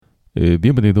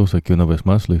Bienvenidos aquí una vez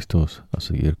más, listos a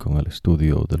seguir con el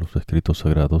estudio de los escritos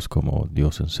sagrados como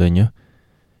Dios enseña,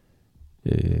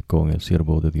 con el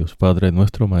siervo de Dios Padre,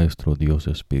 nuestro Maestro Dios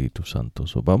Espíritu Santo.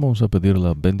 Vamos a pedir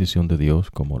la bendición de Dios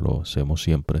como lo hacemos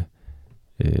siempre.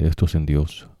 Esto sin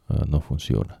Dios no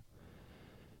funciona.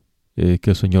 Que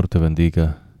el Señor te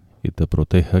bendiga y te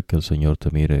proteja, que el Señor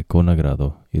te mire con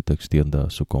agrado y te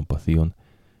extienda su compasión,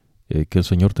 que el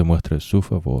Señor te muestre su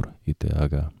favor y te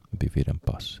haga vivir en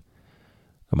paz.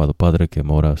 Amado Padre que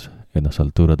moras en las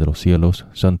alturas de los cielos,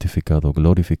 santificado,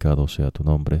 glorificado sea tu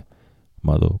nombre.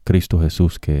 Amado Cristo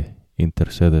Jesús que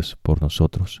intercedes por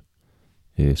nosotros,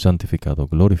 santificado,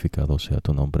 glorificado sea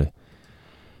tu nombre.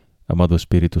 Amado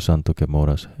Espíritu Santo que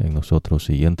moras en nosotros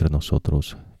y entre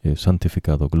nosotros,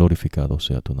 santificado, glorificado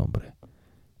sea tu nombre.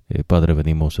 Padre,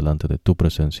 venimos delante de tu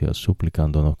presencia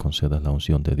suplicándonos concedas la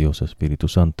unción de Dios Espíritu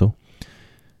Santo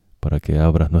para que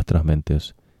abras nuestras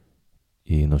mentes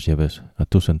y nos lleves a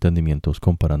tus entendimientos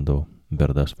comparando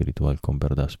verdad espiritual con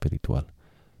verdad espiritual.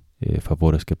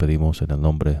 Favores que pedimos en el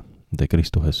nombre de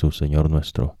Cristo Jesús, Señor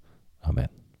nuestro. Amén.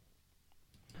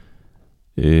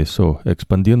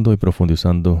 Expandiendo y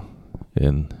profundizando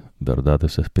en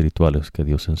verdades espirituales que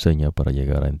Dios enseña para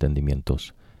llegar a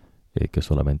entendimientos que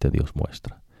solamente Dios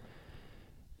muestra.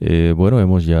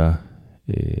 Hemos ya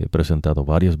presentado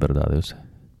varias verdades,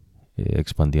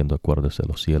 expandiendo acuerdos de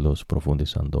los cielos,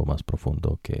 profundizando más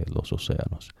profundo que los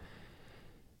océanos.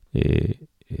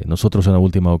 Nosotros en la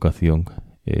última ocasión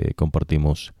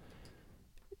compartimos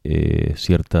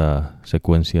cierta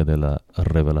secuencia de la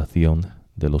revelación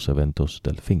de los eventos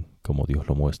del fin, como Dios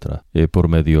lo muestra por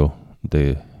medio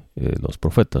de los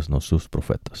profetas, no sus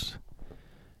profetas.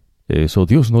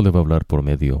 Dios no le va a hablar por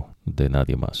medio de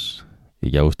nadie más. Y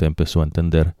ya usted empezó a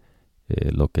entender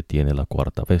lo que tiene la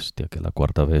cuarta bestia, que la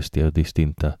cuarta bestia es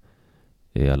distinta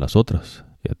a las otras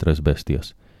tres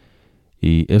bestias.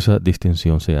 Y esa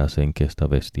distinción se hace en que esta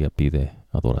bestia pide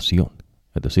adoración,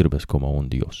 es decir, ves como un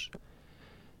Dios.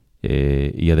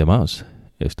 Y además,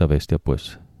 esta bestia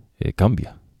pues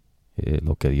cambia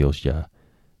lo que Dios ya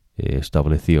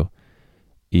estableció.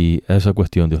 Y a esa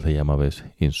cuestión Dios le llama, ves,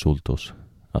 insultos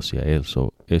hacia él.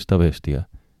 Esta bestia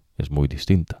es muy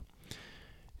distinta.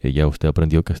 Ya usted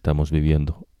aprendió que estamos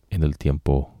viviendo en el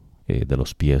tiempo de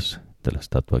los pies de la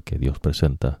estatua que Dios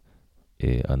presenta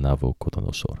a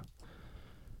Nabucodonosor.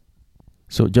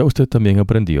 Ya usted también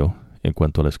aprendió en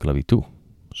cuanto a la esclavitud.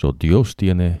 Dios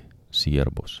tiene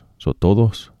siervos.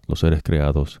 Todos los seres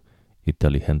creados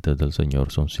inteligentes del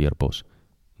Señor son siervos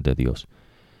de Dios.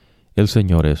 El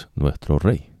Señor es nuestro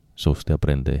Rey. Usted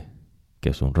aprende que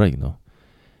es un rey, ¿no?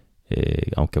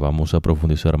 Aunque vamos a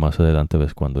profundizar más adelante,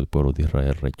 ves cuando el pueblo de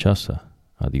Israel rechaza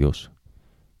a Dios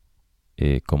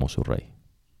como su rey.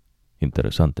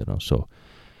 Interesante, ¿no?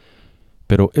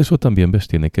 Pero eso también, ves,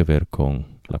 tiene que ver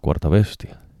con la cuarta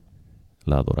bestia,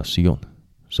 la adoración.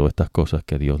 Estas cosas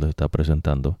que Dios le está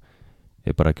presentando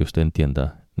para que usted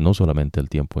entienda no solamente el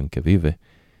tiempo en que vive,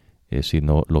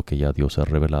 sino lo que ya Dios ha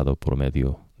revelado por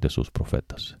medio de sus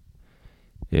profetas.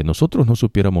 Nosotros no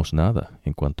supiéramos nada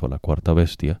en cuanto a la cuarta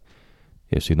bestia,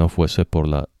 si no fuese por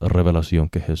la revelación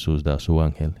que Jesús da a su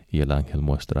ángel, y el ángel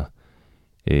muestra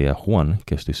a Juan,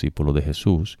 que es discípulo de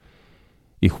Jesús,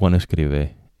 y Juan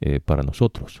escribe para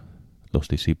nosotros, los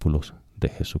discípulos de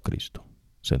Jesucristo.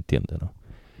 ¿Se entiende, no?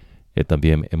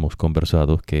 También hemos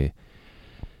conversado que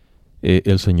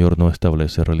el Señor no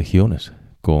establece religiones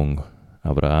con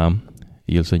Abraham,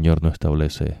 y el Señor no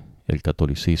establece el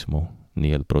catolicismo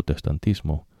ni el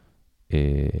protestantismo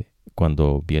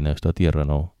cuando viene a esta tierra,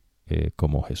 no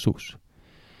como Jesús.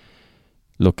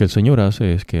 Lo que el Señor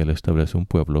hace es que Él establece un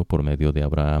pueblo por medio de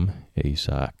Abraham e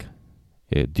Isaac.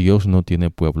 Dios no tiene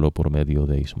pueblo por medio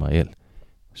de Ismael.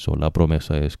 La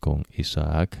promesa es con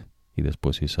Isaac, y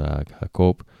después Isaac,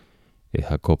 Jacob.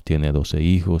 Jacob tiene 12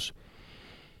 hijos.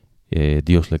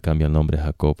 Dios le cambia el nombre de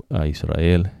Jacob a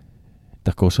Israel.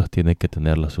 Estas cosas tiene que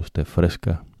tenerlas usted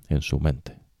fresca en su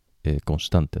mente,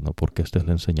 constante, ¿no? Porque esta es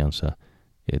la enseñanza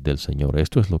del Señor.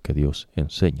 Esto es lo que Dios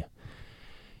enseña.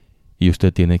 Y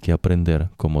usted tiene que aprender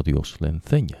como Dios le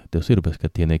enseña. Es decir, ves que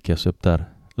tiene que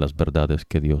aceptar las verdades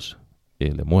que Dios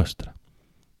le muestra.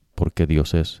 Porque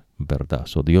Dios es verdad.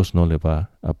 Dios no le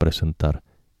va a presentar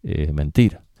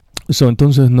mentira.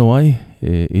 Entonces no hay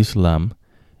Islam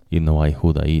y no hay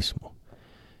judaísmo.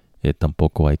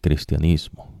 Tampoco hay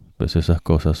cristianismo. Pues esas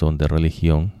cosas son de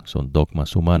religión, son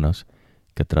dogmas humanas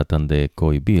que tratan de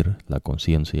cohibir la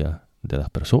conciencia de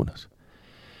las personas.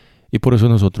 Y por eso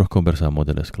nosotros conversamos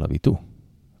de la esclavitud.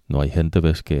 No hay gente,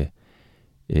 ves, que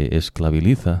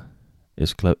esclaviza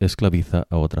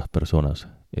a otras personas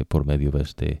por medio,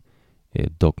 ves, de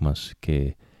dogmas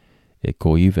que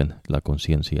cohíben la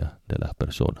conciencia de las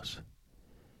personas.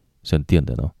 ¿Se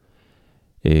entiende, no?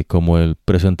 Como el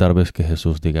presentar, ves que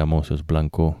Jesús, digamos, es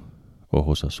blanco,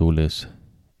 ojos azules,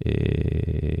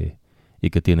 y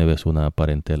que tiene, ves, una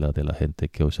parentela de la gente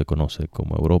que hoy se conoce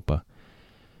como Europa,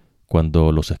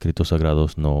 cuando los escritos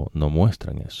sagrados no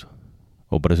muestran eso.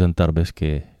 O presentar, ves,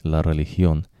 que la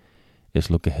religión es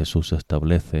lo que Jesús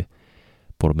establece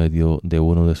por medio de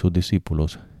uno de sus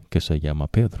discípulos que se llama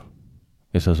Pedro.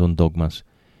 Esas son dogmas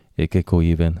que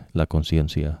cohíben la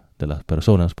conciencia de las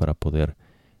personas para poder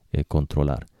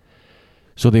controlar.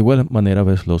 De igual manera,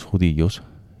 ves, los judíos,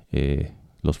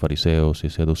 los fariseos y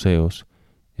saduceos,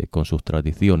 con sus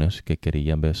tradiciones que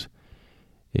querían, ves,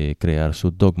 crear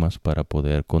sus dogmas para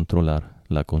poder controlar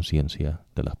la conciencia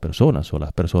de las personas. O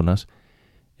las personas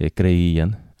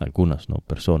creían, algunas no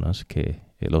personas, que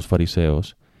los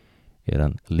fariseos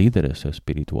eran líderes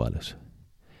espirituales.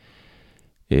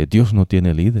 Dios no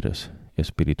tiene líderes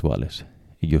espirituales,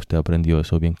 y usted aprendió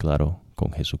eso bien claro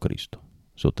con Jesucristo.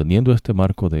 Teniendo este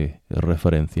marco de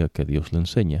referencia que Dios le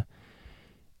enseña,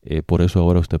 por eso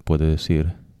ahora usted puede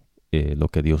decir lo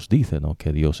que Dios dice, ¿no?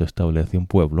 Que Dios establece un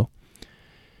pueblo,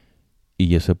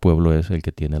 y ese pueblo es el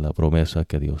que tiene la promesa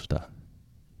que Dios da.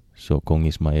 Con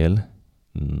Ismael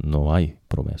no hay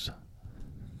promesa.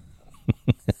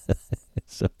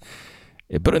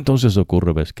 Pero entonces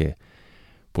ocurre, ves, que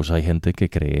pues hay gente que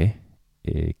cree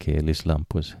que el Islam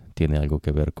pues tiene algo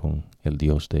que ver con el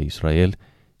Dios de Israel,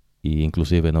 y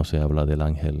inclusive no se habla del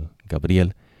ángel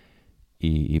Gabriel,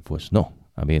 y pues no,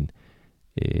 amén.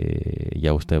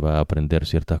 Ya usted va a aprender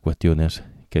ciertas cuestiones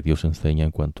que Dios enseña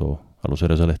en cuanto a los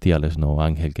seres celestiales, no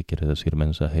ángel, que quiere decir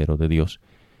mensajero de Dios,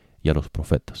 y a los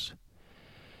profetas.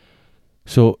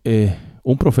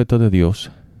 Un profeta de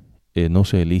Dios no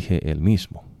se elige él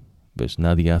mismo. ¿Ves?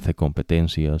 Nadie hace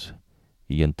competencias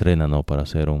y entrena, ¿no?, para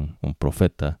ser un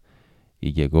profeta,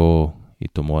 y llegó y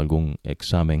tomó algún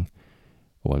examen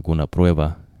o alguna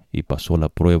prueba y pasó la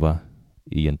prueba,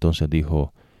 y entonces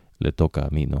dijo, le toca a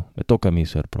mí, ¿no? Me toca a mí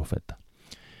ser profeta.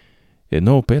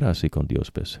 No opera así con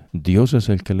Dios, ¿ves? Dios es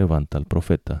el que levanta al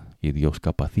profeta, y Dios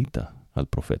capacita al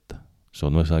profeta. Eso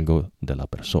no es algo de la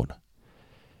persona.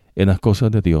 En las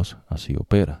cosas de Dios así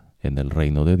opera. En el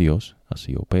reino de Dios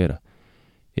así opera.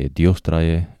 Dios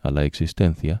trae a la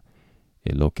existencia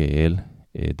lo que Él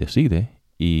decide,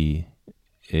 y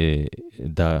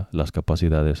da las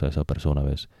capacidades a esa persona,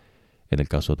 ¿ves? En el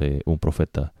caso de un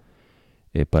profeta,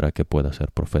 para que pueda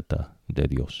ser profeta de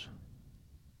Dios.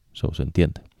 ¿Se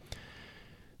entiende?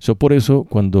 Por eso,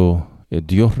 cuando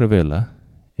Dios revela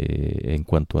en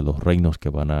cuanto a los reinos que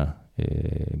van a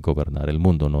gobernar el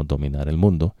mundo, no dominar el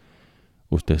mundo,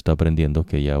 usted está aprendiendo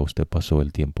que ya usted pasó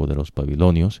el tiempo de los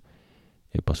babilonios,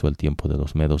 pasó el tiempo de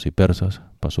los medos y persas,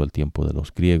 pasó el tiempo de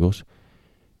los griegos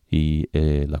y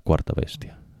la cuarta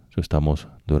bestia. Estamos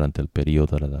durante el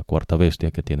periodo de la cuarta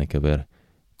bestia, que tiene que ver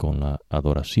con la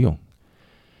adoración.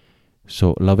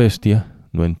 La bestia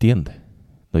no entiende,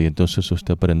 ¿no? Y entonces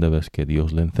usted aprende, ves, que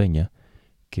Dios le enseña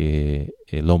que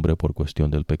el hombre, por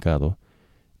cuestión del pecado,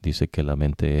 dice que la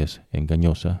mente es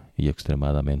engañosa y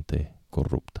extremadamente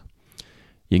corrupta.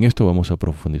 Y en esto vamos a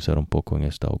profundizar un poco en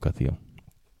esta ocasión.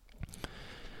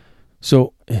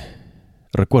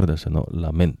 Recuérdese, ¿no?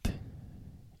 La mente.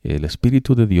 El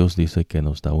Espíritu de Dios dice que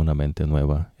nos da una mente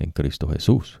nueva en Cristo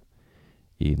Jesús.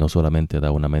 Y no solamente da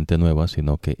una mente nueva,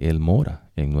 sino que Él mora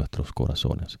en nuestros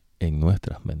corazones, en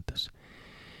nuestras mentes.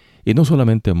 Y no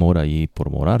solamente mora ahí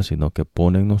por morar, sino que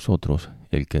pone en nosotros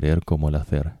el querer como el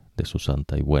hacer de su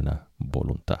santa y buena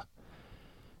voluntad.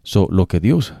 Lo que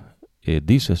Dios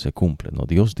dice se cumple, ¿no?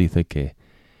 Dios dice que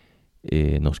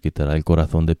nos quitará el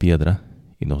corazón de piedra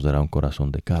y nos dará un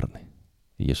corazón de carne.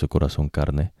 Y ese corazón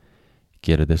carne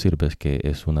quiere decir, ves, que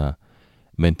es una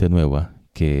mente nueva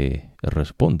que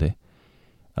responde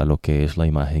a lo que es la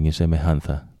imagen y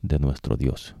semejanza de nuestro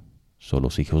Dios.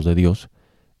 Los hijos de Dios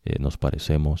nos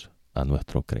parecemos a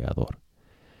nuestro Creador.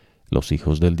 Los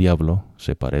hijos del diablo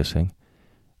se parecen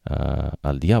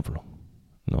al diablo,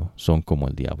 ¿no? Son como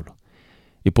el diablo.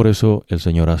 Y por eso el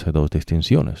Señor hace dos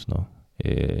distinciones, ¿no?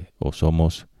 O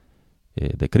somos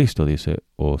de Cristo, dice,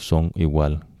 o son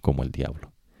igual como el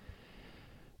diablo.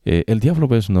 El diablo,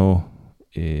 ves, no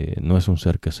es un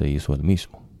ser que se hizo él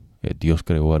mismo. Dios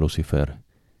creó a Lucifer,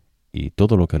 y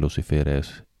todo lo que Lucifer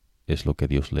es lo que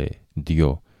Dios le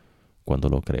dio cuando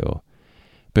lo creó.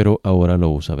 Pero ahora lo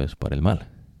usa, ves, para el mal.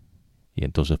 Y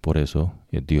entonces por eso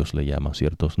Dios le llama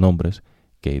ciertos nombres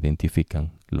que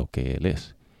identifican lo que Él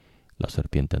es. La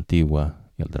serpiente antigua,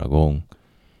 el dragón,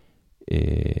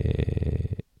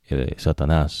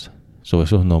 Satanás.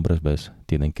 Esos nombres, ves,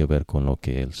 tienen que ver con lo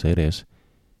que el ser es,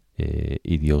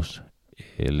 y Dios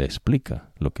le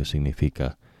explica lo que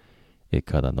significa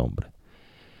cada nombre.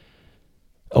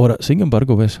 Ahora, sin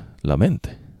embargo, ves la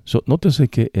mente. Nótese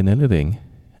que en el Edén,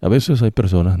 a veces hay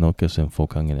personas, ¿no?, que se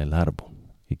enfocan en el árbol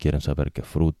y quieren saber qué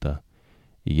fruta,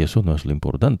 y eso no es lo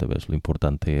importante, ¿ves? Lo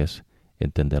importante es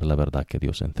entender la verdad que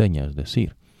Dios enseña, es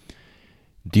decir,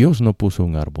 Dios no puso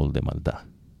un árbol de maldad.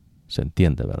 Se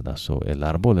entiende, ¿verdad? El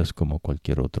árbol es como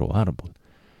cualquier otro árbol.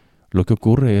 Lo que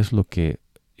ocurre es lo que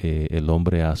el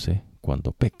hombre hace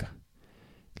cuando peca,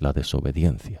 la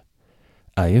desobediencia.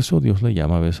 A eso Dios le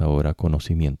llama, ves, ahora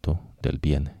conocimiento del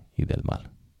bien y del mal.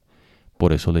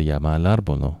 Por eso le llama al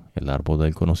árbol, ¿no?, el árbol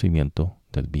del conocimiento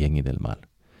del bien y del mal.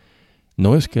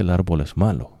 No es que el árbol es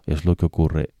malo, es lo que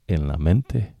ocurre en la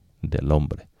mente del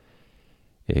hombre.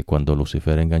 Cuando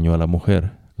Lucifer engañó a la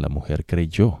mujer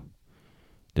creyó.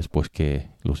 Después que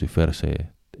Lucifer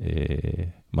se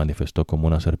manifestó como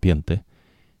una serpiente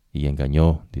y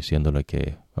engañó diciéndole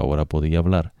que ahora podía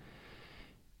hablar,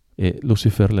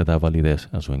 Lucifer le da validez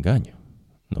a su engaño.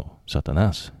 No,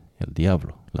 Satanás, el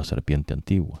diablo, la serpiente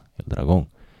antigua, el dragón.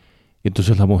 Y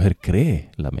entonces la mujer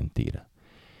cree la mentira.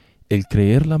 El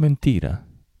creer la mentira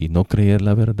y no creer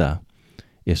la verdad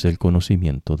es el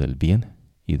conocimiento del bien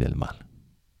y del mal.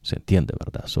 ¿Se entiende,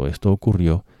 verdad? Esto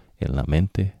ocurrió en la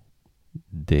mente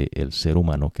del ser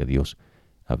humano que Dios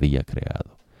había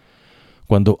creado.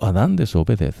 Cuando Adán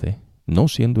desobedece, no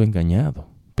siendo engañado,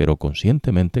 pero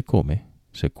conscientemente come,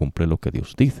 se cumple lo que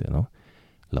Dios dice, ¿no?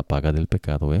 La paga del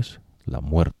pecado es la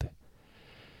muerte.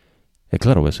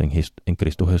 Claro, ves, en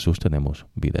Cristo Jesús tenemos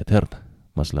vida eterna,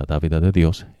 mas la dávida de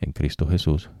Dios en Cristo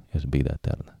Jesús es vida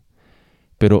eterna.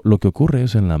 Pero lo que ocurre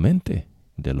es en la mente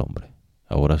del hombre.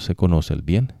 Ahora se conoce el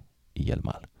bien y el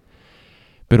mal.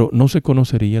 Pero no se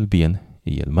conocería el bien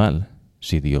y el mal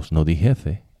si Dios no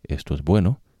dijese esto es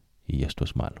bueno y esto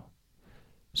es malo.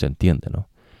 ¿Se entiende, no?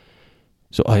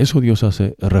 A eso Dios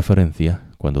hace referencia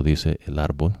cuando dice el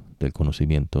árbol del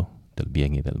conocimiento del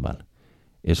bien y del mal.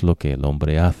 Es lo que el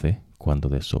hombre hace cuando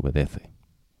desobedece.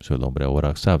 El hombre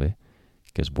ahora sabe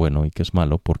que es bueno y que es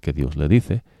malo porque Dios le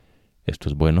dice esto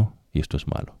es bueno y esto es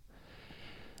malo.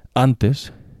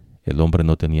 Antes, el hombre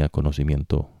no tenía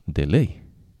conocimiento de ley,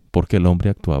 porque el hombre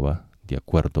actuaba de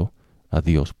acuerdo a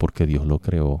Dios, porque Dios lo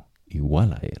creó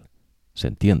igual a él. ¿Se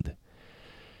entiende?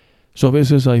 A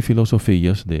veces hay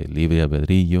filosofías de libre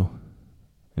albedrío,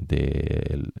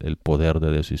 de el poder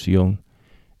de decisión,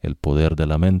 el poder de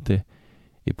la mente,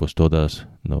 y pues todas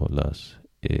las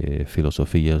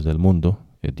filosofías del mundo,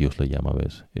 Dios le llama,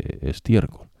 ¿ves?,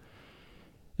 estiércol.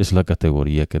 Es la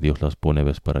categoría que Dios las pone,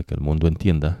 ¿ves?, para que el mundo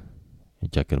entienda,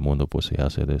 ya que el mundo pues se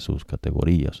hace de sus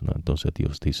categorías, ¿no? Entonces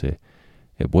Dios dice,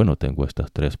 bueno, tengo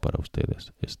estas tres para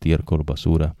ustedes: estiércol,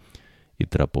 basura y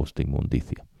trapos de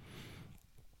inmundicia.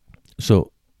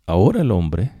 Ahora el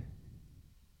hombre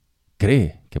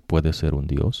cree que puede ser un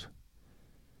Dios,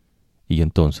 y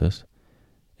entonces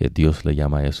Dios le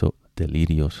llama a eso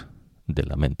delirios de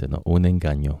la mente, ¿no? Un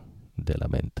engaño de la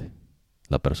mente.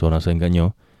 La persona se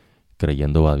engañó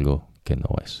creyendo algo que no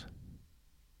es.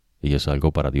 Y es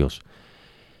algo para Dios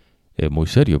muy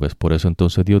serio, ¿ves? Por eso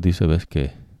entonces Dios dice, ¿ves?,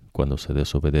 que cuando se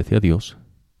desobedece a Dios,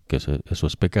 que eso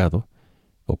es pecado,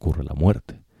 ocurre la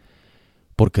muerte.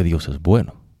 Porque Dios es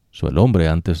bueno. El hombre,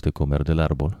 antes de comer del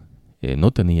árbol,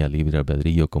 no tenía libre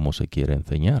albedrío como se quiere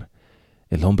enseñar.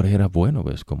 El hombre era bueno,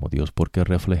 ¿ves?, como Dios, porque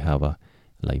reflejaba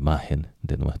la imagen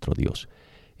de nuestro Dios.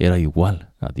 Era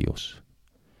igual a Dios.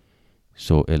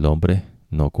 El hombre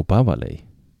no ocupaba ley.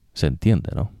 ¿Se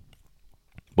entiende, no?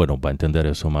 Bueno, va a entender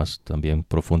eso más también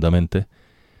profundamente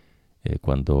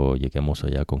cuando lleguemos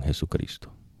allá con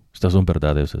Jesucristo. Estas son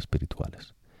verdades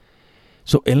espirituales.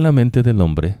 En la mente del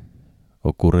hombre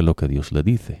ocurre lo que Dios le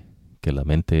dice, que la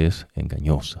mente es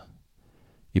engañosa.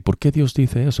 ¿Y por qué Dios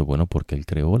dice eso? Bueno, porque Él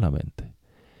creó la mente.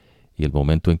 Y el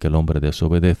momento en que el hombre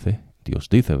desobedece, Dios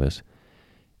dice, ¿ves?,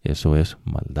 eso es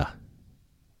maldad.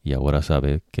 Y ahora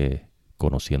sabe que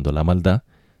conociendo la maldad,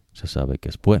 se sabe que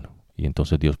es bueno. Y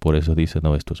entonces Dios por eso dice,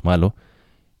 no, esto es malo,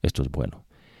 esto es bueno.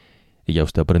 Y ya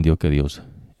usted aprendió que Dios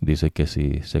dice que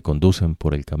si se conducen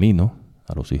por el camino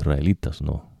a los israelitas,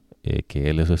 ¿no?, que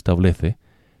Él les establece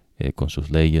con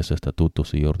sus leyes,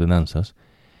 estatutos y ordenanzas,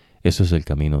 ese es el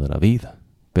camino de la vida.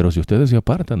 Pero si ustedes se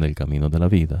apartan del camino de la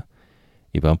vida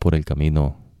y van por el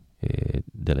camino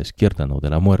de la izquierda, ¿no?,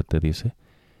 de la muerte, dice,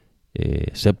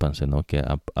 sépanse, ¿no?, que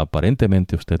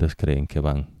aparentemente ustedes creen que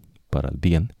van para el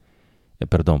bien,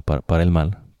 para el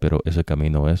mal, pero ese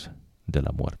camino es de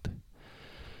la muerte.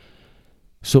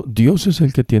 Dios es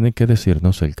el que tiene que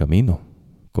decirnos el camino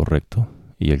correcto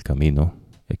y el camino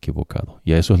equivocado.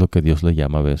 Y a eso es lo que Dios le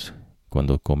llama, ¿ves?,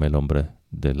 cuando come el hombre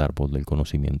del árbol del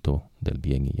conocimiento del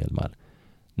bien y el mal.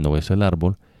 no es el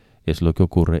árbol, es lo que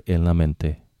ocurre en la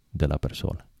mente de la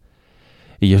persona.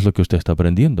 Y es lo que usted está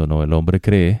aprendiendo, ¿no? El hombre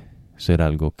cree ser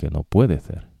algo que no puede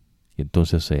ser. Y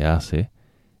entonces se hace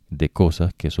de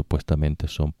cosas que supuestamente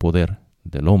son poder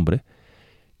del hombre,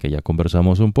 que ya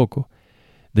conversamos un poco.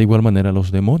 De igual manera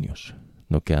los demonios,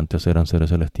 ¿no? Que antes eran seres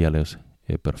celestiales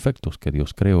perfectos, que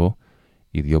Dios creó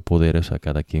y dio poderes a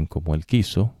cada quien como Él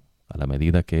quiso, a la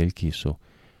medida que Él quiso,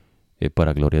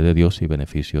 para gloria de Dios y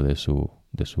beneficio de su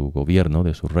gobierno,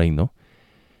 de su reino.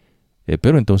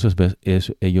 Pero entonces ves,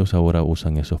 ellos ahora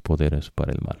usan esos poderes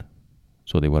para el mal.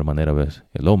 De igual manera ves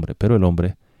el hombre, pero el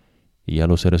hombre y a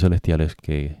los seres celestiales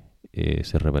que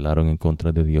se rebelaron en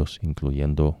contra de Dios,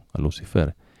 incluyendo a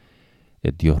Lucifer,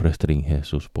 Dios restringe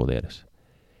sus poderes.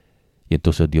 Y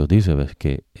entonces Dios dice, ves,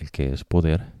 que el que es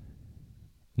poder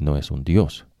no es un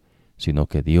Dios, sino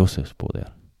que Dios es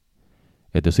poder.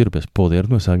 Es decir, ves, poder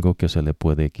no es algo que se le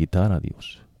puede quitar a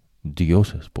Dios.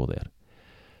 Dios es poder.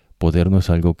 Poder no es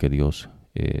algo que Dios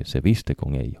se viste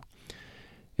con ello.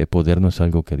 El poder no es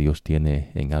algo que Dios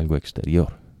tiene en algo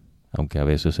exterior, aunque a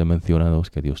veces se menciona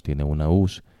que Dios tiene una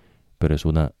hoz, pero es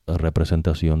una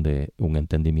representación de un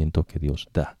entendimiento que Dios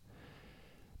da.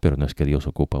 Pero no es que Dios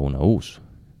ocupa una hoz,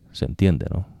 se entiende,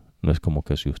 ¿no? No es como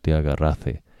que si usted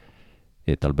agarrase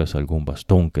tal vez algún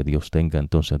bastón que Dios tenga,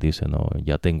 entonces dice, no,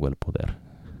 ya tengo el poder.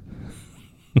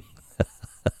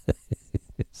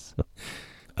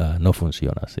 No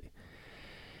funciona así.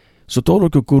 Todo lo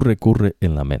que ocurre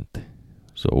en la mente.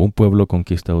 Un pueblo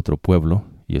conquista a otro pueblo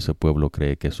y ese pueblo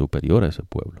cree que es superior a ese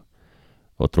pueblo.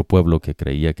 Otro pueblo que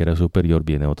creía que era superior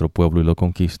viene a otro pueblo y lo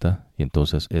conquista, y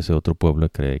entonces ese otro pueblo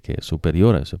cree que es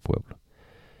superior a ese pueblo.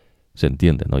 ¿Se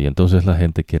entiende, no? Y entonces la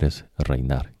gente quiere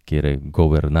reinar, quiere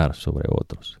gobernar sobre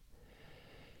otros.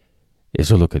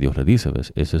 Eso es lo que Dios le dice,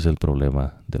 ¿ves? Ese es el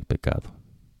problema del pecado.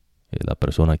 La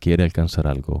persona quiere alcanzar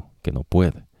algo que no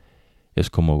puede. Es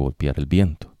como golpear el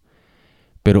viento.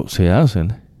 Pero se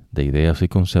hacen de ideas y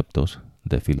conceptos,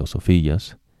 de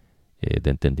filosofías, de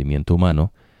entendimiento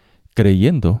humano,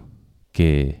 creyendo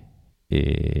que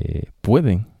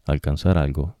pueden alcanzar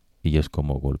algo y es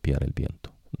como golpear el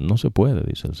viento. No se puede,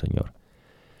 dice el Señor.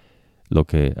 Lo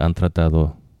que han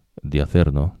tratado de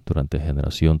hacer, ¿no? Durante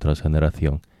generación tras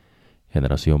generación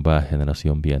va,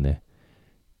 generación viene,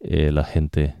 la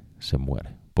gente se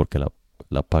muere, porque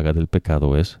la paga del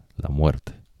pecado es la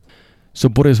muerte.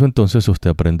 Por eso entonces usted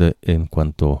aprende en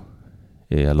cuanto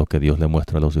a lo que Dios le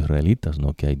muestra a los israelitas,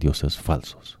 ¿no? Que hay dioses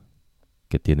falsos,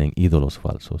 que tienen ídolos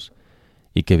falsos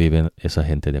y que viven esa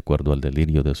gente de acuerdo al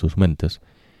delirio de sus mentes.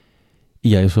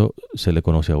 Y a eso se le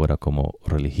conoce ahora como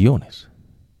religiones,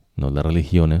 ¿no? Las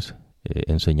religiones,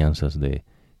 enseñanzas de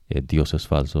dioses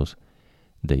falsos,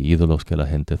 de ídolos que la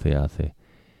gente se hace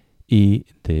y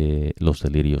de los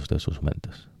delirios de sus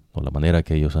mentes, ¿no? La manera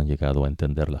que ellos han llegado a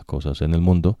entender las cosas en el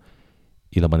mundo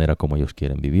y la manera como ellos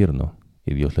quieren vivir, ¿no?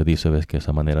 Y Dios le dice, ves, que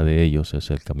esa manera de ellos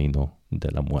es el camino de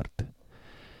la muerte.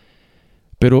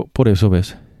 Pero por eso,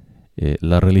 ves,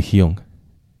 la religión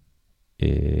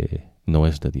no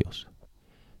es de Dios.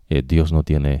 Dios no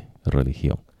tiene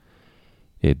religión.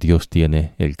 Dios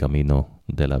tiene el camino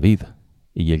de la vida.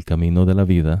 Y el camino de la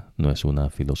vida no es una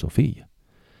filosofía.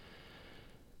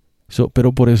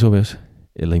 Pero por eso, ves,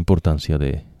 la importancia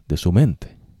de su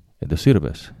mente. Es decir,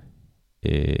 ves,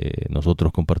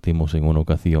 nosotros compartimos en una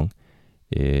ocasión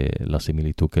la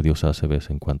similitud que Dios hace, ves,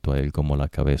 en cuanto a Él como la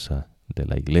cabeza de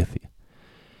la iglesia.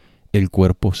 El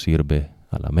cuerpo sirve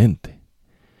a la mente.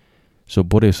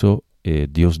 Por eso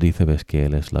Dios dice, ves, que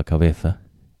Él es la cabeza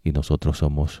y nosotros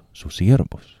somos sus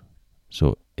siervos.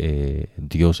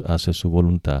 Dios hace su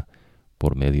voluntad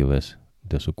por medio, ves,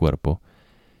 de su cuerpo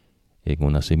en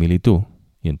una similitud,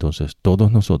 y entonces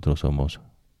todos nosotros somos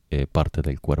parte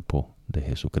del cuerpo de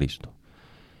Jesucristo.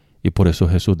 Y por eso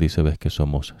Jesús dice, ves, que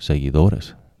somos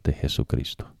seguidores de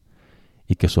Jesucristo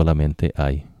y que solamente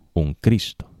hay un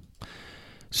Cristo.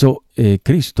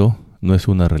 Cristo no es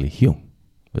una religión,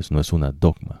 pues no es una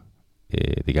dogma.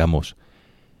 Digamos,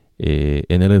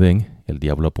 en el Edén, el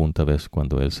diablo apunta, ves,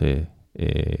 cuando él se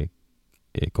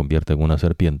convierte en una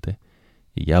serpiente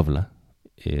y habla,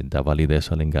 da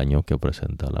validez al engaño que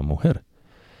presenta la mujer.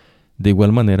 De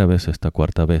igual manera, ves, esta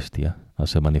cuarta bestia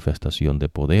hace manifestación de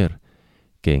poder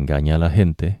que engaña a la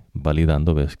gente,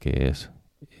 validando, ves, que es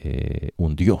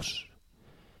un Dios,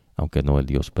 aunque no el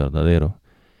Dios verdadero.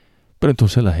 Pero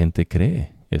entonces la gente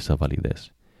cree esa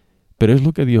validez. Pero es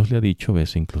lo que Dios le ha dicho,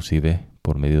 ves, inclusive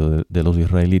por medio de los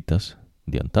israelitas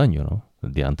de antaño, ¿no?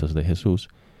 De antes de Jesús,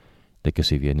 de que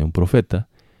si viene un profeta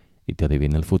y te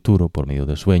adivina el futuro por medio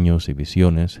de sueños y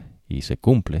visiones y se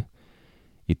cumple,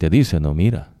 y te dice, no,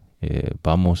 mira,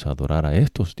 vamos a adorar a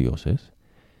estos dioses,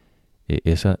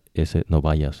 ese no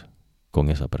vayas con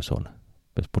esa persona.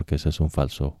 ¿Ves? Porque ese es un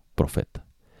falso profeta.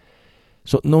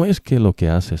 No es que lo que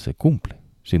hace se cumple,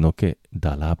 sino que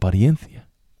da la apariencia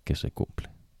que se cumple.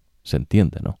 ¿Se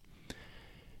entiende, no?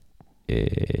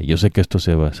 Yo sé que esto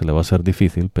se le va a hacer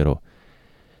difícil, pero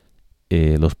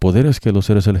los poderes que los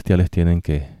seres celestiales tienen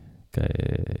que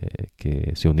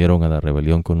se unieron a la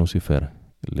rebelión con Lucifer,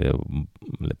 le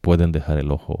pueden dejar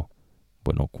el ojo,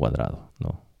 bueno, cuadrado,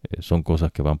 ¿no? Son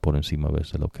cosas que van por encima a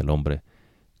veces de lo que el hombre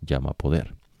llama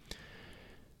poder.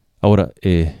 Ahora,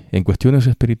 en cuestiones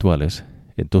espirituales,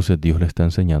 entonces Dios le está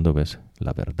enseñando, ¿ves?,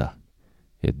 la verdad.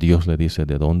 Dios le dice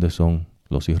de dónde son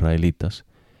los israelitas.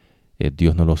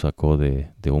 Dios no los sacó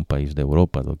de un país de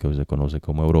Europa, lo que hoy se conoce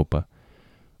como Europa,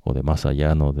 o de más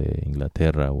allá, ¿no?, de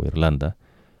Inglaterra o Irlanda,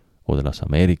 o de las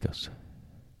Américas,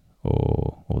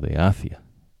 o de Asia.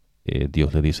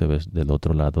 Dios le dice, ¿ves?, del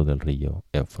otro lado del río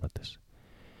Éufrates.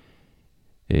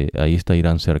 Ahí está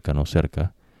Irán cerca, no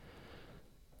cerca.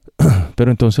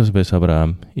 Pero entonces, ves,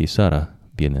 Abraham y Sara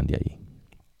vienen de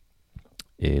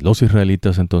ahí. Los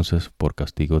israelitas entonces, por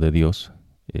castigo de Dios,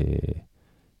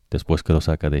 después que los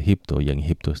saca de Egipto, y en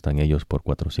Egipto están ellos por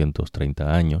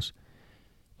 430 años,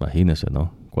 imagínense,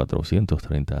 ¿no?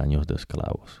 430 años de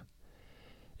esclavos.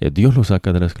 Dios los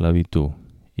saca de la esclavitud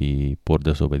y por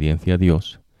desobediencia a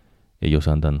Dios, ellos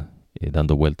andan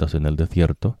dando vueltas en el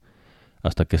desierto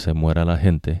hasta que se muera la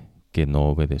gente que no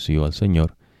obedeció al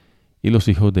Señor, y los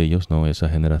hijos de ellos, no, esa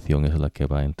generación es la que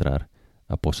va a entrar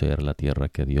a poseer la tierra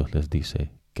que Dios les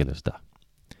dice que les da.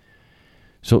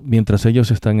 Mientras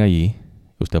ellos están allí,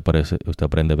 usted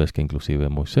aprende, ves, que inclusive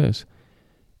Moisés,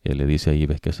 él le dice ahí,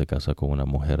 ves, que se casa con una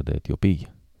mujer de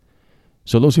Etiopía.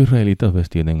 Los israelitas, ves,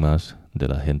 tienen más de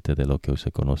la gente de lo que hoy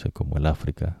se conoce como el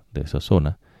África, de esa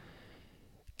zona,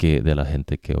 que de la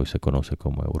gente que hoy se conoce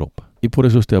como Europa. Y por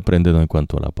eso usted aprende, ¿no?, en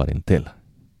cuanto a la parentela.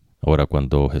 Ahora,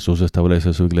 cuando Jesús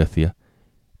establece su iglesia,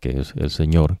 que es el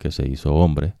Señor que se hizo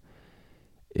hombre,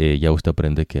 ya usted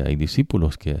aprende que hay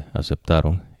discípulos que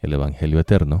aceptaron el Evangelio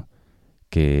eterno,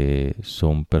 que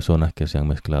son personas que se han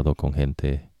mezclado con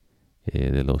gente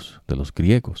de los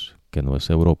griegos, que no es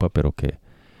Europa, pero que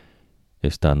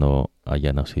están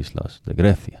allá en las islas de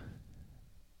Grecia.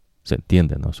 ¿Se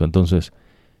entiende, no? Entonces,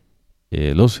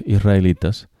 los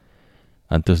israelitas,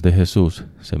 antes de Jesús,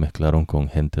 se mezclaron con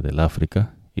gente del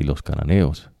África y los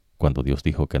cananeos, cuando Dios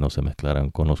dijo que no se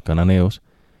mezclaran con los cananeos,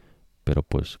 pero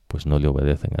pues no le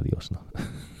obedecen a Dios, ¿no?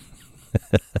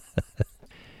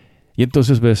 Y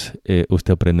entonces, ves,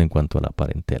 usted aprende en cuanto a la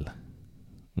parentela,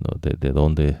 ¿no? De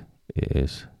dónde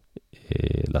es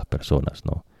las personas,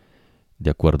 ¿no?, de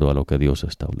acuerdo a lo que Dios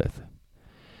establece.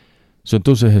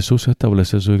 Entonces Jesús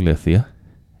establece su iglesia,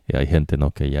 y hay gente,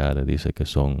 ¿no?, que ya le dice que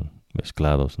son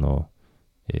mezclados, ¿no?,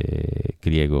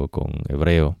 griego con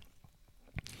hebreo.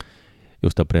 Y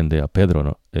usted aprende a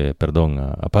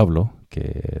Pablo,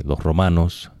 que los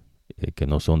romanos, que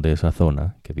no son de esa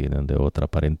zona, que vienen de otra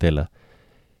parentela,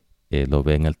 lo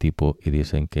ven al tipo y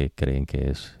dicen que creen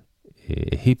que es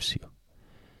egipcio.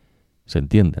 ¿Se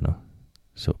entiende, no?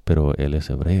 Pero él es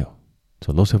hebreo.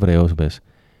 Los hebreos, ves,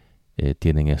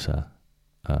 tienen esa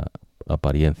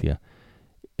apariencia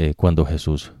cuando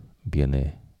Jesús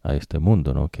viene a este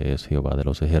mundo, ¿no?, que es Jehová de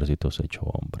los ejércitos hecho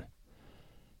hombre.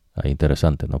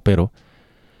 Interesante, ¿no? Pero,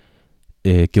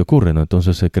 ¿qué ocurre, no?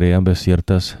 Entonces se crean, ves,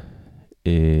 ciertas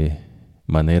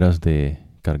maneras de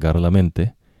cargar la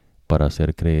mente para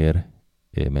hacer creer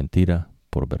mentira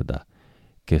por verdad,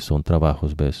 que son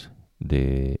trabajos, ves,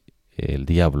 de el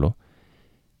diablo,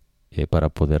 para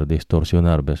poder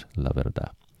distorsionar, ves, la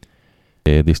verdad.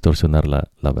 Distorsionar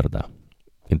la verdad.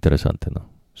 Interesante, ¿no?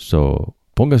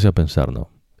 Póngase a pensar, ¿no?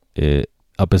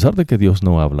 A pesar de que Dios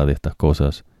no habla de estas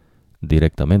cosas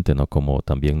directamente, ¿no?, como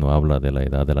también no habla de la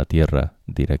edad de la tierra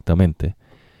directamente,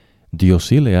 Dios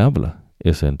sí le habla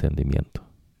ese entendimiento.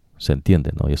 ¿Se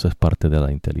entiende, no? Y eso es parte de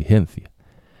la inteligencia.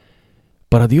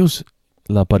 Para Dios,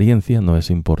 la apariencia no es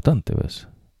importante, ¿ves?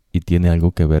 Y tiene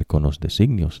algo que ver con los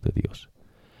designios de Dios.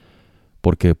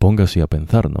 Porque póngase a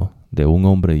pensar, ¿no?, de un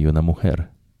hombre y una mujer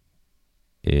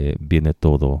viene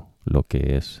todo lo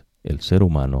que es el ser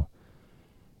humano,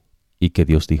 y que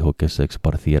Dios dijo que se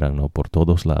esparcieran, ¿no?, por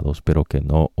todos lados, pero que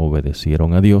no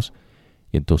obedecieron a Dios,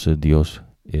 y entonces Dios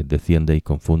desciende y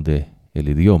confunde el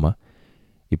idioma,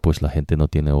 y pues la gente no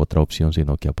tiene otra opción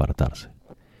sino que apartarse.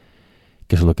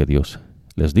 ¿Qué es lo que Dios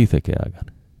les dice que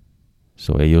hagan?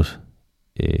 Ellos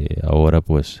ahora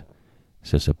pues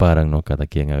se separan, ¿no? Cada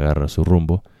quien agarra su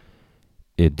rumbo.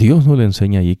 Dios no le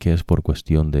enseña allí que es por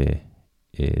cuestión de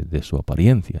su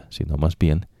apariencia, sino más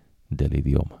bien del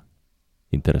idioma.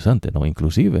 Interesante, ¿no?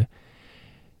 Inclusive,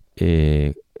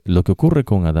 Lo que ocurre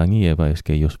con Adán y Eva es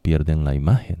que ellos pierden la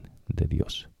imagen de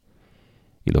Dios.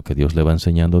 Y lo que Dios le va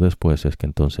enseñando después es que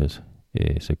entonces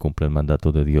se cumple el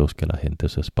mandato de Dios, que la gente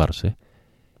se esparce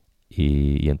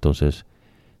y entonces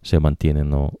se mantiene,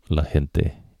 ¿no?, la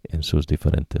gente en sus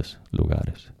diferentes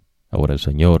lugares. Ahora el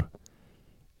Señor,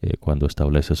 cuando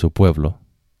establece su pueblo,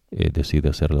 decide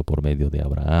hacerlo por medio de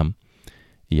Abraham,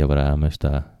 y Abraham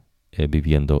está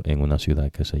viviendo en una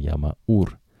ciudad que se llama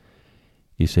Ur,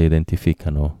 y se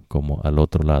identifica, ¿no?, como al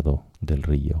otro lado del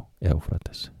río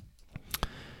Éufrates.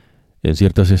 En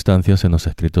ciertas instancias en los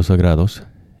escritos sagrados,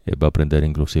 va a aprender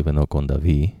inclusive, ¿no?, con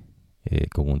David,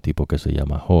 con un tipo que se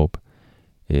llama Job,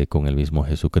 con el mismo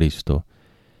Jesucristo.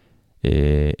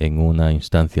 En una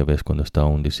instancia, ves, cuando está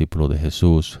un discípulo de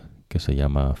Jesús que se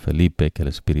llama Felipe, que el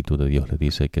Espíritu de Dios le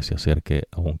dice que se acerque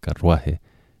a un carruaje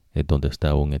donde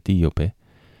está un etíope,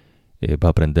 va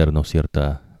a aprendernos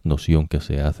cierta noción que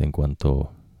se hace en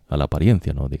cuanto a la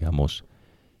apariencia, ¿no? Digamos,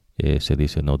 se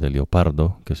dice, ¿no?, de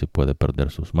leopardo, que se puede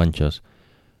perder sus manchas,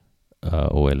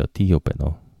 o el etíope,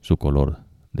 ¿no?, su color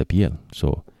de piel.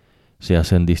 Se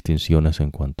hacen distinciones en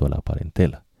cuanto a la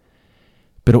parentela.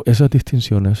 Pero esas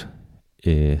distinciones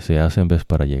se hacen, ¿ves?,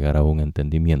 para llegar a un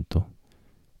entendimiento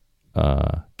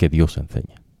que Dios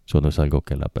enseña. Eso no es algo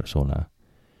que la persona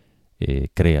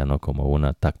crea, ¿no?, como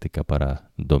una táctica para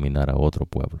dominar a otro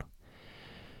pueblo.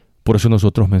 Por eso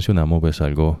nosotros mencionamos, ¿ves?,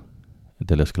 algo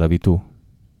de la esclavitud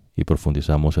y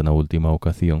profundizamos en la última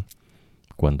ocasión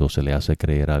cuando se le hace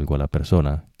creer algo a la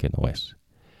persona que no es.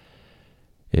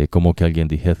 Como que alguien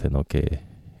dijese, ¿no?, que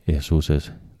Jesús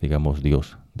es, digamos,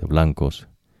 Dios de blancos,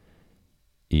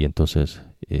 y entonces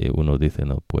uno dice,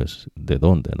 no, pues, ¿de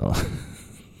dónde, no?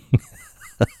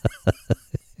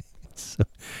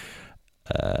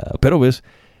 Pero, ves,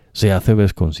 se hace,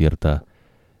 ves, con cierta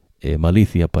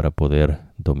malicia para poder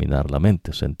dominar la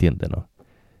mente, se entiende, ¿no?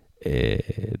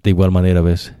 De igual manera,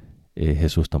 ves,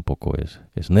 Jesús tampoco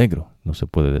es negro, no se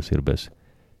puede decir, ves,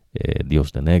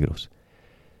 Dios de negros.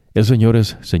 El Señor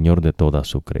es Señor de toda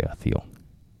su creación.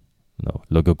 No,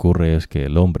 lo que ocurre es que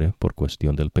el hombre, por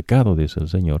cuestión del pecado, dice el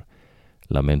Señor,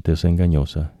 la mente es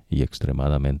engañosa y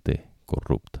extremadamente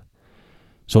corrupta.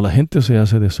 La gente se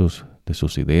hace de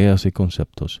sus ideas y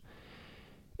conceptos,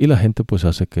 y la gente pues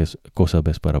hace cosas,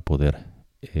 ves, para poder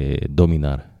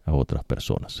dominar a otras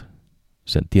personas.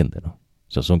 ¿Se entiende, no? O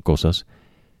sea, son cosas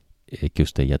que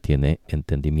usted ya tiene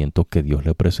entendimiento que Dios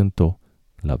le presentó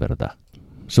la verdad.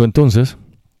 Entonces,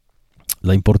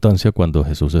 la importancia cuando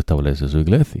Jesús establece su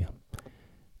iglesia.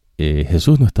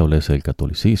 Jesús no establece el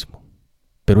catolicismo,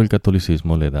 pero el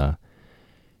catolicismo le da,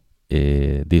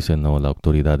 dicen, no, la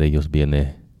autoridad de ellos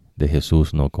viene de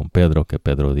Jesús, no con Pedro, que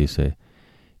Pedro dice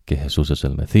que Jesús es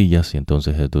el Mesías, y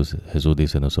entonces Jesús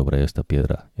dice, no, sobre esta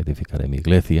piedra edificaré mi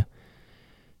iglesia.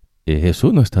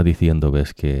 Jesús no está diciendo,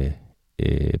 ves, que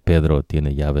Pedro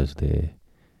tiene llaves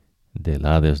del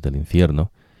Hades, del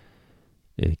infierno,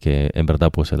 que en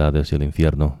verdad pues el Hades y el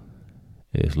infierno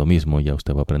es lo mismo. Ya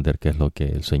usted va a aprender qué es lo que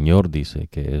el Señor dice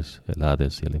que es el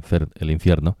Hades y el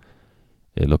infierno.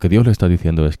 Lo que Dios le está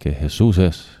diciendo es que Jesús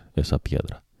es esa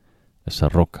piedra, esa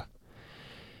roca.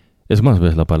 Es más,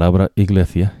 ves, la palabra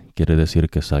iglesia quiere decir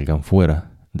que salgan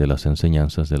fuera de las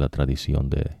enseñanzas de la tradición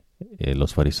de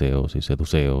los fariseos y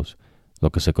saduceos, lo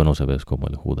que se conoce, ves, como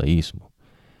el judaísmo.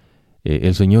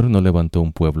 El Señor no levantó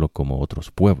un pueblo como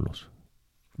otros pueblos.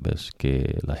 Ves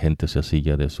que la gente se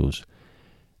asilla de sus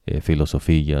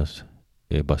filosofías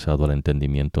basado al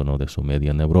entendimiento, ¿no?, de su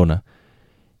media neurona,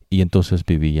 y entonces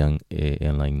vivían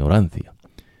en la ignorancia.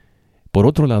 Por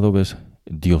otro lado, ves,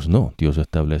 Dios no. Dios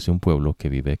establece un pueblo que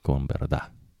vive con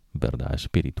verdad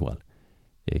espiritual,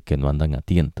 que no andan a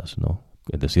tientas, ¿no?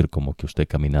 Es decir, como que usted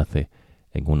caminase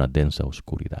en una densa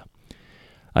oscuridad.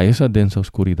 A esa densa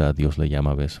oscuridad Dios le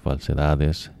llama, ves,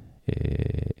 falsedades,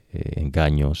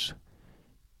 engaños,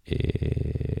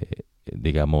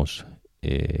 digamos,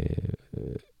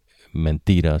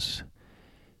 mentiras.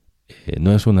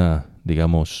 No es una,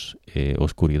 digamos,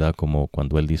 oscuridad como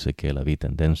cuando Él dice que Él habita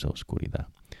en densa oscuridad,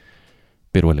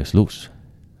 pero Él es luz.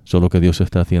 Solo que Dios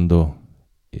está haciendo,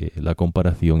 la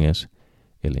comparación es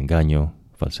el engaño,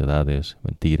 falsedades,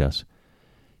 mentiras,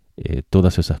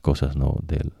 todas esas cosas, ¿no?,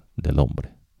 del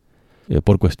hombre,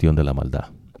 por cuestión de la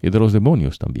maldad. Y de los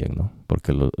demonios también, ¿no?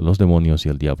 Porque los demonios y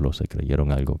el diablo se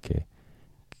creyeron algo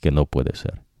que no puede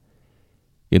ser.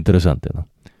 Interesante, ¿no?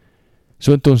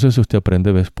 Entonces usted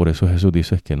aprende, ¿ves? Por eso Jesús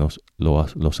dice que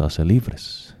los hace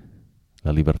libres.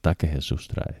 La libertad que Jesús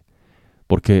trae.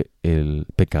 Porque el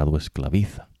pecado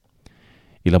esclaviza.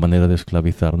 Y la manera de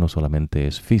esclavizar no solamente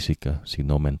es física,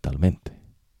 sino mentalmente.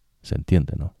 ¿Se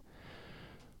entiende, no?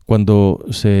 Cuando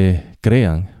se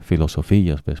crean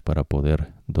filosofías, ¿ves?, para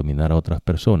poder dominar a otras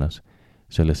personas,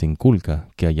 se les inculca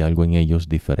que hay algo en ellos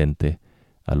diferente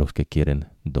a los que quieren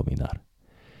dominar.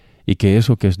 Y que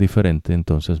eso que es diferente,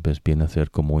 entonces, ¿ves?, viene a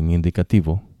ser como un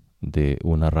indicativo de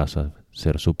una raza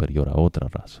ser superior a otra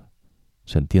raza.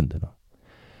 ¿Se entiende, no?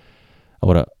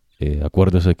 Ahora,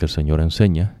 acuérdese que el Señor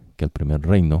enseña que el primer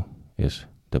reino es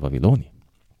de Babilonia.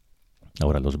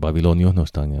 Ahora, los babilonios no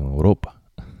están en Europa,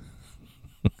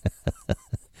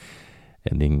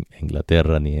 en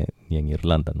Inglaterra ni en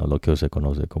Irlanda, no lo que se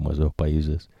conoce como esos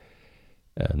países,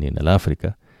 ni en el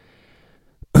África,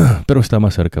 pero está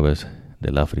más cerca, ¿ves?,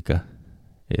 del África,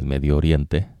 el Medio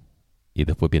Oriente, y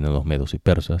después vienen los medos y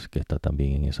persas, que está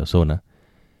también en esa zona,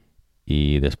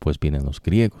 y después vienen los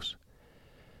griegos.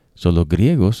 Los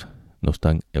griegos no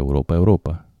están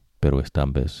Europa, pero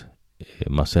están, ¿ves?,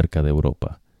 más cerca de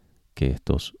Europa que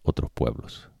estos otros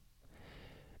pueblos.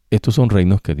 Estos son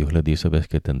reinos que Dios les dice, ¿ves?,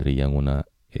 que tendrían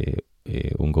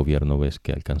un gobierno, ¿ves?,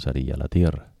 que alcanzaría la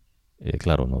tierra.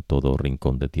 Claro, no todo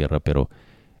rincón de tierra, pero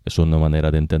es una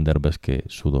manera de entender, ¿ves?, que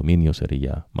su dominio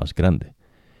sería más grande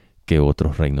que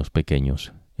otros reinos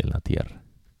pequeños en la tierra.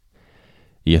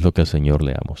 Y es lo que el Señor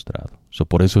le ha mostrado.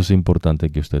 Por eso es importante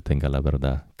que usted tenga la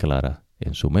verdad clara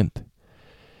en su mente.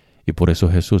 Y por eso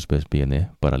Jesús, ¿ves?,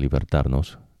 viene para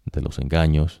libertarnos de los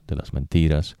engaños, de las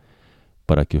mentiras,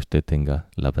 para que usted tenga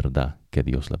la verdad que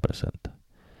Dios le presenta.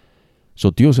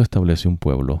 Dios establece un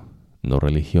pueblo, no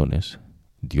religiones.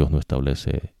 Dios no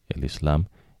establece el Islam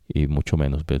y mucho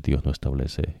menos, ¿ves?, Dios no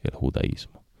establece el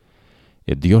judaísmo.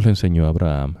 Dios le enseñó a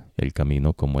Abraham el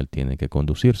camino como él tiene que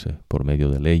conducirse, por medio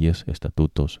de leyes,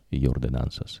 estatutos y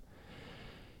ordenanzas.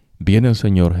 Viene el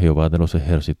Señor Jehová de los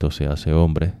ejércitos, se hace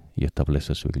hombre y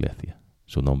establece su iglesia.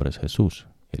 Su nombre es Jesús,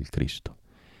 el Cristo.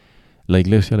 La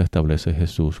iglesia la establece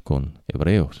Jesús con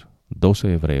hebreos,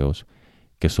 12 hebreos,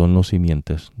 que son los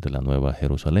simientes de la nueva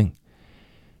Jerusalén.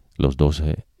 Los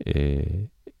 12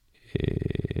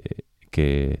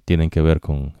 que tienen que ver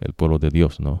con el pueblo de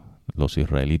Dios, ¿no? Los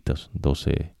israelitas,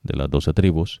 12 de las 12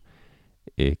 tribus,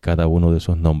 cada uno de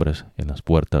esos nombres en las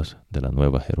puertas de la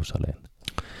nueva Jerusalén.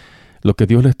 Lo que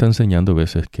Dios le está enseñando,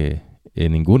 ¿ves?, es que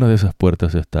en ninguna de esas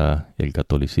puertas está el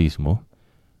catolicismo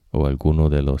o alguno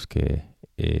de los que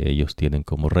ellos tienen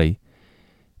como rey.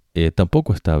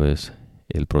 Tampoco está, ¿ves?,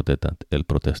 el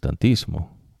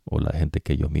protestantismo o la gente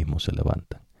que ellos mismos se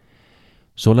levantan.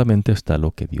 Solamente está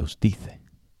lo que Dios dice.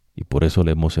 Y por eso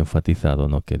le hemos enfatizado,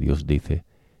 ¿no?, que Dios dice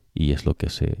y es lo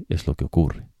que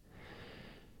ocurre.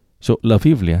 La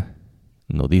Biblia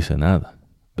no dice nada.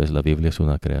 ¿Ves? La Biblia es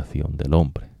una creación del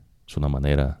hombre. Es una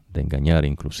manera de engañar.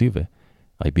 Inclusive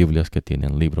hay Biblias que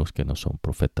tienen libros que no son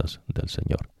profetas del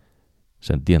Señor.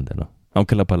 ¿Se entiende, no?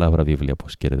 Aunque la palabra Biblia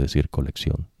pues quiere decir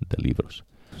colección de libros.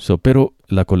 Pero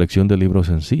la colección de libros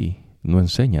en sí no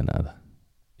enseña nada.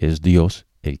 Es Dios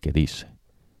el que dice.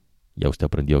 Ya usted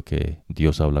aprendió que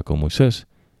Dios habla con Moisés.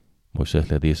 Moisés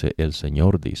le dice, el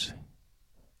Señor dice.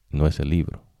 No es el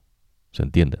libro. ¿Se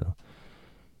entiende, no?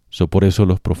 Por eso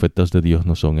los profetas de Dios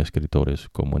no son escritores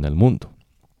como en el mundo.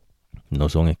 No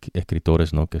son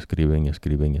escritores, ¿no?, que escriben y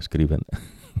escriben y escriben.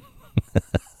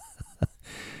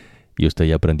 Y usted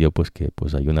ya aprendió pues que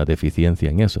pues hay una deficiencia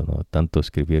en eso, ¿no? Tanto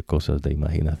escribir cosas de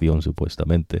imaginación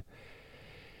supuestamente.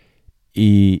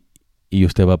 Y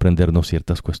usted va a aprendernos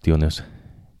ciertas cuestiones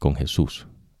con Jesús,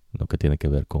 ¿no?, que tiene que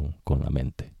ver con la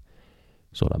mente.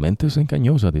 Solamente es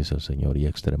engañosa, dice el Señor, y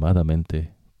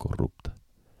extremadamente corrupta.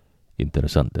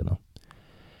 Interesante, ¿no?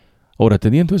 Ahora,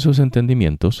 teniendo esos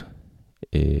entendimientos,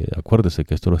 acuérdese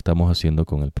que esto lo estamos haciendo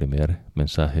con el primer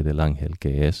mensaje del ángel,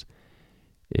 que es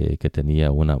que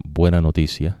tenía una buena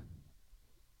noticia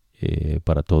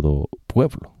para todo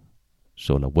pueblo.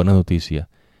 La buena noticia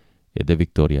de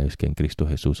victoria es que en Cristo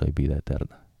Jesús hay vida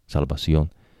eterna,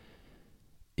 salvación,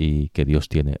 y que Dios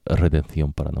tiene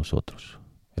redención para nosotros.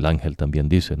 El ángel también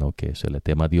dice, ¿no?, que se le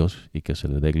tema a Dios y que se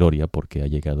le dé gloria porque ha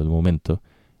llegado el momento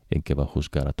en que va a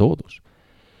juzgar a todos.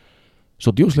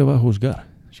 Dios le va a juzgar.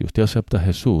 Si usted acepta a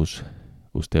Jesús,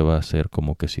 usted va a ser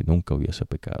como que si nunca hubiese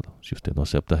pecado. Si usted no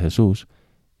acepta a Jesús,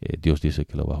 Dios dice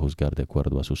que lo va a juzgar de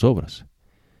acuerdo a sus obras.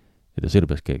 Es decir,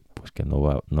 pues que no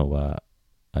va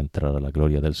a entrar a la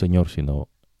gloria del Señor, sino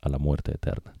a la muerte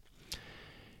eterna.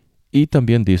 Y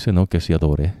también dice, ¿no?, que se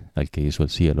adore al que hizo el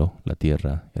cielo, la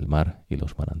tierra, el mar y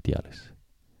los manantiales.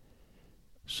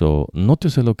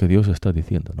 Nótese lo que Dios está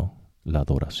diciendo, ¿no? La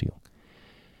adoración.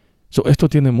 Esto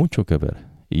tiene mucho que ver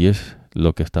y es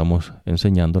lo que estamos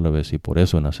enseñando a la vez, y por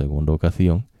eso en la segunda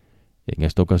ocasión, en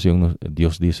esta ocasión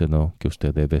Dios dice, ¿no?, que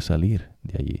usted debe salir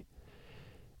de allí.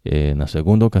 En la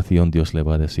segunda ocasión Dios le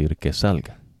va a decir que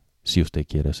salga si usted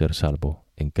quiere ser salvo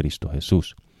en Cristo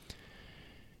Jesús.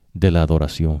 de la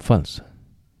adoración falsa.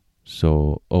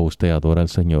 O usted adora al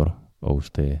Señor o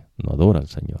usted no adora al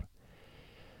Señor.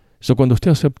 Cuando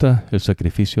usted acepta el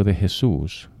sacrificio de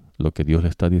Jesús, lo que Dios le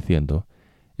está diciendo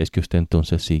es que usted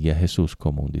entonces sigue a Jesús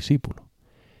como un discípulo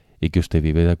y que usted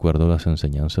vive de acuerdo a las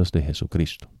enseñanzas de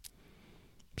Jesucristo.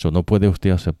 No puede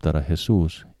usted aceptar a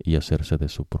Jesús y hacerse de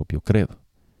su propio credo.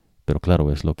 Pero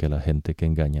claro, es lo que la gente que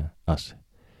engaña hace.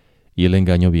 Y el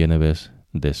engaño viene, ¿ves?,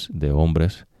 de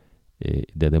hombres,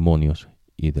 de demonios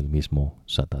y del mismo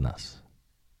Satanás,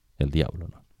 el diablo,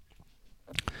 ¿no?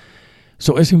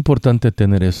 Es importante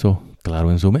tener eso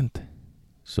claro en su mente.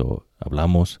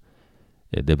 Hablamos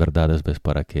de verdades, ¿ves?,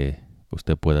 para que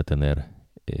usted pueda tener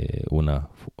una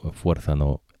fuerza,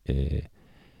 ¿no?,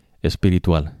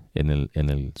 espiritual en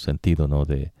el sentido, ¿no?,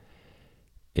 de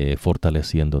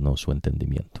fortaleciéndonos su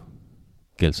entendimiento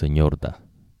que el Señor da.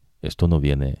 Esto no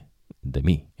viene de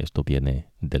mí, esto viene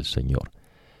del Señor.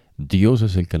 Dios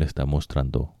es el que le está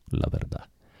mostrando la verdad.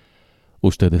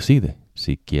 Usted decide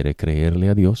si quiere creerle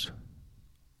a Dios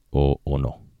o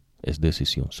no. Es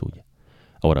decisión suya.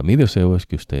 Ahora, mi deseo es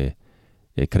que usted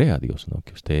crea a Dios, ¿no?,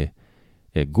 que usted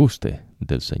guste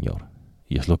del Señor.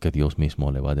 Y es lo que Dios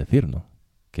mismo le va a decir, ¿no?,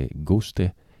 que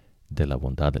guste de la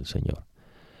bondad del Señor.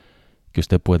 Que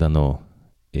usted pueda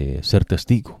ser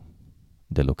testigo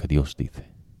de lo que Dios dice.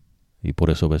 Y por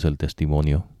eso, ves, el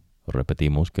testimonio,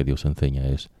 repetimos, que Dios enseña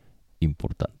es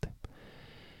importante.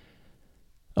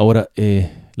 Ahora,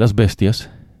 las bestias,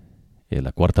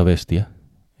 la cuarta bestia,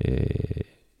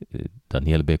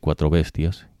 Daniel ve 4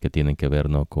 bestias que tienen que ver,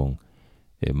 ¿no?, con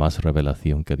más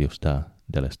revelación que Dios da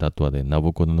de la estatua de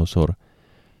Nabucodonosor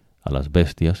a las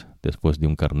bestias, después de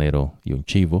un carnero y un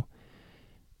chivo.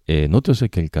 Nótese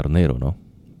que el carnero, ¿no?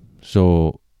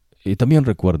 Y también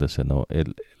recuérdese, ¿no?,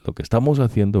 lo que estamos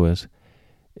haciendo es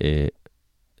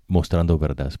mostrando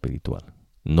verdad espiritual.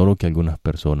 No lo que algunas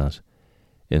personas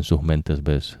en sus mentes,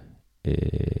 ves,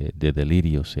 de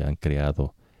delirio se han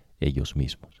creado ellos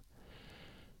mismos.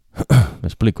 Me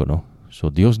explico, ¿no?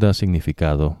 Dios da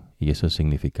significado y ese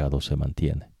significado se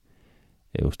mantiene.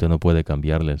 Usted no puede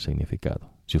cambiarle el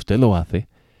significado. Si usted lo hace,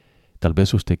 tal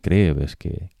vez usted cree, ves,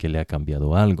 que le ha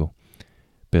cambiado algo,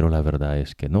 pero la verdad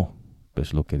es que no.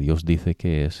 Pues lo que Dios dice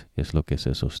que es lo que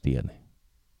se sostiene.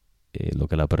 Lo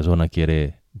que la persona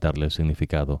quiere darle el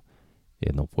significado,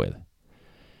 no puede.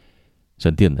 ¿Se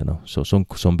entiende, no?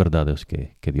 Son verdades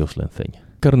que Dios le enseña.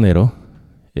 Carnero,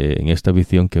 en esta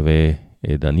visión que ve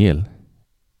Daniel,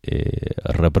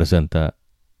 representa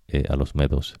a los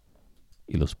medos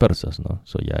y los persas, ¿no?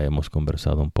 Ya hemos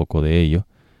conversado un poco de ello,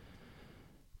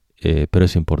 pero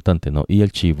es importante, ¿no? Y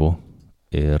el chivo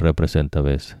representa,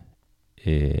 ¿ves?,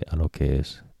 a lo que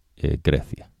es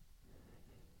Grecia.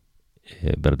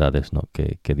 Verdades, ¿no?,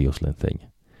 que Dios le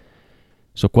enseña.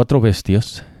 4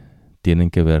 bestias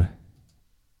tienen que ver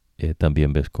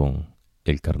también, ves, con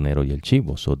el carnero y el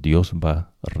chivo. Dios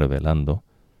va revelando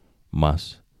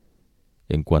más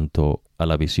en cuanto a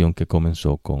la visión que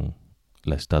comenzó con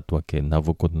la estatua que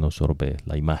Nabucodonosor ve,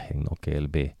 la imagen, ¿no?, que él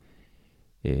ve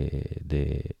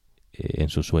en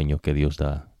su sueño, que Dios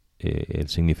da el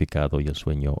significado y el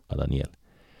sueño a Daniel.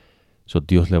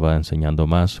 Dios le va enseñando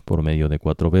más por medio de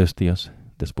 4 bestias.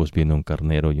 Después viene un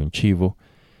carnero y un chivo.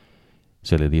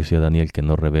 Se le dice a Daniel que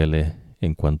no revele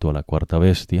en cuanto a la 4ª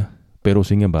bestia, pero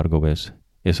sin embargo, ves,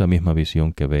 esa misma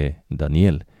visión que ve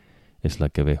Daniel es la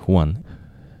que ve Juan.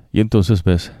 Y entonces,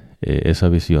 ves, esa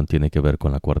visión tiene que ver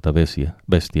con la 4ª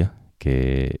bestia,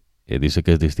 que dice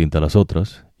que es distinta a las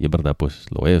otras, y en verdad pues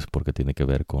lo es, porque tiene que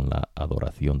ver con la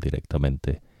adoración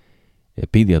directamente.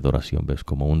 Pide adoración, ves,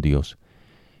 como un Dios.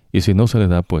 Y si no se le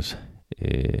da, pues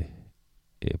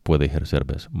puede ejercer,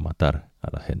 ves, matar a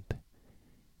la gente.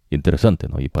 Interesante,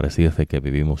 ¿no? Y pareciese que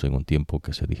vivimos en un tiempo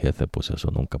que se dijese, pues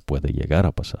eso nunca puede llegar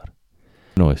a pasar.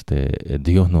 No,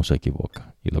 Dios no se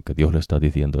equivoca. Y lo que Dios le está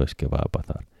diciendo es que va a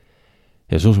pasar.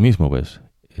 Jesús mismo, ves,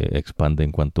 expande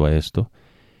en cuanto a esto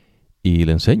y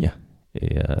le enseña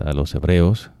a los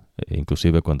hebreos,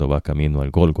 inclusive cuando va camino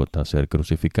al Gólgota a ser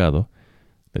crucificado,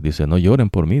 le dice, no lloren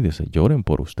por mí, dice, lloren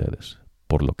por ustedes,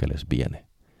 por lo que les viene.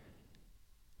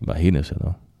 Imagínense,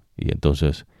 ¿no? Y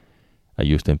entonces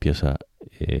ahí usted empieza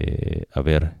a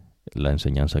ver la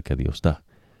enseñanza que Dios da.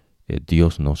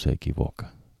 Dios no se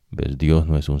equivoca. ¿Ves? Dios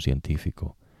no es un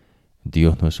científico.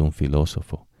 Dios no es un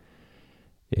filósofo.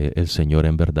 El Señor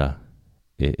en verdad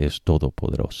es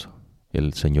todopoderoso.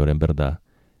 El Señor en verdad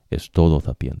es todo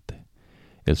sapiente.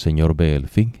 El Señor ve el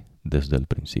fin desde el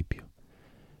principio.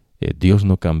 Dios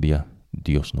no cambia,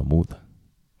 Dios no muda.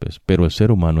 ¿Ves? Pero el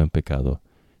ser humano en pecado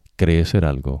cree ser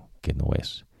algo que no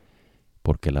es,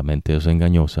 porque la mente es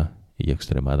engañosa y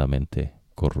extremadamente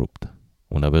corrupta.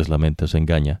 Una vez la mente se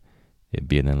engaña,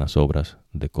 vienen las obras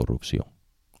de corrupción.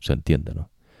 ¿Se entiende, no?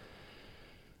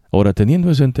 Ahora, teniendo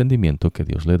ese entendimiento que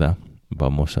Dios le da,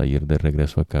 vamos a ir de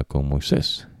regreso acá con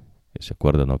Moisés. ¿Se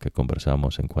acuerdan, no, que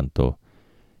conversamos en cuanto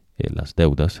a las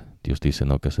deudas? Dios dice,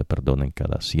 no, que se perdonen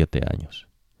cada 7 años.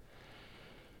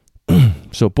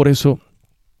 Por eso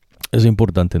es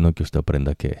importante, no, que usted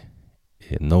aprenda que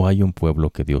no hay un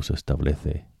pueblo que Dios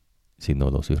establece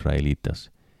sino los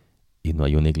israelitas, y no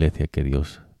hay una iglesia que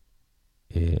Dios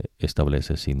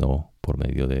establece sino por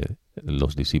medio de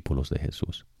los discípulos de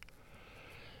Jesús.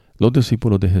 Los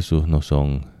discípulos de Jesús no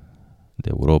son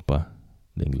de Europa,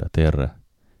 de Inglaterra,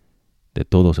 de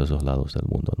todos esos lados del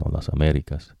mundo, no las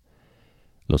Américas.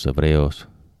 Los hebreos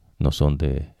no son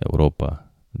de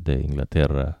Europa, de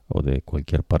Inglaterra o de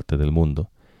cualquier parte del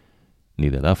mundo, ni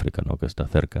del África, ¿no?, que está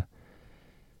cerca,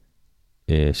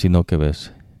 sino que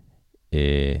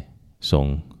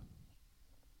son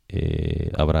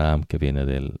Abraham, que viene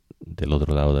del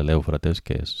otro lado del Éufrates,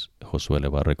 que es Josué le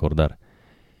va a recordar,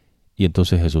 y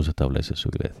entonces Jesús establece su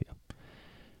iglesia.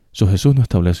 Jesús no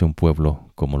establece un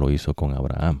pueblo como lo hizo con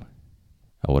Abraham.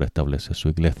 Ahora establece su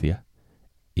iglesia,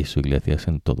 y su iglesia es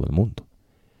en todo el mundo.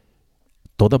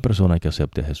 Toda persona que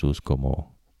acepte a Jesús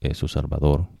como su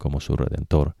Salvador, como su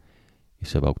Redentor, y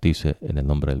se bautice en el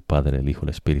nombre del Padre, el Hijo y el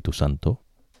Espíritu Santo,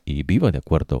 y viva de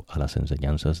acuerdo a las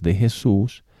enseñanzas de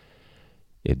Jesús,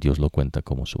 Dios lo cuenta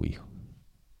como su Hijo.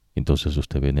 Entonces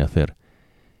usted viene a hacer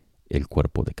el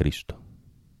cuerpo de Cristo.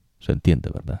 ¿Se entiende,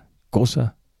 verdad?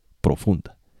 Cosa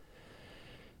profunda.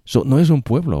 No es un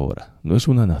pueblo ahora, no es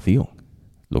una nación.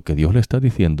 Lo que Dios le está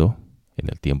diciendo en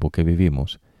el tiempo que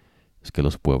vivimos es que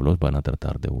los pueblos van a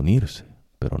tratar de unirse,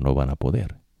 pero no van a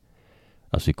poder.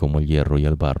 Así como el hierro y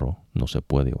el barro no se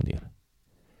puede unir.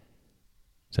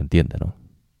 ¿Se entiende, no?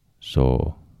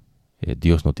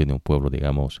 Dios no tiene un pueblo,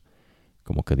 digamos,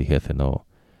 como que dijese, no,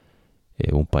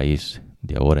 un país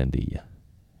de ahora en día,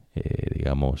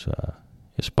 digamos,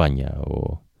 España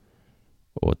o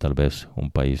tal vez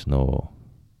un país no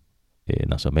en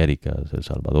las Américas, El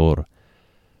Salvador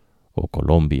o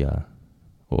Colombia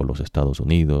o los Estados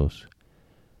Unidos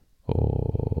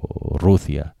o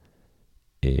Rusia.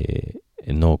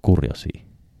 No ocurre así.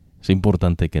 Es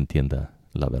importante que entienda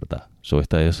la verdad.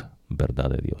 Esta es verdad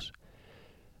de Dios.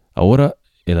 Ahora,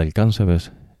 el alcance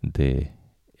de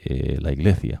la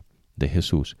iglesia de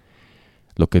Jesús,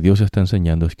 lo que Dios está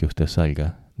enseñando es que usted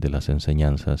salga de las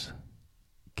enseñanzas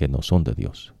que no son de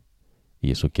Dios.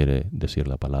 Y eso quiere decir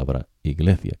la palabra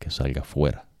iglesia, que salga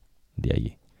fuera de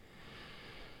allí.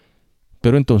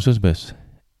 Pero entonces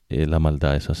la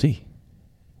maldad es así.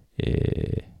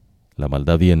 La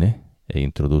maldad viene e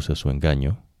introduce su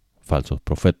engaño, falsos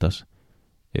profetas,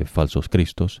 falsos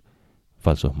cristos,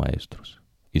 falsos maestros.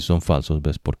 Y son falsos,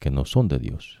 porque no son de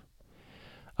Dios.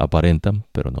 Aparentan,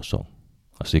 pero no son.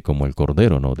 Así como el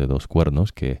cordero, ¿no?, de 2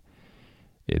 cuernos, que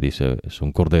dice es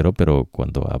un cordero, pero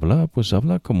cuando habla, pues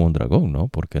habla como un dragón, ¿no?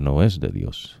 Porque no es de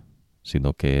Dios,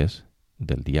 sino que es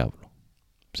del diablo.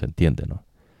 ¿Se entiende, no?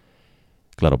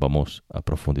 Claro, vamos a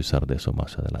profundizar de eso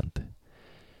más adelante.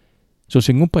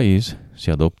 Si en un país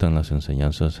se adoptan las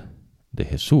enseñanzas de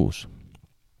Jesús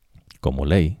como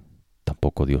ley,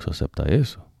 tampoco Dios acepta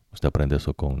eso. Usted aprende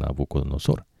eso con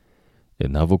Nabucodonosor.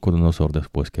 Nabucodonosor,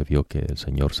 después que vio que el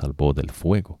Señor salvó del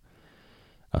fuego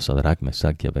a Sadrach,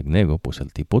 Mesach y Abednego, pues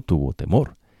el tipo tuvo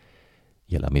temor.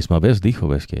 Y a la misma vez dijo,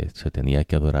 que se tenía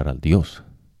que adorar al Dios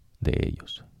de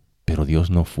ellos. Pero Dios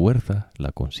no fuerza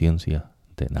la conciencia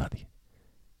de nadie.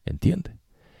 ¿Entiende?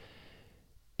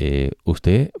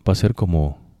 Usted va a ser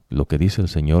como lo que dice el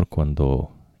Señor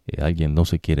cuando alguien no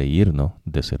se quiere ir, ¿no?,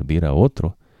 de servir a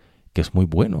otro, que es muy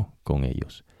bueno con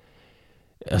ellos.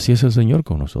 Así es el Señor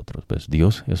con nosotros,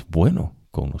 Dios es bueno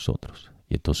con nosotros.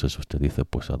 Y entonces usted dice,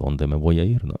 pues ¿a dónde me voy a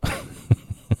ir, no?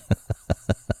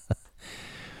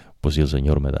 Pues si el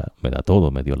Señor me da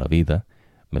todo, me dio la vida,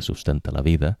 me sustenta la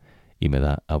vida y me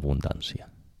da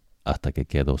abundancia, hasta que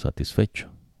quedo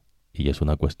satisfecho. Y es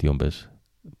una cuestión,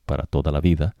 para toda la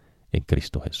vida en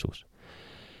Cristo Jesús.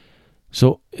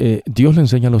 Dios le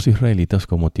enseña a los israelitas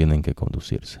cómo tienen que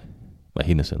conducirse.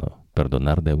 Imagínense, ¿no?,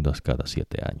 perdonar deudas cada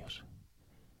 7 años.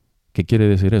 ¿Qué quiere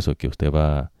decir eso? Que usted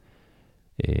va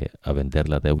a vender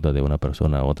la deuda de una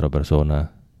persona a otra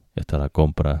persona, esta la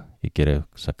compra y quiere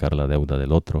sacar la deuda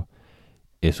del otro.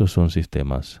 Esos son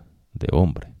sistemas de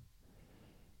hombre,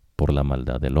 por la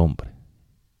maldad del hombre.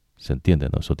 ¿Se entiende,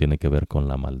 no? Eso tiene que ver con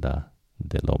la maldad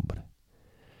del hombre.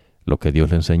 Lo que Dios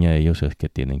le enseña a ellos es que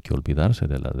tienen que olvidarse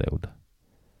de la deuda,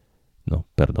 no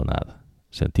perdonada.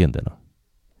 ¿Se entiende, no?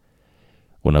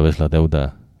 Una vez la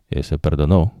deuda se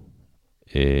perdonó,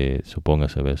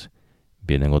 supóngase,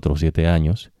 vienen otros 7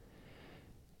 años,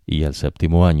 y el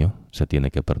séptimo año se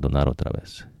tiene que perdonar otra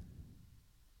vez.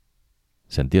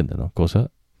 ¿Se entiende, no?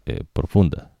 Cosa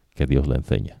profunda que Dios le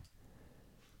enseña.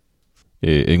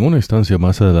 En una instancia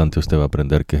más adelante usted va a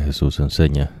aprender que Jesús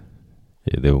enseña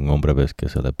de un hombre, ves, que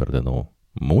se le perdonó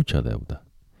mucha deuda.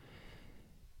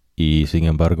 Y sin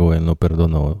embargo, él no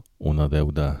perdonó una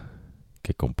deuda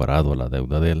que comparado a la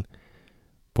deuda de él,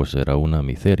 pues era una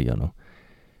miseria, ¿no?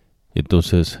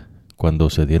 Entonces, cuando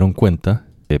se dieron cuenta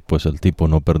que pues el tipo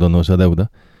no perdonó esa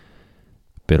deuda,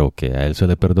 pero que a él se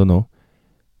le perdonó,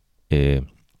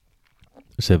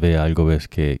 se ve algo, ves,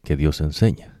 que Dios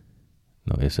enseña,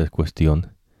 ¿no? Esa es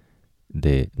cuestión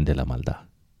de la maldad.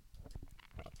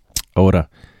 Ahora,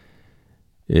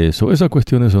 esas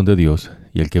cuestiones son de Dios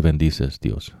y el que bendice es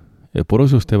Dios. Por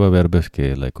eso usted va a ver, ves,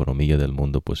 que la economía del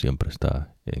mundo pues siempre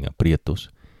está en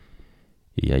aprietos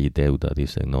y hay deuda,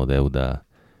 dicen, no deuda,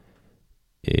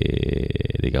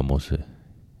 digamos,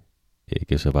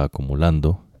 que se va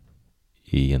acumulando,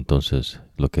 y entonces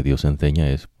lo que Dios enseña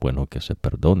es, bueno, que se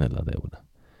perdone la deuda.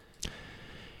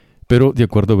 Pero de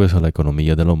acuerdo, ves, a la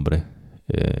economía del hombre,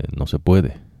 no se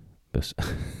puede, ¿ves?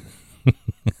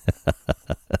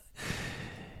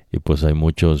 Y pues hay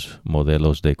muchos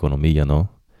modelos de economía,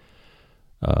 ¿no?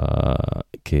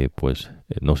 Que pues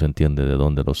no se entiende de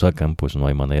dónde lo sacan, pues no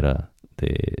hay manera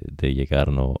de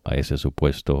llegar, ¿no?, a ese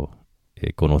supuesto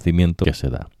conocimiento que se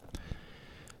da.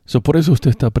 Por eso usted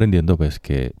está aprendiendo, ves,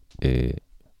 que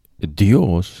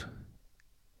Dios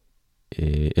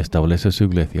establece su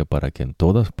iglesia para que en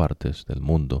todas partes del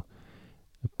mundo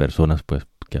personas pues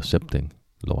que acepten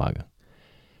lo hagan.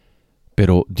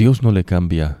 Pero Dios no le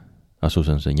cambia a sus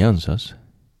enseñanzas,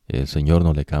 el Señor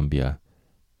no le cambia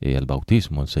el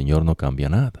bautismo, el Señor no cambia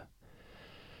nada.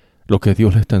 Lo que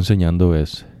Dios le está enseñando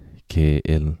es que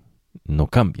Él no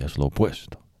cambia, es lo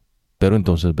opuesto. Pero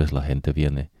entonces, ves, la gente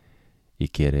viene y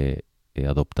quiere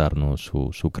adoptarnos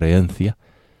su creencia,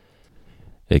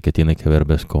 que tiene que ver,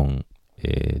 ves, con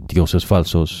dioses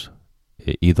falsos,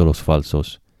 ídolos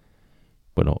falsos,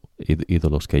 bueno,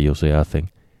 ídolos que ellos se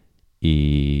hacen,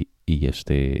 y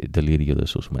este delirio de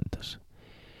sus mentes.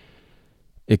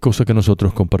 Cosa que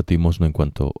nosotros compartimos, ¿no?, en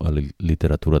cuanto a la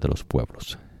literatura de los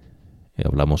pueblos.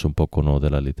 Hablamos un poco, ¿no?, de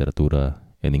la literatura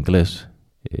en inglés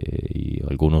y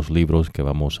algunos libros que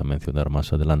vamos a mencionar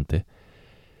más adelante.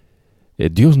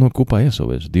 Dios no ocupa eso,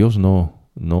 ¿ves? Dios no...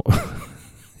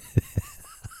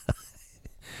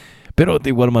 Pero de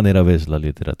igual manera, ves, la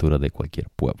literatura de cualquier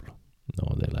pueblo,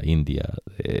 ¿no?, de la India,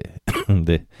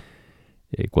 de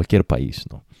cualquier país,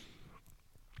 ¿no?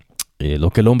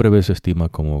 Lo que el hombre, ves, estima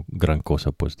como gran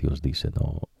cosa, pues Dios dice,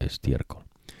 no, estiércol.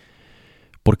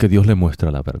 Porque Dios le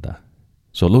muestra la verdad.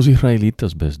 Son los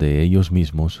israelitas, ves, de ellos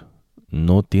mismos,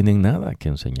 no tienen nada que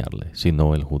enseñarle,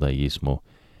 sino el judaísmo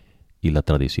y la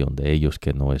tradición de ellos,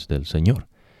 que no es del Señor.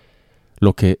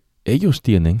 Lo que ellos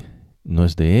tienen no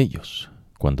es de ellos,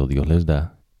 cuando Dios les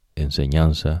da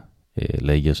enseñanza,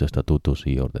 leyes, estatutos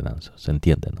y ordenanzas. ¿Se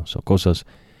entienden, no? Son cosas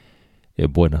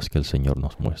buenas que el Señor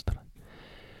nos muestra.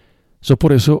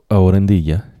 Por eso, ahora en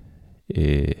día,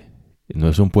 no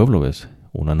es un pueblo, ¿ves?,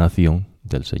 una nación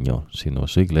del Señor, sino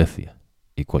su iglesia.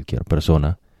 Y cualquier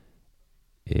persona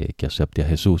que acepte a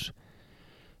Jesús,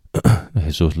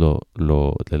 Jesús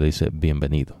le dice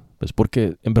bienvenido. ¿Ves?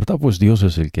 Porque en verdad, pues Dios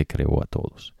es el que creó a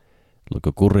todos. Lo que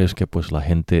ocurre es que pues la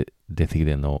gente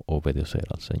decide no obedecer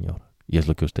al Señor. Y es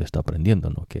lo que usted está aprendiendo,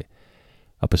 ¿no? Que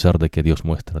a pesar de que Dios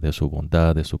muestra de su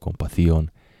bondad, de su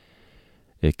compasión,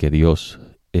 que Dios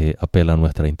apela a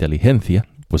nuestra inteligencia,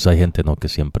 pues hay gente, ¿no?, que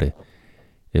siempre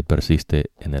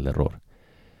persiste en el error,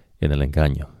 en el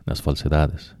engaño, en las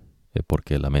falsedades,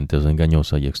 porque la mente es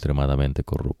engañosa y extremadamente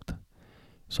corrupta.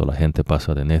 La gente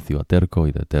pasa de necio a terco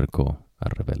y de terco a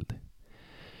rebelde.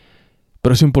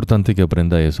 Pero es importante que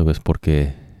aprenda eso, ¿ves?,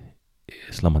 porque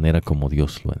es la manera como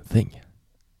Dios lo enseña.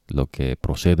 Lo que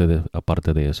procede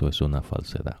aparte de eso es una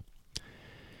falsedad.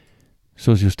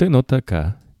 Si usted nota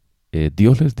acá,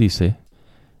 Dios les dice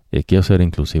qué hacer,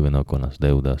 inclusive, ¿no?, con las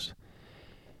deudas.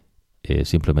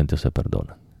 Simplemente se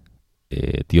perdona.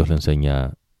 Dios le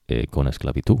enseña con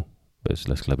esclavitud. ¿Ves?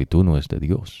 La esclavitud no es de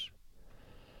Dios.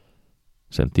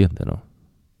 ¿Se entiende, no?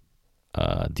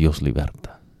 Dios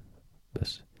liberta.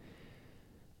 ¿Ves?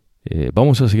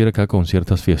 Vamos a seguir acá con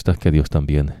ciertas fiestas que Dios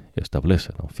también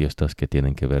establece, ¿no? Fiestas que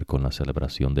tienen que ver con la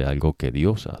celebración de algo que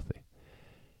Dios hace.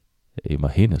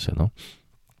 Imagínense, ¿no?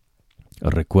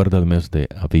 Recuerda el mes de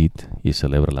Abib y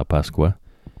celebra la Pascua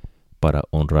para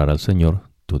honrar al Señor,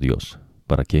 tu Dios.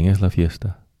 ¿Para quién es la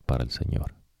fiesta? Para el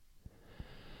Señor.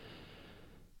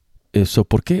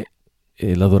 ¿Por qué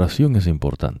la adoración es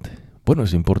importante? Bueno,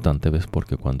 es importante, ¿ves?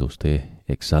 Porque cuando usted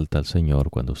exalta al Señor,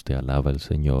 cuando usted alaba al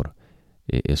Señor,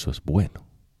 eso es bueno,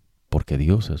 porque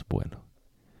Dios es bueno.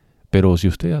 Pero si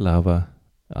usted alaba,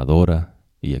 adora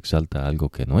y exalta algo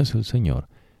que no es el Señor,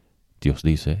 Dios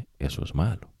dice, eso es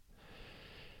malo.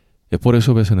 Y por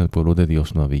eso ves, en el pueblo de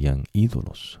Dios no habían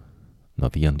ídolos, no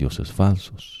habían dioses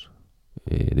falsos.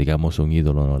 Digamos, un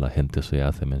ídolo, ¿no? La gente se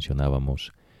hace,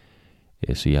 mencionábamos,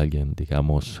 si alguien,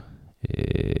 digamos,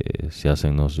 se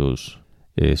hacen, ¿no? sus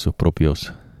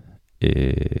propios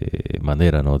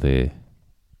manera, ¿no? de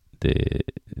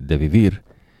vivir,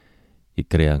 y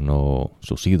crean, ¿no?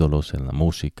 sus ídolos en la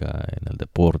música, en el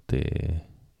deporte,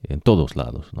 en todos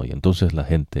lados, ¿no? Y entonces la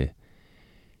gente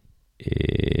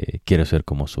quiere ser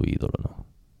como su ídolo, ¿no?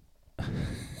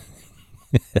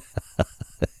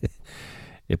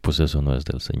 Pues eso no es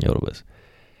del Señor, ¿ves?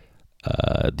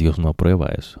 Dios no aprueba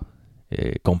eso.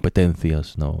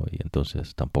 Competencias, ¿no? Y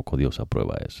entonces tampoco Dios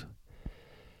aprueba eso.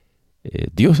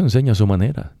 Dios enseña su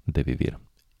manera de vivir.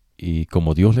 Y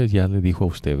como Dios ya le dijo a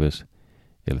ustedes,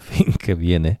 el fin que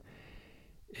viene,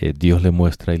 Dios le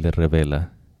muestra y le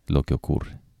revela lo que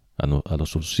ocurre a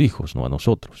sus hijos, no a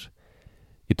nosotros.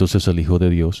 Entonces el Hijo de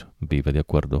Dios vive de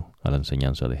acuerdo a la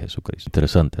enseñanza de Jesucristo.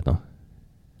 Interesante, ¿no?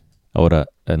 Ahora,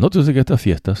 nótese que estas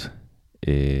fiestas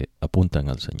apuntan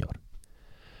al Señor.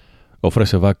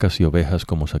 Ofrece vacas y ovejas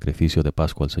como sacrificio de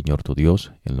Pascua al Señor tu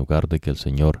Dios, en el lugar que el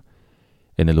Señor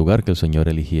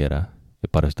eligiera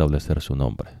para establecer su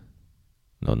nombre.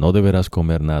 No deberás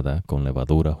comer nada con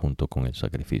levadura junto con el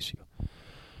sacrificio.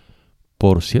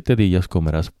 Por 7 días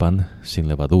comerás pan sin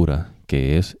levadura,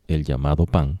 que es el llamado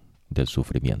pan del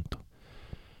sufrimiento.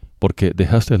 Porque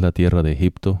dejaste la tierra de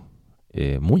Egipto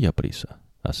muy aprisa.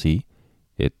 Así,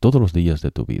 todos los días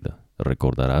de tu vida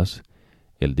recordarás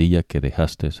el día que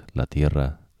dejaste la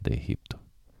tierra de Egipto.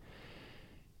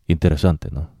 Interesante,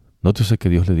 ¿no? Nótese que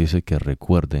Dios le dice que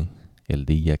recuerden el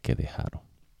día que dejaron.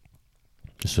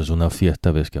 Eso es una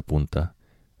fiesta, ves, que apunta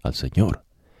al Señor.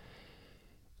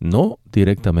 No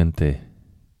directamente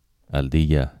al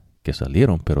día que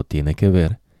salieron, pero tiene que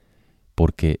ver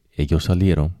porque ellos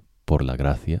salieron por la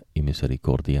gracia y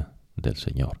misericordia del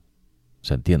Señor.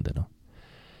 ¿Se entiende, no?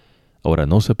 Ahora,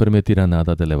 no se permitirá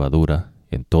nada de levadura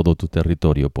en todo tu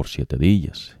territorio por 7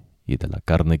 días, y de la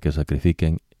carne que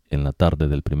sacrifiquen en la tarde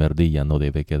del primer día no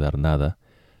debe quedar nada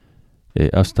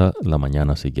hasta la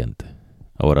mañana siguiente.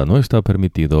 Ahora, no está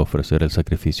permitido ofrecer el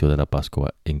sacrificio de la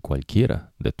Pascua en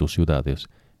cualquiera de tus ciudades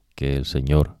que el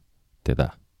Señor te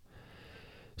da,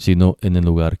 sino en el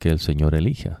lugar que el Señor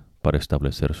elija para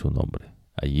establecer su nombre.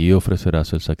 Allí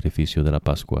ofrecerás el sacrificio de la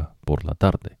Pascua por la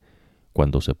tarde,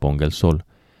 cuando se ponga el sol,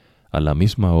 a la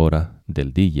misma hora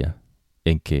del día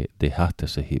en que dejaste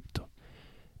Egipto.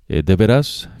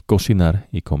 Deberás cocinar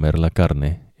y comer la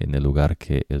carne en el lugar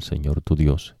que el Señor tu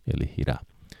Dios elegirá.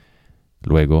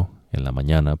 Luego, en la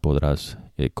mañana podrás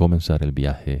comenzar el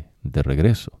viaje de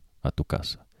regreso a tu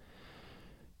casa.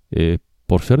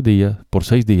 Por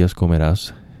 6 días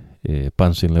comerás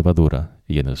pan sin levadura,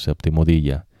 y en el 7º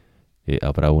día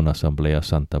habrá una asamblea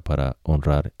santa para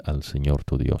honrar al Señor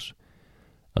tu Dios.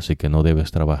 Así que no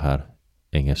debes trabajar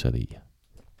en ese día.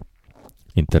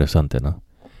 Interesante, ¿no?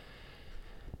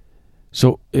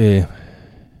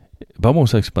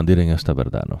 Vamos a expandir en esta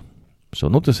verdad, ¿no?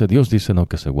 Nótese, Dios dice, ¿no?,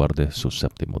 que se guarde su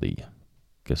 7º día,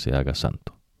 que se haga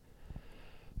santo.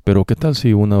 Pero ¿qué tal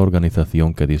si una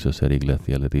organización que dice ser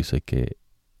iglesia le dice que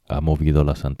ha movido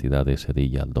la santidad de ese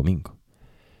día al domingo?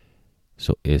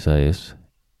 Esa es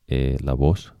la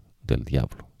voz del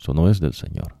diablo. Eso no es del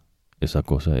Señor. Esa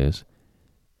cosa es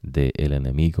del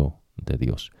enemigo de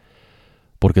Dios.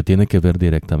 Porque tiene que ver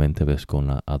directamente, ves, con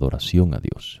la adoración a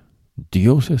Dios.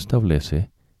 Dios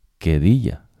establece qué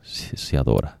día se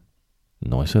adora.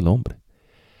 No es el hombre.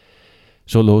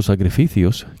 Son los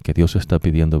sacrificios que Dios está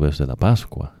pidiendo desde la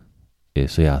Pascua.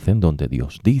 Se hacen donde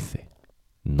Dios dice,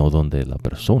 no donde la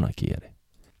persona quiere.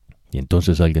 Y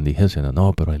entonces alguien dijese,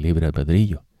 no, pero hay libre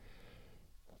albedrío.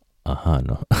 Ajá,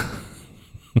 no.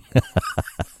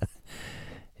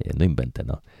 No invente,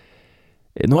 no.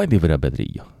 No hay libre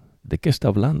albedrío. ¿De qué está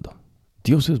hablando?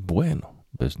 Dios es bueno.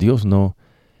 ¿Ves? Dios no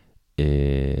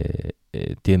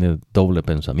tiene doble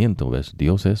pensamiento. ¿Ves?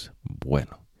 Dios es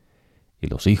bueno. Y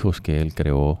los hijos que Él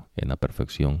creó en la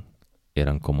perfección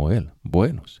eran como Él,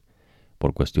 buenos.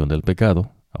 Por cuestión del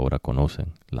pecado, ahora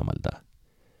conocen la maldad.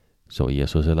 Y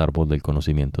eso es el árbol del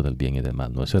conocimiento del bien y del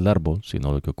mal. No es el árbol,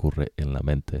 sino lo que ocurre en la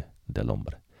mente del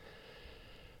hombre.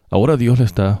 Ahora Dios le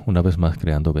está una vez más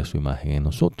creando su imagen en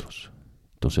nosotros.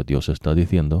 Entonces Dios está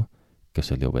diciendo que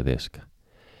se le obedezca.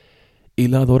 Y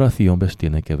la adoración,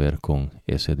 tiene que ver con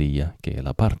ese día que Él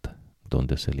aparta,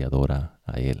 donde se le adora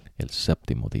a Él, el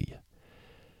 7º día.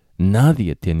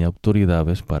 Nadie tiene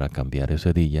autoridades para cambiar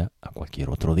ese día a cualquier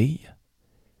otro día.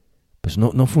 Pues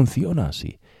no funciona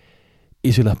así.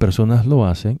 Y si las personas lo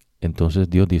hacen, entonces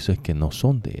Dios dice que no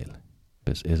son de Él.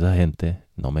 Pues esa gente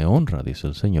no me honra, dice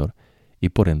el Señor, y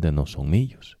por ende no son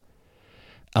míos.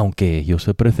 Aunque ellos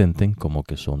se presenten como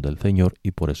que son del Señor,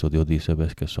 y por eso Dios dice,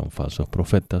 ves, que son falsos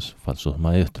profetas, falsos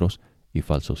maestros y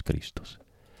falsos cristos.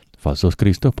 Falsos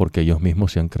cristos porque ellos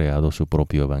mismos se han creado su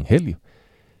propio evangelio.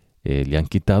 Le han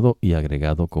quitado y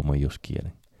agregado como ellos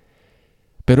quieren.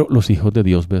 Pero los hijos de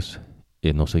Dios, ves,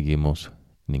 no seguimos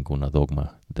ninguna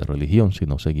dogma de religión,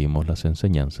 sino seguimos las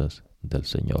enseñanzas del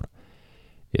Señor.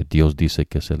 Dios dice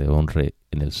que se le honre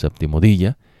en el séptimo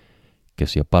día, que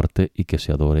se aparte y que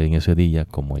se adore en ese día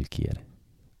como Él quiere.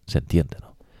 ¿Se entiende,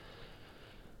 no?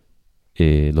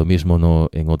 Lo mismo no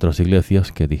en otras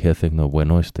iglesias que dijesen, no,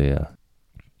 bueno,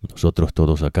 nosotros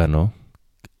todos acá, ¿no?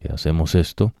 Hacemos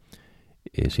esto.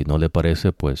 Si no le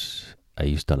parece, pues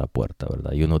ahí está la puerta,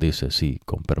 ¿verdad? Y uno dice, sí,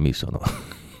 con permiso, ¿no?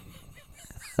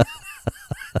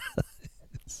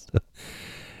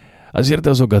 Hay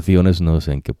ciertas ocasiones, ¿no?,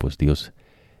 en que pues Dios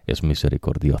es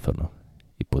misericordioso, ¿no?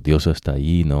 Y pues Dios está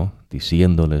ahí, ¿no?,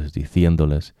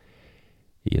 diciéndoles,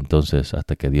 y entonces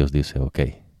hasta que Dios dice, ok,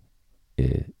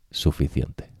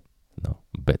 suficiente, ¿no?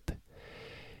 Vete.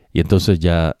 Y entonces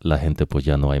ya la gente pues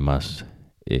ya no hay más,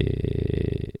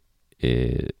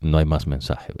 no hay más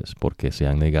mensaje, ¿ves? Porque se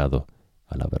han negado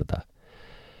a la verdad.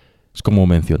 Es como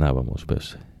mencionábamos,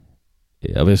 ¿ves?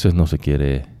 A veces no se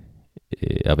quiere,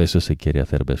 a veces se quiere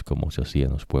hacer, ¿ves?, como se hacía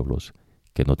en los pueblos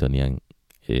que no tenían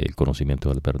el conocimiento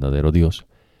del verdadero Dios,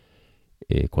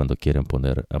 cuando quieren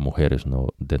poner a mujeres, ¿no?,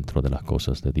 dentro de las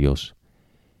cosas de Dios,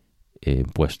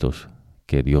 puestos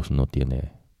que Dios no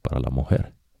tiene para la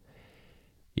mujer.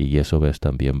 Y eso, ves,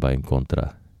 también va en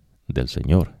contra del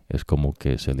Señor. Es como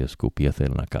que se le escupiese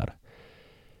en la cara.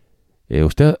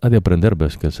 Usted ha de aprender,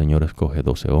 ves, que el Señor escoge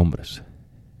 12 hombres.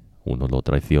 Uno lo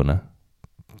traiciona,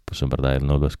 pues en verdad Él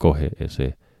no lo escoge,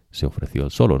 ese se ofreció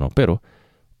él solo, ¿no? Pero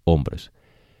hombres.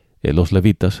 Los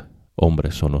levitas,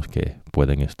 hombres, son los que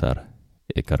pueden estar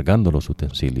cargando los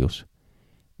utensilios.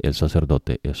 El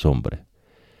sacerdote es hombre.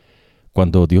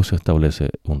 Cuando Dios establece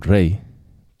un rey,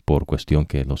 por cuestión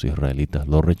que los israelitas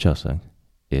lo rechazan,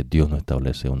 Dios no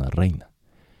establece una reina.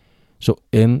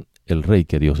 En el rey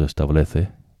que Dios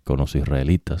establece con los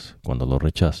israelitas, cuando lo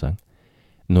rechazan,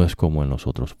 no es como en los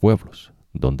otros pueblos,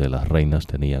 donde las reinas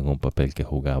tenían un papel que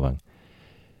jugaban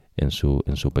en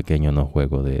su pequeño, ¿no?,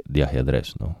 juego de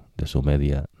ajedrez, ¿no?, de su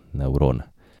media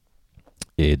neurona.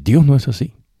 Dios no es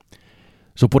así.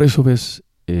 Por eso, ves,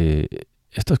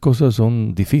 estas cosas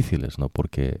son difíciles, ¿no?,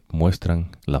 porque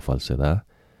muestran la falsedad,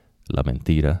 la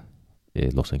mentira,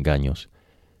 los engaños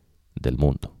del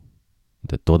mundo,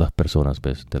 de todas personas,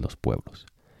 ves, de los pueblos.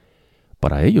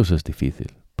 Para ellos es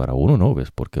difícil, para uno no,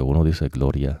 ves, porque uno dice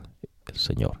gloria al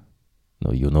Señor,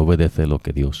 ¿no?, y uno obedece lo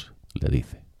que Dios le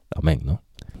dice. Amén, ¿no?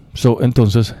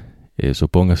 Entonces,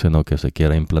 supóngase, ¿no?, que se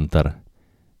quiera implantar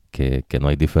que no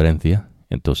hay diferencia.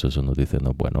 Entonces uno dice,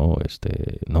 no, bueno,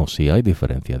 no, sí hay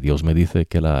diferencia. Dios me dice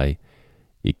que la hay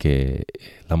y que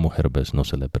la mujer, ves, no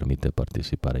se le permite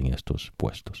participar en estos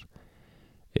puestos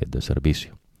de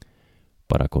servicio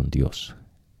para con Dios.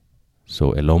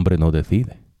 El hombre no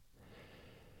decide.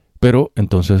 Pero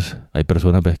entonces hay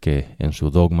personas, ves, que en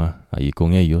su dogma, ahí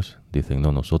con ellos, dicen,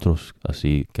 no, nosotros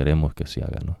así queremos que se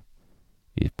haga, ¿no?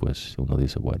 Y pues uno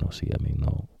dice, bueno, sí, a mí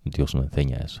no, Dios no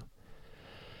enseña eso.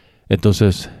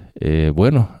 Entonces,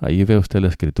 bueno, ahí ve usted la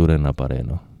escritura en la pared,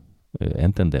 ¿no?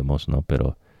 Entendemos, ¿no?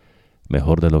 Pero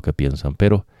mejor de lo que piensan.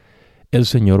 Pero el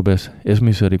Señor, ves, es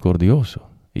misericordioso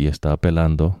y está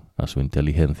apelando a su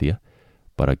inteligencia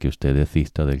para que usted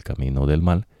desista del camino del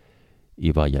mal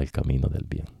y vaya al camino del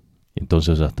bien.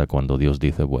 Entonces, hasta cuando Dios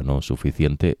dice, bueno,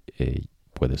 suficiente,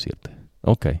 puedes irte.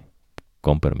 Ok,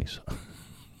 con permiso.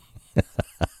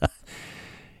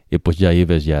 Y pues ya ahí,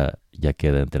 ves, ya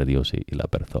queda entre Dios y la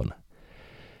persona.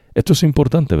 Esto es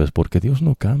importante, ves, porque Dios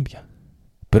no cambia.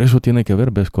 Pero eso tiene que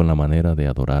ver, ves, con la manera de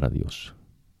adorar a Dios.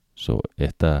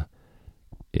 Esta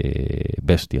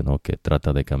bestia, ¿no?, que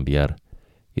trata de cambiar,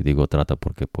 y digo trata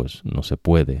porque pues no se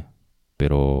puede,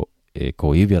 pero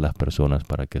cohíbe a las personas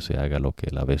para que se haga lo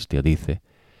que la bestia dice.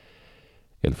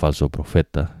 El falso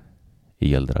profeta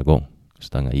y el dragón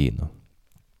están allí, ¿no?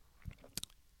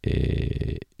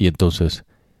 Y entonces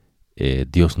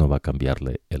Dios no va a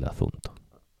cambiarle el asunto.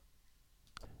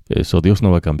 Dios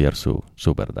no va a cambiar su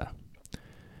verdad.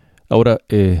 Ahora,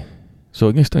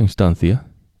 en esta instancia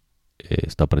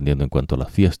está aprendiendo en cuanto a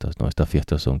las fiestas, ¿no? Estas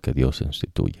fiestas son que Dios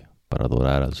instituye para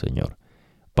adorar al Señor.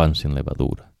 Pan sin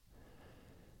levadura.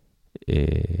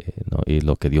 ¿No? Y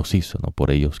lo que Dios hizo, ¿no?,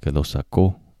 por ellos, que los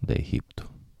sacó de Egipto.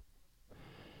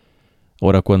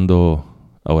 Ahora,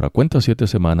 cuando Ahora, cuenta 7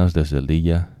 semanas desde el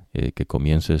día que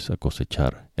comiences a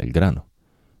cosechar el grano.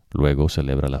 Luego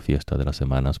celebra la fiesta de las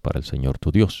semanas para el Señor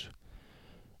tu Dios.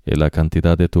 La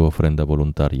cantidad de tu ofrenda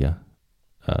voluntaria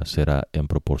será en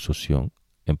proporción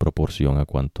a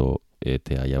cuanto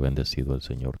te haya bendecido el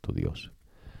Señor tu Dios.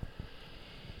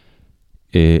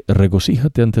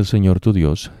 Regocíjate ante el Señor tu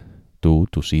Dios, tú,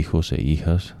 tus hijos e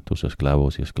hijas, tus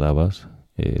esclavos y esclavas,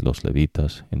 los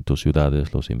levitas en tus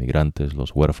ciudades, los inmigrantes,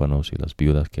 los huérfanos y las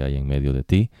viudas que hay en medio de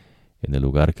ti, en el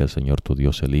lugar que el Señor tu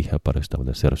Dios elija para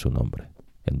establecer su nombre.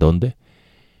 ¿En dónde?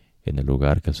 En el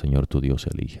lugar que el Señor tu Dios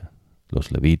elija.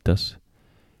 Los levitas,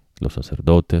 los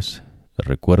sacerdotes.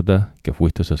 Recuerda que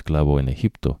fuiste esclavo en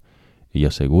Egipto y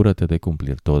asegúrate de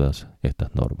cumplir todas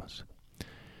estas normas.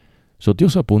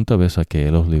 Dios apunta, ves, a que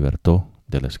Él los libertó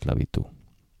de la esclavitud.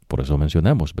 Por eso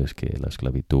mencionamos, ves, que la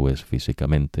esclavitud es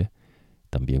físicamente,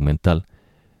 también mental,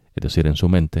 es decir, en su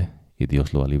mente, y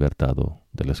Dios lo ha libertado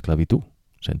de la esclavitud.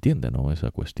 ¿Se entiende, no? Esa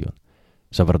cuestión,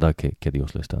 esa verdad que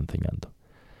Dios le está enseñando.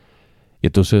 Y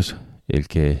entonces, el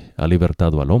que ha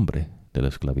libertado al hombre de la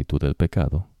esclavitud del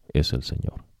pecado es el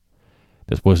Señor.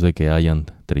 Después de que hayan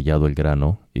trillado el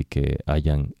grano y que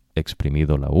hayan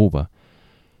exprimido la uva,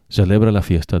 celebra la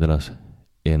fiesta de las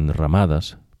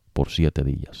enramadas por 7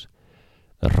 días.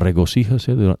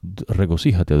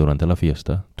 Regocíjate durante la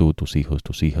fiesta, tú, tus hijos,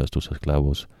 tus hijas, tus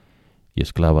esclavos y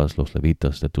esclavas, los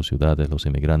levitas de tus ciudades, los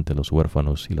inmigrantes, los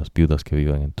huérfanos y las viudas que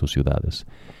vivan en tus ciudades.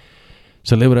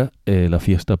 Celebra la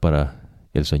fiesta para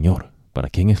el Señor. ¿Para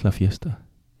quién es la fiesta?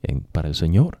 Para el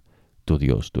Señor, tu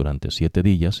Dios, durante 7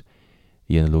 días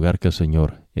y en el lugar que el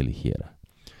Señor eligiera.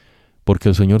 Porque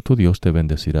el Señor tu Dios te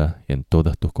bendecirá en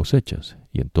todas tus cosechas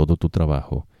y en todo tu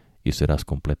trabajo y serás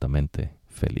completamente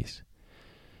feliz.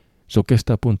 ¿Qué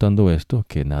está apuntando esto?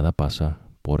 Que nada pasa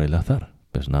por el azar.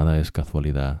 Pues nada es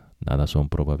casualidad, nada son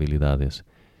probabilidades.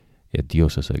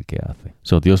 Dios es el que hace.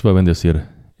 Dios va a bendecir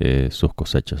sus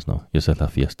cosechas, ¿no? Y esa es la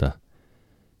fiesta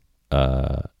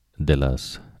de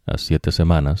las 7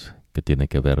 semanas que tiene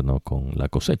que ver, ¿no?, con la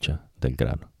cosecha del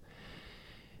grano.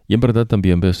 Y en verdad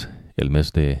también ves el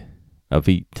mes de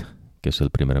Aviv, que es el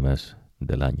primer mes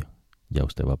del año. Ya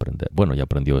usted va a aprender. Bueno, ya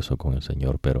aprendió eso con el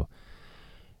Señor, pero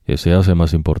se hace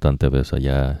más importante, ves,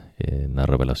 allá en la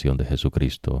revelación de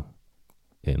Jesucristo,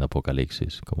 en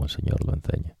Apocalipsis, como el Señor lo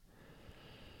enseña.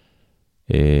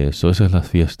 Esas son las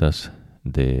fiestas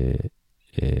de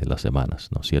las semanas,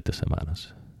 ¿no? 7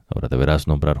 semanas. Ahora deberás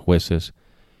nombrar jueces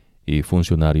y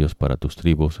funcionarios para tus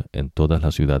tribus en todas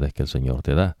las ciudades que el Señor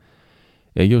te da.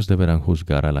 Ellos deberán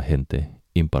juzgar a la gente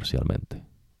imparcialmente.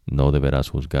 No deberás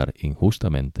juzgar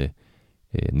injustamente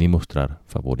ni mostrar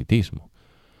favoritismo.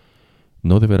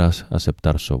 No deberás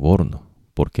aceptar soborno,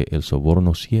 porque el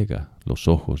soborno ciega los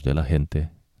ojos de la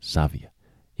gente sabia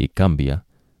y cambia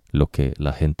lo que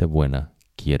la gente buena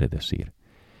quiere decir.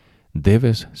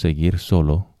 Debes seguir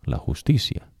solo la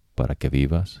justicia para que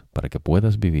vivas, para que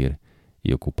puedas vivir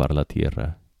y ocupar la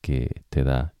tierra que te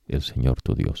da el Señor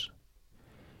tu Dios.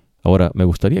 Ahora, me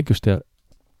gustaría que usted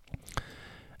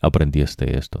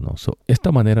aprendiese esto, ¿no?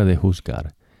 Esta manera de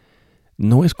juzgar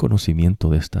no es conocimiento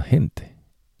de esta gente.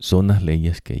 Son las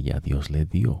leyes que ya Dios le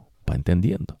dio. ¿Va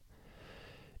entendiendo?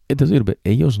 Es decir,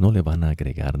 ellos no le van a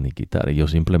agregar ni quitar.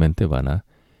 Ellos simplemente van a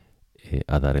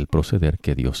dar el proceder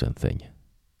que Dios enseña.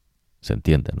 ¿Se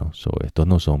entiende, no? Estos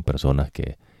no son personas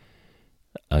que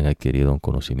han adquirido un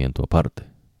conocimiento aparte.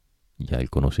 Ya el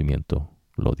conocimiento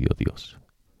lo dio Dios.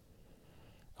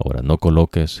 Ahora, no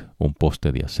coloques un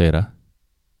poste de acera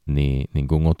ni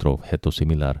ningún otro objeto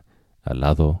similar al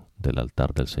lado del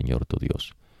altar del Señor tu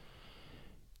Dios.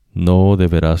 No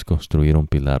deberás construir un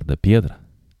pilar de piedra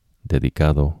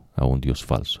dedicado a un Dios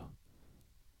falso.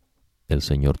 El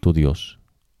Señor tu Dios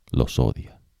los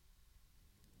odia.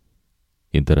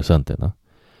 Interesante, ¿no?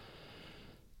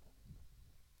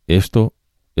 Esto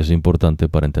es importante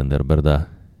para entender verdad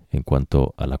en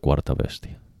cuanto a la cuarta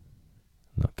bestia,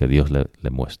 ¿no?, que Dios le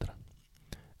muestra.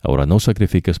 Ahora, no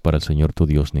sacrifiques para el Señor tu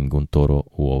Dios ningún toro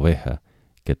u oveja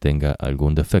que tenga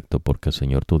algún defecto, porque el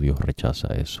Señor tu Dios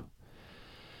rechaza eso.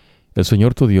 El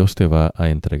Señor tu Dios te va a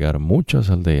entregar muchas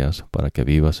aldeas para que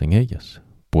vivas en ellas.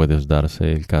 Puedes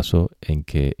darse el caso en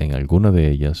que en alguna de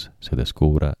ellas se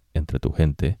descubra entre tu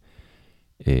gente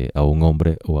a un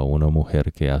hombre o a una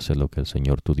mujer que hace lo que el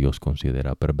Señor tu Dios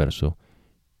considera perverso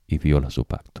y viola su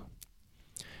pacto.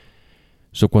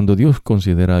 Cuando Dios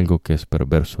considera algo que es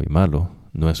perverso y malo,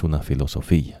 no es una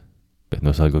filosofía, pues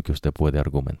no es algo que usted puede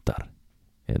argumentar.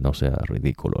 No sea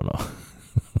ridículo, ¿no?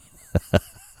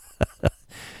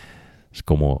 Es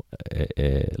como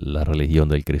la religión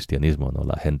del cristianismo, ¿no?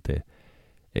 La gente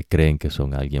creen que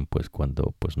son alguien, pues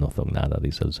cuando pues no son nada,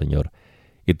 dice el Señor.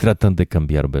 y tratan de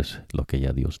cambiar, ¿ves?, lo que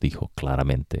ya Dios dijo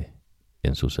claramente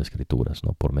en sus escrituras,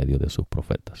 ¿no?, por medio de sus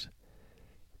profetas.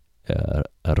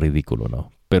 Ridículo,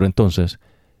 ¿no? Pero entonces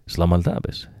es la maldad,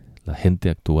 ¿ves? La gente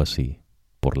actúa así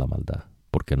por la maldad,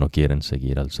 porque no quieren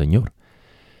seguir al Señor.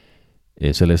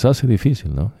 Se les hace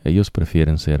difícil, ¿no? Ellos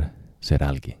prefieren ser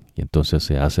alguien, y entonces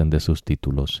se hacen de sus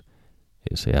títulos,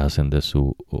 se hacen de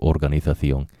su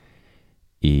organización,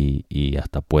 y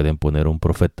hasta pueden poner un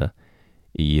profeta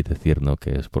y decir, ¿no?,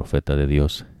 que es profeta de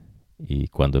Dios, y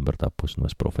cuando en verdad pues no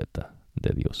es profeta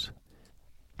de Dios.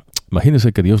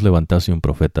 Imagínese que Dios levantase un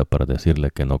profeta para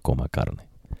decirle que no coma carne.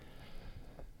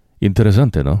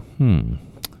 Interesante, ¿no?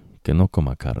 Que no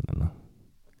coma carne, ¿no?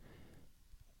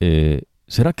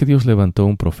 ¿Será que Dios levantó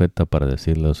un profeta para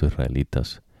decirle a los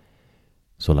israelitas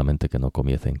solamente que no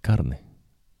comiesen carne?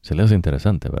 Se le hace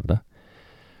interesante, ¿verdad?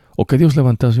 O que Dios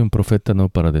levantase un profeta, ¿no?,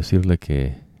 para decirle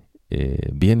que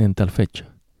viene en tal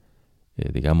fecha.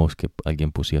 Digamos que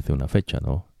alguien pusiese una fecha,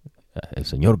 ¿no? El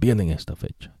Señor viene en esta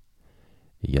fecha.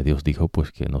 Y ya Dios dijo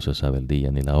pues que no se sabe el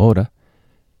día ni la hora.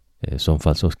 Son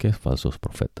falsos, ¿qué? Falsos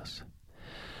profetas.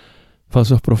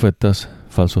 Falsos profetas,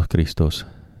 falsos cristos,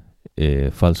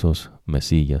 falsos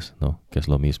mesías, ¿no?, que es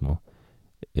lo mismo.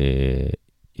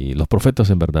 Y los profetas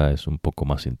en verdad es un poco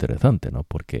más interesante, ¿no?,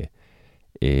 porque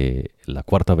la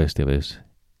cuarta bestia, ¿ves?,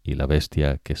 y la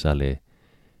bestia que sale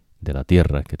de la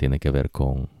tierra, que tiene que ver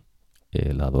con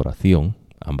la adoración,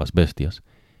 ambas bestias,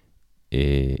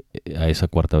 a esa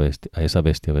cuarta bestia, a esa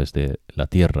bestia, ¿ves?, de la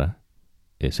tierra,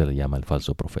 se le llama el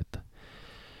falso profeta.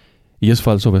 Y es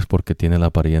falso, ¿ves?, porque tiene la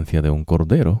apariencia de un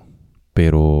cordero,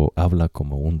 pero habla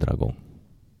como un dragón.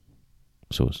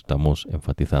 Estamos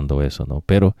enfatizando eso, ¿no?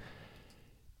 Pero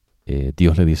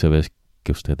Dios le dice, ¿ves?,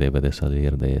 que usted debe de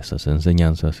salir de esas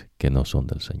enseñanzas que no son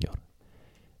del Señor.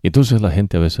 Y entonces la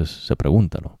gente a veces se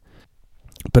pregunta, ¿no?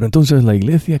 Pero entonces la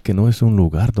iglesia, que no es un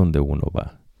lugar donde uno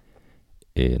va.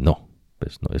 No,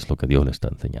 pues no es lo que Dios le está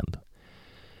enseñando.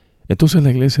 Entonces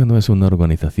la iglesia no es una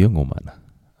organización humana.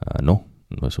 No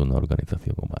es una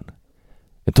organización humana.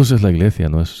 Entonces la iglesia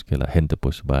no es que la gente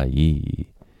pues va allí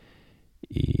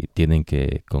y tienen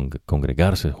que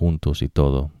congregarse juntos y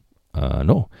todo.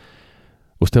 No.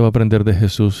 Usted va a aprender de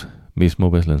Jesús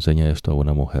mismo, ¿ves?, le enseña esto a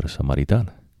una mujer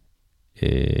samaritana.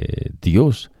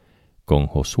 Dios con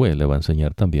Josué le va a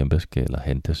enseñar también, ¿ves?, que la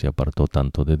gente se apartó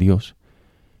tanto de Dios,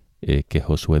 que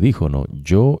Josué dijo, no,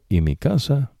 yo y mi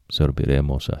casa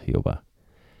serviremos a Jehová.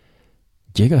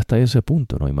 Llega hasta ese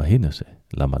punto, ¿no? Imagínese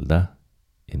la maldad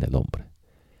en el hombre.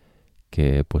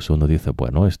 Que pues uno dice,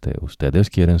 bueno, ustedes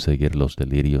quieren seguir los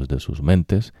delirios de sus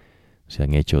mentes, se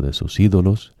han hecho de sus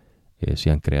ídolos,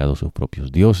 se han creado sus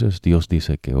propios dioses. Dios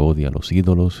dice que odia a los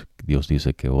ídolos, Dios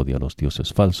dice que odia a los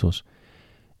dioses falsos.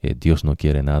 Dios no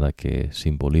quiere nada que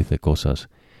simbolice cosas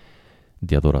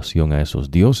de adoración a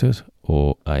esos dioses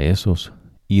o a esos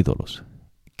ídolos.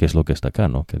 ¿Qué es lo que está acá,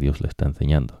 no?, que Dios le está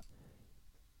enseñando.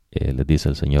 Le dice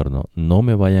el Señor, no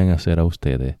me vayan a hacer a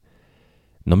ustedes,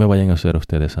 no me vayan a hacer a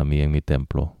ustedes a mí en mi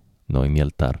templo, no en mi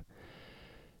altar,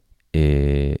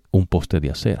 un poste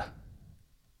de acera.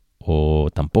 O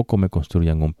tampoco me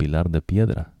construyan un pilar de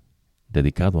piedra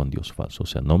dedicado a un Dios falso. O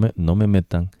sea, no me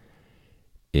metan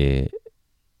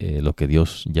lo que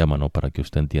Dios llama, ¿no?, para que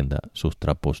usted entienda, sus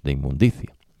trapos de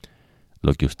inmundicia.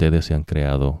 Lo que ustedes se han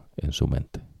creado en su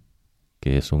mente,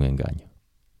 que es un engaño.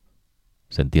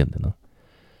 ¿Se entiende, no?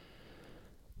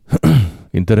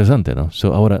 Interesante, ¿no?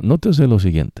 Ahora, nótese lo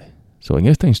siguiente. En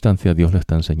esta instancia Dios le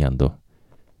está enseñando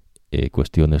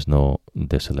cuestiones no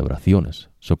de celebraciones.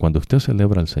 Cuando usted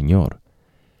celebra al Señor,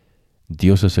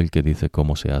 Dios es el que dice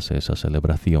cómo se hace esa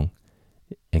celebración,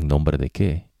 en nombre de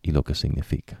qué y lo que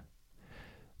significa.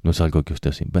 No es algo que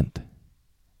usted se invente.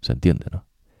 ¿Se entiende, no?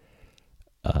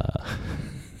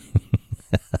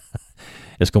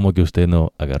 Es como que usted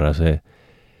no agarrase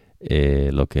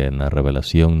lo que en la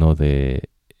revelación, ¿no?, de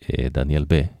Daniel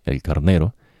B, el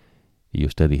carnero, y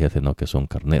usted dijese, no, que son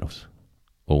carneros.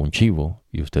 O un chivo,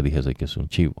 y usted dijese que es un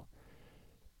chivo.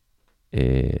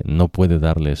 No puede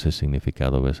darle ese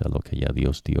significado, ¿ves?, a lo que ya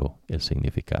Dios dio el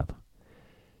significado.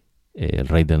 El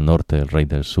rey del norte, el rey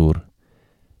del sur,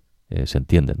 se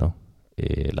entiende, ¿no?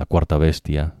 La cuarta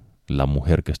bestia, la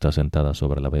mujer que está sentada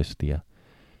sobre la bestia.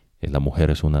 La mujer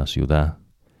es una ciudad.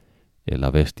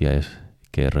 La bestia es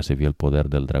que recibió el poder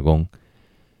del dragón.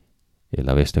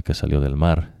 La bestia que salió del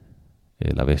mar.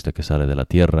 La bestia que sale de la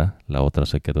tierra. La otra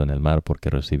se quedó en el mar porque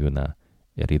recibe una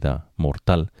herida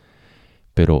mortal.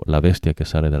 Pero la bestia que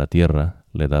sale de la tierra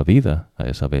le da vida a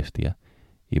esa bestia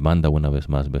y manda una vez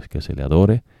más, ¿ves?, que se le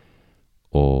adore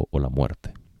o la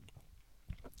muerte.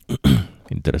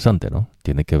 Interesante, ¿no?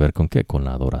 Tiene que ver con ¿qué? Con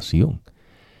la adoración.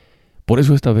 Por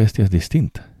eso esta bestia es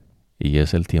distinta. Y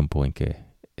es el tiempo en que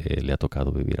le ha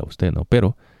tocado vivir a usted, ¿no?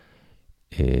 Pero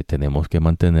tenemos que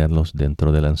mantenerlos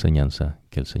dentro de la enseñanza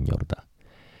que el Señor da.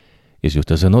 Y si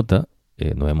usted se nota,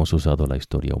 no hemos usado la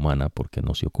historia humana porque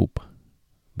no se ocupa.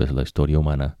 ¿Ves? La historia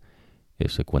humana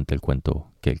se cuenta el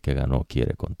cuento que el que ganó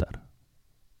quiere contar.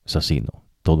 Es así, ¿no?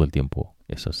 Todo el tiempo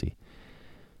es así.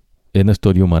 En la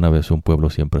historia humana, ves, un pueblo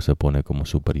siempre se pone como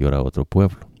superior a otro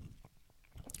pueblo.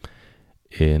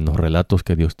 En los relatos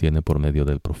que Dios tiene por medio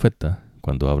del profeta,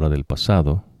 cuando habla del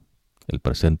pasado, el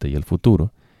presente y el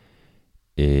futuro,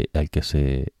 al que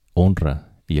se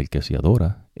honra y el que se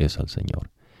adora es al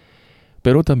Señor.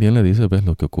 Pero también le dice, ves,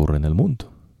 lo que ocurre en el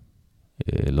mundo,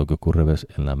 lo que ocurre, ves,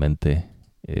 en la mente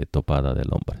topada del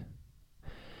hombre.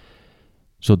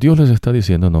 Dios les está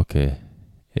diciendo, ¿no?, que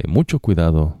mucho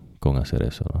cuidado con hacer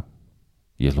eso, ¿no?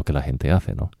 Y es lo que la gente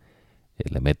hace, ¿no?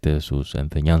 Le mete sus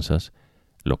enseñanzas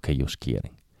lo que ellos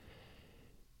quieren.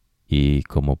 Y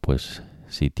como pues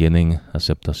si tienen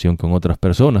aceptación con otras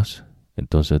personas,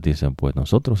 entonces dicen, pues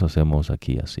nosotros hacemos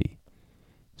aquí así.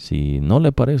 Si no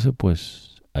le parece,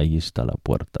 pues ahí está la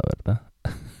puerta, ¿verdad?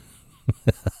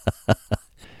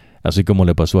 Así como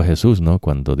le pasó a Jesús, ¿no?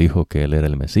 Cuando dijo que él era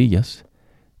el Mesías,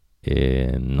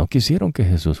 no quisieron que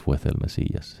Jesús fuese el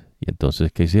Mesías. Y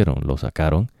entonces, ¿qué hicieron? Lo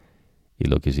sacaron y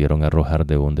lo quisieron arrojar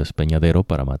de un despeñadero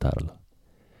para matarlo.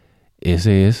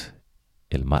 Ese es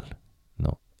el mal,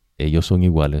 ¿no? Ellos son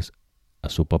iguales a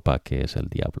su papá, que es el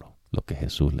diablo, lo que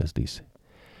Jesús les dice.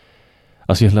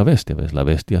 Así es la bestia, ¿ves? La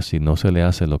bestia, si no se le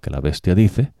hace lo que la bestia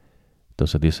dice,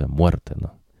 entonces dice muerte,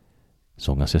 ¿no?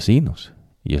 Son asesinos.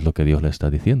 Y es lo que Dios le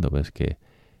está diciendo, ¿ves? Que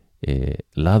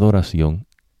la adoración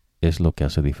es lo que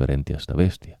hace diferente a esta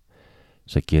bestia.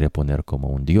 Se quiere poner como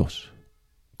un Dios,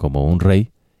 como un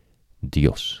rey,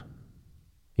 Dios.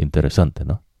 Interesante,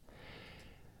 ¿no?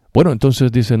 Bueno,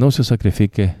 entonces dice, no se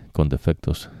sacrifique con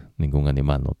defectos ningún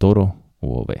animal, no toro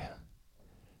u oveja.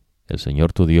 El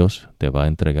Señor tu Dios te va a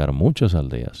entregar muchas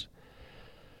aldeas.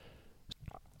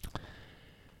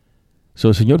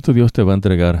 El Señor tu Dios te va a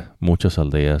entregar muchas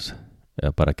aldeas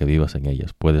para que vivas en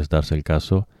ellas. Puedes darse el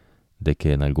caso de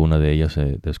que en alguna de ellas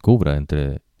se descubra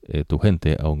entre tu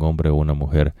gente a un hombre o una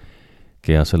mujer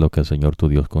que hace lo que el Señor tu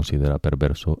Dios considera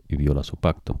perverso y viola su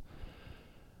pacto.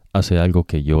 Hace algo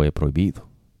que yo he prohibido,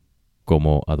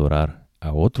 como adorar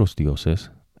a otros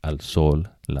dioses, al sol,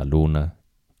 la luna,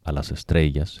 a las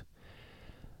estrellas.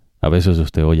 A veces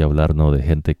usted oye hablar, ¿no?, de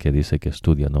gente que dice que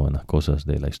estudia, ¿no?, en las cosas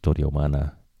de la historia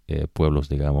humana, pueblos,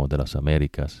 digamos, de las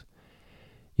Américas,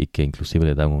 y que inclusive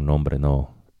le dan un nombre,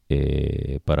 ¿no?,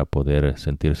 para poder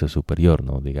sentirse superior,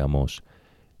 ¿no?, digamos,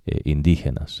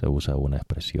 indígenas, se usa una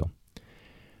expresión.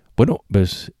 Bueno,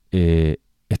 ves,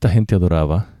 esta gente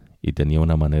adoraba y tenía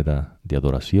una manera de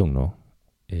adoración, ¿no?,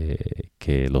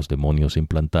 que los demonios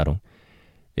implantaron,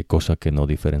 cosa que no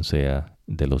diferencia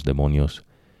de los demonios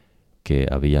que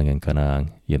habían en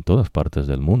Canaán y en todas partes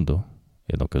del mundo,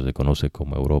 en lo que se conoce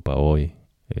como Europa hoy,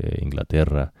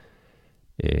 Inglaterra,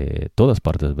 todas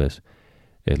partes, ves,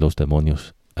 los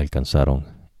demonios alcanzaron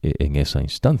en esa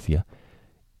instancia,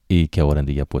 y que ahora en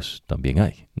día pues también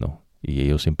hay, ¿no? Y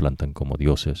ellos se implantan como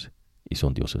dioses y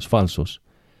son dioses falsos.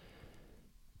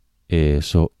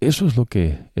 Eso es lo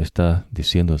que está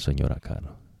diciendo el Señor acá,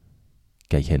 ¿no?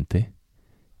 Que hay gente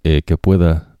que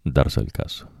pueda darse el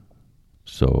caso.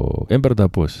 En verdad,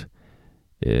 pues,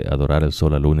 adorar el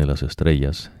sol, la luna y las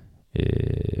estrellas,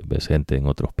 ves gente en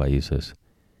otros países,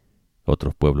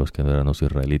 otros pueblos que no eran los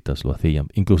israelitas lo hacían.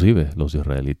 Inclusive los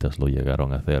israelitas lo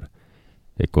llegaron a hacer,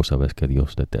 cosa ves que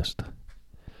Dios detesta.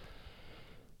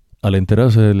 Al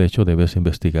enterarse del hecho, debes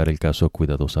investigar el caso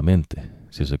cuidadosamente.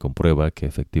 Si se comprueba que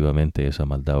efectivamente esa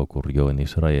maldad ocurrió en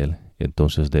Israel,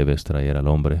 entonces debes traer al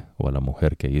hombre o a la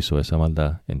mujer que hizo esa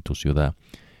maldad en tu ciudad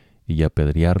y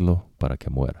apedrearlo para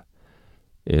que muera.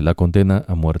 La condena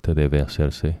a muerte debe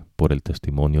hacerse por el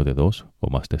testimonio de 2 o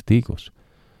más testigos.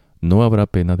 No habrá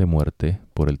pena de muerte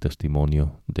por el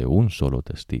testimonio de un solo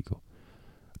testigo.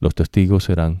 Los testigos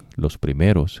serán los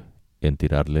primeros en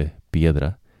tirarle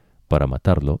piedra para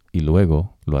matarlo, y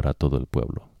luego lo hará todo el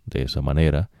pueblo. De esa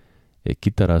manera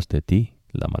quitarás de ti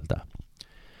la maldad.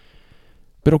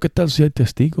 Pero ¿qué tal si hay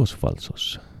testigos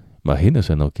falsos?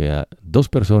 Imagínense, ¿no?, que 2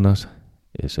 personas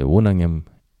se unan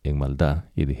en maldad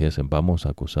y dijesen, vamos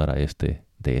a acusar a este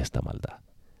de esta maldad.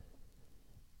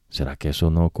 ¿Será que eso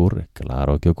no ocurre?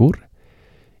 Claro que ocurre.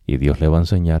 Y Dios le va a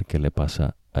enseñar qué le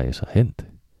pasa a esa gente.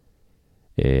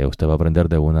 Usted va a aprender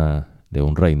de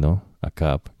un rey, ¿no?,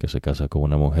 Acab, que se casa con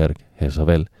una mujer,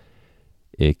 Jezabel,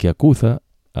 que acusa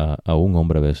a un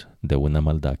hombre, ¿ves?, de una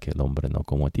maldad que el hombre no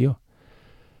cometió.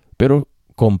 Pero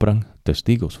compran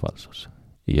testigos falsos.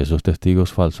 Y esos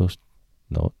testigos falsos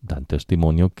 ¿no? Dan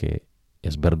testimonio que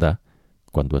es verdad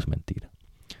cuando es mentira.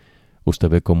 Usted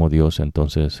ve cómo Dios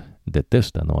entonces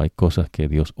detesta, ¿no? Hay cosas que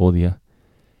Dios odia,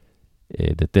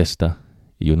 detesta,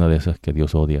 y una de esas que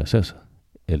Dios odia es esa,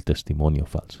 el testimonio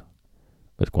falso.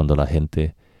 Pues cuando la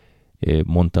gente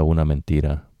monta una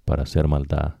mentira para hacer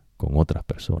maldad con otras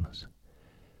personas.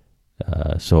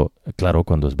 Claro,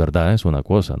 cuando es verdad es una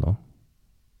cosa, ¿no?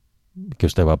 Que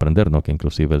usted va a aprender, ¿no? Que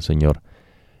inclusive el Señor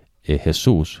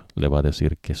Jesús le va a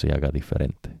decir que se haga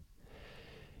diferente.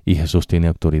 Y Jesús tiene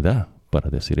autoridad para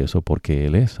decir eso porque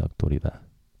Él es autoridad.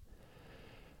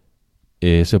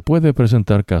 Se puede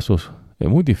presentar casos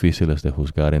muy difíciles de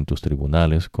juzgar en tus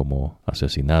tribunales, como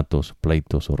asesinatos,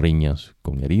 pleitos o riñas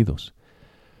con heridos.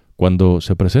 Cuando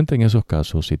se presenten esos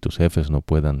casos y tus jefes no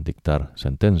puedan dictar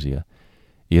sentencia,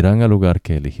 irán al lugar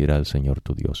que elegirá el Señor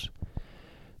tu Dios.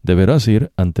 Deberás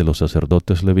ir ante los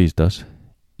sacerdotes levitas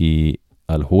y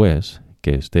al juez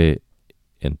que esté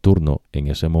en turno en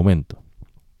ese momento.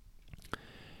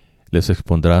 Les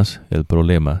expondrás el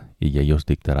problema y ellos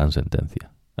dictarán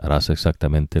sentencia. Harás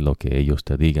exactamente lo que ellos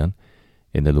te digan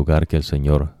en el lugar que el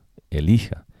Señor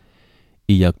elija,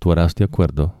 y actuarás de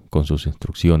acuerdo con sus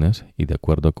instrucciones y de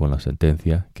acuerdo con la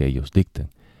sentencia que ellos dicten.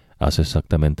 Haz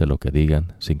exactamente lo que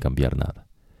digan sin cambiar nada.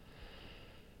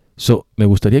 Me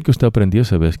gustaría que usted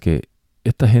aprendiese, ves, que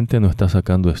esta gente no está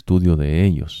sacando estudio de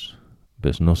ellos.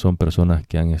 Ves, no son personas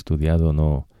que han estudiado,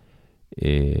 no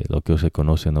lo que se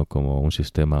conoce, ¿no?, como un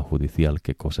sistema judicial,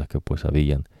 que cosas que pues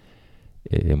habían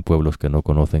en pueblos que no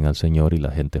conocen al Señor, y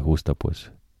la gente justa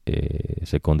pues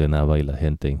se condenaba y la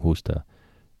gente injusta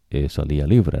salía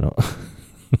libre, ¿no?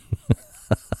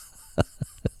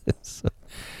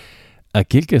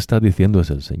 Aquí el que está diciendo es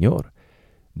el Señor.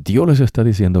 Dios les está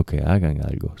diciendo que hagan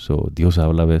algo. Dios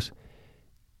habla, ves,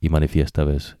 y manifiesta,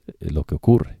 ves, lo que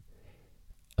ocurre.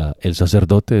 El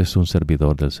sacerdote es un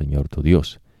servidor del Señor tu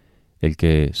Dios. El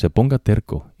que se ponga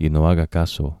terco y no haga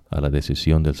caso a la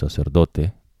decisión del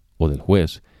sacerdote o del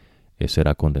juez,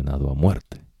 será condenado a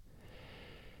muerte.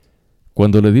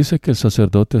 Cuando le dice que el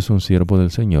sacerdote es un siervo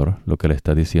del Señor, lo que le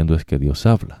está diciendo es que Dios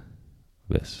habla.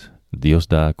 ¿Ves? Dios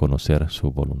da a conocer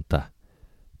su voluntad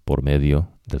por medio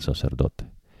del sacerdote.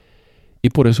 Y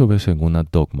por eso, ves, en una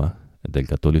dogma del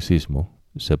catolicismo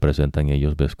se presentan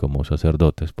ellos, ves, como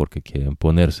sacerdotes, porque quieren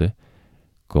ponerse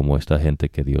como esta gente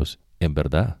que Dios en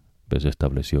verdad, ves,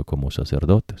 estableció como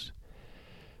sacerdotes.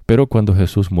 Pero cuando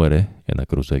Jesús muere en la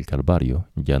cruz del Calvario,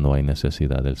 ya no hay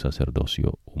necesidad del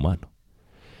sacerdocio humano.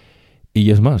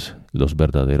 Y es más, los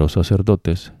verdaderos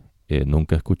sacerdotes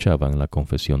nunca escuchaban la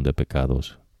confesión de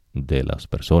pecados de las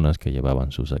personas que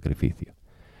llevaban su sacrificio.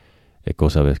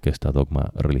 Cosa, ves, que esta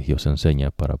dogma religiosa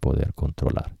enseña para poder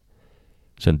controlar.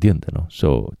 ¿Se entiende, no?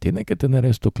 Tiene que tener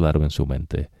esto claro en su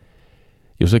mente.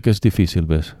 Yo sé que es difícil,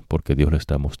 ves, porque Dios le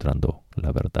está mostrando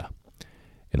la verdad.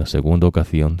 En la segunda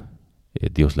ocasión,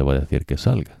 Dios le va a decir que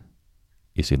salga.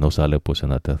 Y si no sale, pues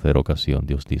en la tercera ocasión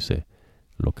Dios dice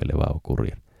lo que le va a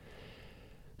ocurrir.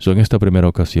 En esta primera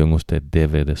ocasión usted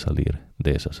debe de salir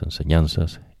de esas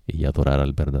enseñanzas y adorar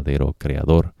al verdadero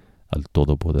Creador, al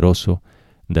Todopoderoso,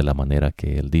 de la manera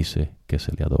que Él dice que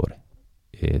se le adore.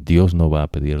 Dios no va a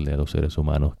pedirle a los seres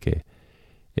humanos que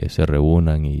se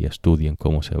reúnan y estudien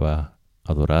cómo se va a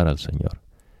adorar al Señor.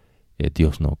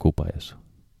 Dios no ocupa eso.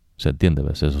 ¿Se entiende?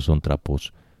 ¿Ves? Esos son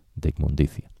trapos de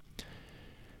inmundicia.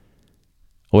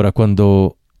 Ahora,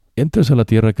 cuando entres a la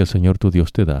tierra que el Señor tu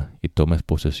Dios te da y tomes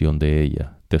posesión de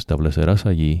ella, te establezcas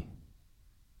allí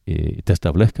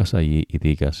y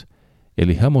digas: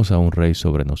 elijamos a un rey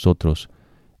sobre nosotros,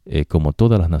 como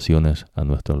todas las naciones a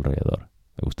nuestro alrededor.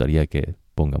 Me gustaría que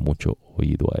ponga mucho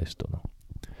oído a esto, ¿no?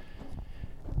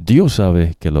 Dios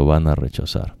sabe que lo van a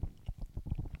rechazar.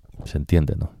 ¿Se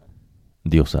entiende, no?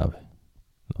 Dios sabe.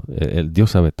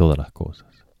 Dios sabe todas las cosas.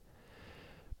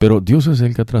 Pero Dios es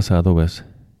el que ha trazado, ¿ves?,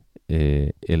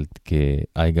 el que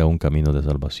haya un camino de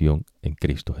salvación en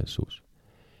Cristo Jesús.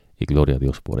 Y gloria a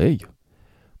Dios por ello.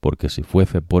 Porque si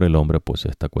fuese por el hombre, pues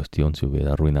esta cuestión se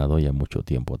hubiera arruinado ya mucho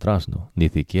tiempo atrás, ¿no? Ni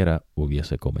siquiera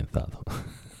hubiese comenzado.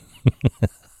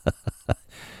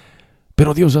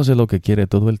 Pero Dios hace lo que quiere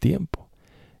todo el tiempo.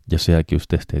 Ya sea que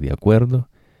usted esté de acuerdo,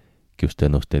 que usted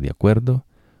no esté de acuerdo,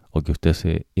 o que usted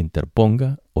se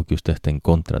interponga, o que usted esté en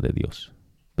contra de Dios.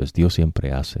 Pues Dios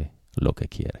siempre hace lo que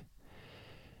quiere.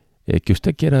 Que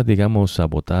usted quiera, digamos,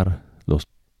 sabotar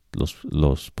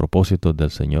los propósitos del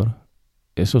Señor,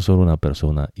 eso solo una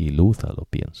persona ilusa lo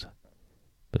piensa.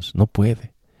 Pues no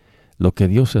puede. Lo que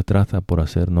Dios se traza por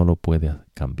hacer no lo puede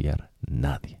cambiar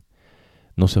nadie.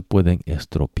 No se pueden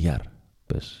estropear,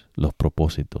 pues, los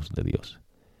propósitos de Dios.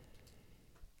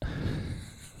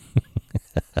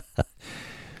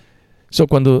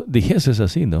 Cuando dijeses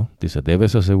así, ¿no? Dice,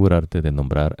 debes asegurarte de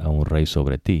nombrar a un rey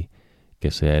sobre ti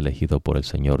que sea elegido por el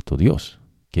Señor tu Dios.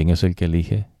 ¿Quién es el que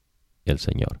elige? El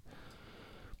Señor.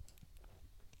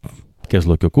 ¿Qué es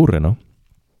lo que ocurre, no?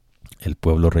 El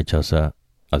pueblo rechaza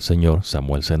al Señor,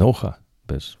 Samuel se enoja,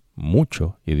 ¿ves?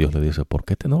 Mucho, y Dios le dice, ¿por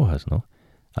qué te enojas, no?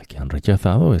 Al que han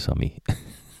rechazado es a mí.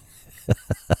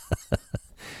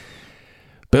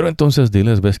 Pero entonces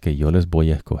diles, ves, que yo les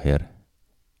voy a escoger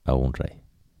a un rey.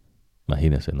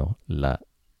 Imagínense, ¿no? La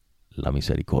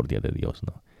misericordia de Dios,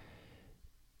 ¿no?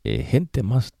 Gente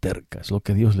más terca, es lo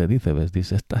que Dios le dice, ¿ves?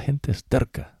 Dice, esta gente es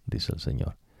terca, dice el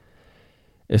Señor.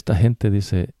 Esta gente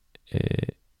dice,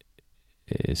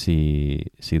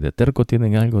 si de terco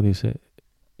tienen algo, dice,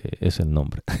 es el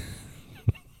nombre.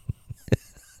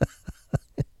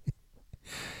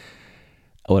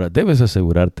 Ahora, debes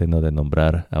asegurarte, ¿no?, de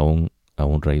nombrar a un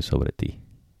rey sobre ti,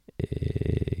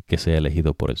 que sea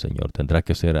elegido por el Señor. Tendrá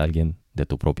que ser alguien de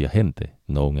tu propia gente,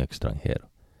 no un extranjero.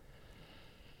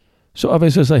 A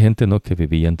veces hay gente, ¿no?, que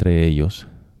vivía entre ellos,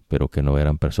 pero que no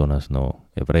eran personas no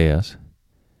hebreas,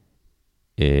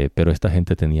 pero esta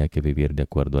gente tenía que vivir de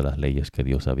acuerdo a las leyes que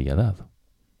Dios había dado.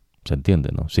 ¿Se entiende,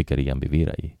 no? Si querían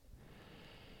vivir ahí.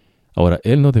 Ahora,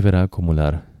 él no deberá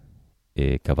acumular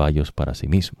caballos para sí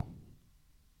mismo.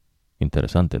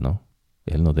 Interesante, ¿no?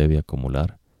 Él no debe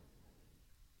acumular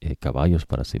caballos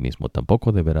para sí mismo.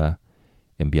 Tampoco deberá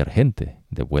enviar gente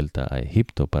de vuelta a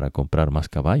Egipto para comprar más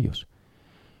caballos.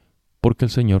 Porque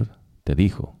el Señor te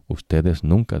dijo, ustedes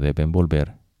nunca deben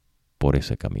volver por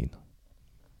ese camino.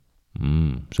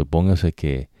 Supóngase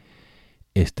que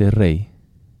este rey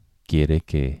quiere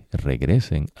que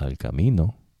regresen al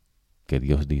camino que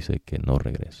Dios dice que no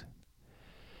regresen.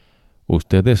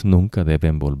 Ustedes nunca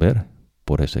deben volver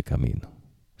por ese camino.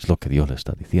 Es lo que Dios le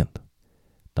está diciendo.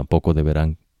 Tampoco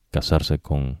deberán casarse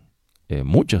con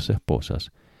muchas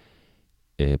esposas,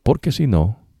 porque si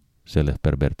no, se les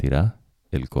pervertirá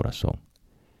el corazón.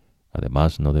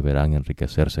 Además, no deberán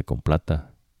enriquecerse con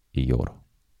plata y oro.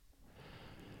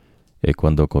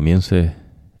 Cuando comience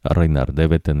a reinar,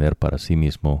 debe tener para sí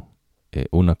mismo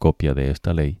una copia de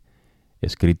esta ley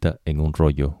escrita en un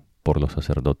rollo por los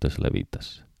sacerdotes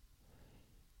levitas.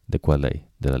 ¿De cuál ley?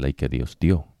 De la ley que Dios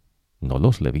dio, no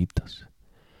los levitas.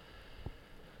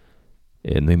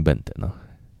 No invente, ¿no?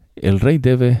 El rey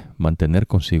debe mantener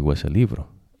consigo ese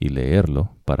libro y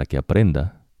leerlo para que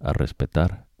aprenda a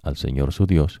respetar al Señor su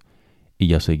Dios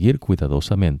y a seguir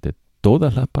cuidadosamente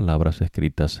todas las palabras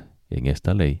escritas en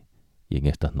esta ley y en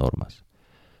estas normas.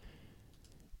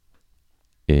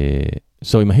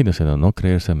 Imagínense, no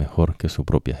creerse mejor que su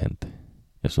propia gente.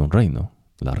 Es un reino,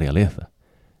 la realeza.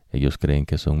 Ellos creen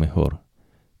que son mejor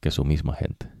que su misma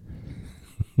gente.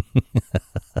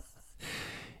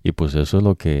 Y pues eso es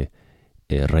lo que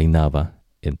reinaba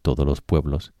en todos los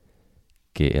pueblos,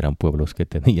 que eran pueblos que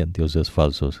tenían dioses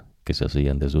falsos, que se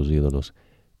hacían de sus ídolos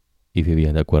y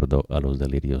vivían de acuerdo a los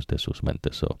delirios de sus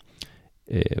mentes.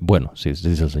 Bueno, si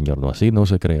dice el Señor, no, así no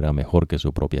se creerá mejor que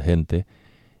su propia gente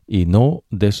y no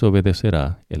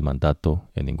desobedecerá el mandato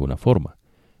en ninguna forma,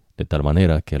 de tal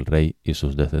manera que el rey y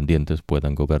sus descendientes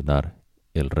puedan gobernar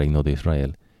el reino de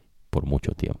Israel por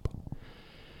mucho tiempo.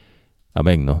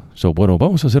 Amén, ¿no? Bueno,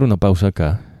 vamos a hacer una pausa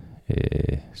acá.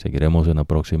 Seguiremos en la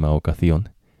próxima ocasión.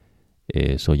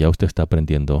 Ya usted está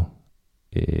aprendiendo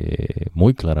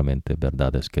muy claramente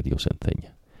verdades que Dios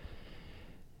enseña.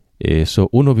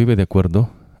 Uno vive de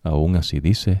acuerdo, aún así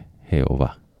dice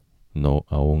Jehová. No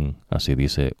aún así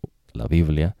dice la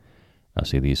Biblia,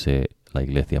 así dice la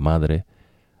iglesia madre,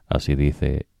 así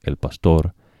dice el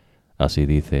pastor, así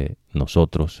dice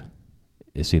nosotros,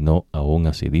 sino aún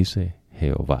así dice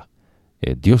Jehová.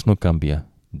 Dios no cambia,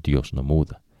 Dios no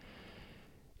muda.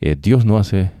 Dios no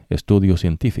hace estudios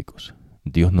científicos.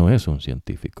 Dios no es un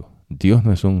científico. Dios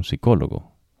no es un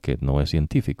psicólogo, que no es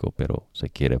científico, pero se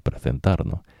quiere presentar,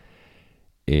 ¿no?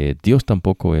 Dios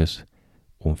tampoco es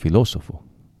un filósofo,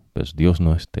 pues Dios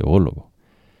no es teólogo.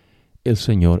 El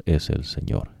Señor es el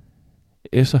Señor.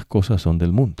 Esas cosas son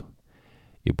del mundo.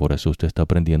 Y por eso usted está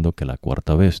aprendiendo que la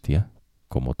cuarta bestia,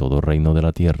 como todo reino de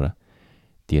la tierra,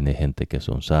 tiene gente que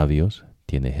son sabios,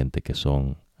 tiene gente que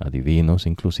son adivinos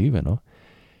inclusive, ¿no?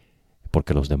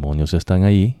 Porque los demonios están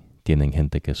ahí, tienen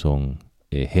gente que son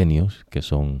genios, que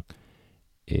son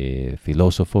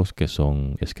filósofos, que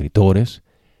son escritores.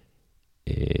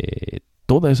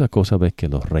 Toda esa cosa ves que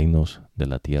los reinos de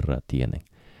la tierra tienen.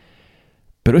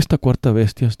 Pero esta cuarta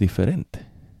bestia es diferente.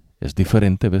 Es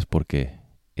diferente, ves, porque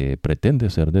pretende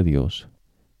ser de Dios,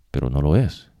 pero no lo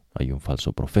es. Hay un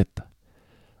falso profeta.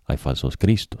 Hay falsos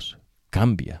cristos.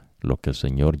 Cambia lo que el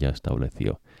Señor ya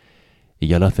estableció.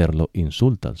 Y al hacerlo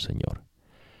insulta al Señor.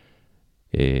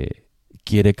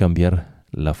 quiere cambiar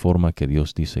la forma que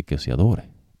Dios dice que se adore,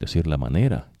 es decir, la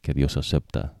manera que Dios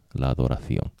acepta la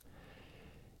adoración.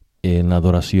 En la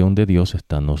adoración de Dios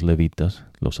están los levitas,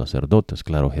 los sacerdotes.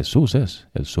 Claro, Jesús es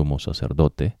el sumo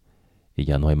sacerdote y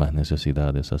ya no hay más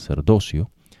necesidad de sacerdocio.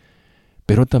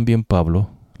 Pero también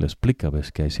Pablo le explica,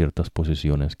 ves, que hay ciertas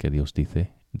posiciones que Dios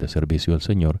dice de servicio al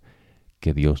Señor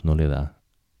que Dios no le da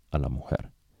a la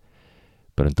mujer.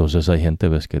 Pero entonces hay gente,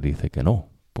 ves, que dice que no,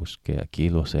 pues que aquí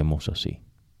lo hacemos así.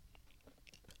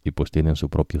 Y pues tienen su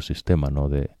propio sistema, ¿no?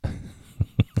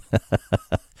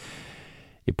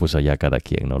 Y pues allá cada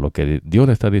quien, ¿no? Lo que Dios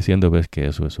le está diciendo, ves, que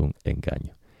eso es un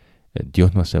engaño.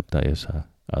 Dios no acepta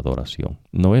esa adoración.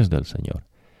 No es del Señor.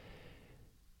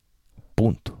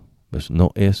 Punto. ¿Ves?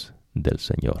 No es del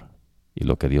Señor. Y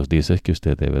lo que Dios dice es que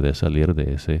usted debe de salir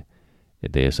de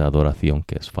esa adoración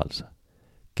que es falsa,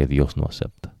 que Dios no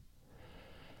acepta.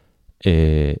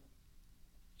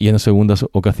 Y en la segunda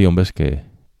ocasión, ves que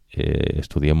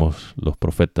estudiemos los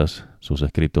profetas, sus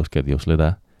escritos que Dios le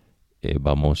da.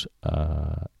 Vamos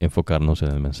a enfocarnos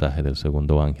en el mensaje del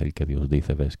segundo ángel que Dios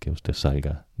dice, ves, que usted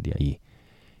salga de ahí.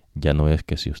 Ya no es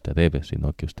que si usted debe,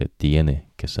 sino que usted tiene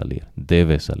que salir,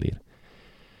 debe salir.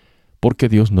 Porque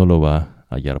Dios no lo va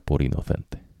a hallar por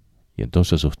inocente. Y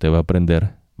entonces usted va a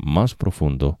aprender más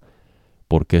profundo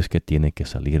por qué es que tiene que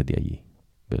salir de allí.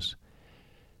 ¿Ves?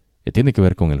 Tiene que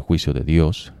ver con el juicio de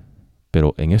Dios,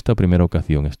 pero en esta primera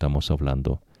ocasión estamos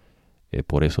hablando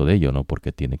por eso de ello, ¿no?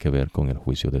 Porque tiene que ver con el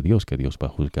juicio de Dios, que Dios va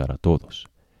a juzgar a todos.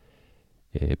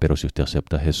 Pero si usted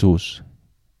acepta a Jesús,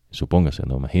 supóngase,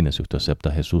 ¿no? Imagínese, usted acepta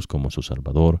a Jesús como su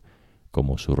Salvador,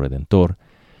 como su Redentor,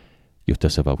 y usted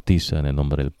se bautiza en el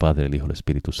nombre del Padre, el Hijo y el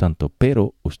Espíritu Santo,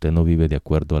 pero usted no vive de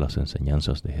acuerdo a las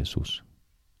enseñanzas de Jesús.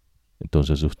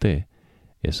 Entonces usted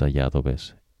es hallado,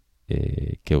 ¿ves?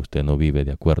 Que usted no vive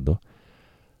de acuerdo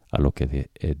a lo que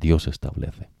Dios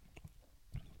establece,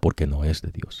 porque no es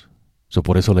de Dios.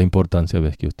 Por eso la importancia,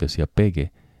 ves, que usted se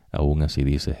apegue, aún así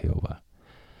dice Jehová.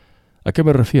 ¿A qué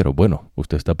me refiero? Bueno,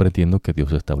 usted está aprendiendo que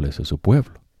Dios establece su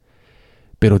pueblo.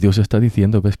 Pero Dios está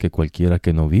diciendo, ves, que cualquiera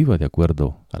que no viva de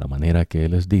acuerdo a la manera que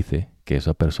Él les dice, que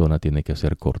esa persona tiene que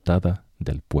ser cortada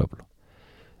del pueblo.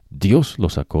 Dios lo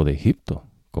sacó de Egipto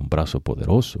con brazo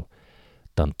poderoso,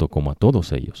 tanto como a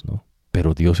todos ellos, ¿no?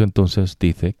 Pero Dios entonces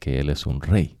dice que Él es un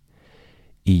rey.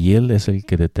 Y Él es el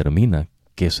que determina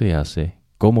qué se hace,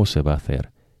 cómo se va a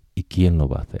hacer y quién lo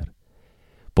va a hacer.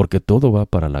 Porque todo va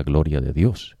para la gloria de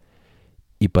Dios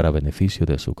y para beneficio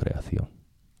de su creación.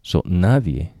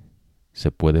 Nadie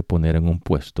se puede poner en un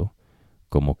puesto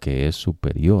como que es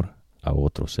superior a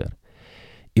otro ser.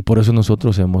 Y por eso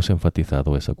nosotros hemos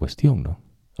enfatizado esa cuestión, ¿no?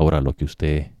 Ahora lo que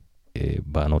usted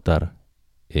va a notar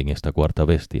en esta cuarta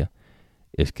bestia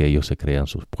es que ellos se crean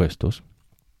sus puestos,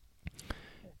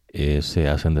 se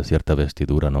hacen de cierta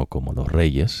vestidura, ¿no? Como los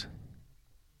reyes,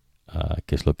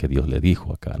 que es lo que Dios le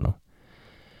dijo acá, ¿no?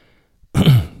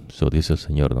 Dice el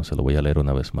Señor, no se lo voy a leer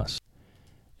una vez más.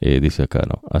 Dice acá,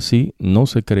 ¿no? Así no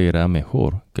se creerá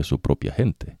mejor que su propia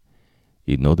gente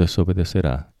y no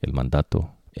desobedecerá el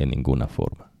mandato en ninguna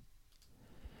forma.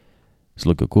 Es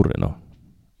lo que ocurre, ¿no?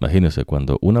 Imagínese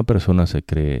cuando una persona se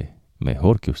cree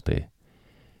mejor que usted,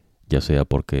 ya sea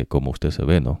porque como usted se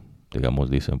ve, ¿no? Digamos,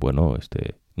 dicen, bueno,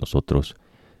 nosotros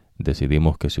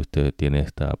decidimos que si usted tiene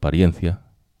esta apariencia,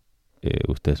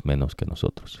 usted es menos que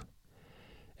nosotros.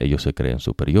 Ellos se creen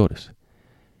superiores.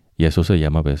 Y eso se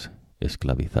llama, ¿ves?,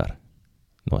 esclavizar.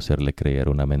 No hacerle creer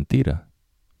una mentira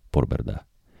por verdad.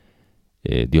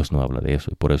 Dios no habla de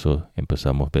eso. Y por eso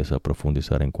empezamos, ¿ves?, a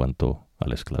profundizar en cuanto a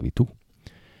la esclavitud.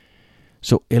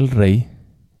 El rey,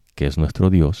 que es nuestro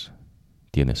Dios,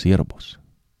 tiene siervos.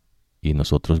 Y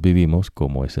nosotros vivimos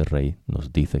como ese rey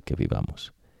nos dice que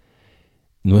vivamos.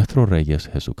 Nuestro rey es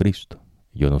Jesucristo.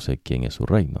 Yo no sé quién es su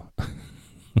reino.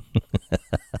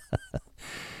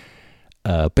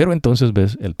 Pero entonces,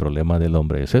 ves, el problema del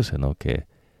hombre es ese, ¿no? Que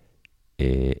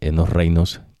en los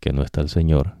reinos que no está el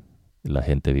Señor, la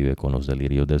gente vive con los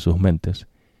delirios de sus mentes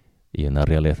y en la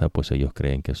realeza, pues ellos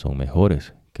creen que son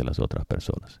mejores que las otras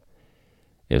personas.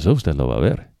 Eso usted lo va a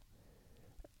ver.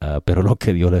 Pero lo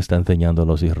que Dios le está enseñando a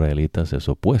los israelitas es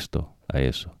opuesto a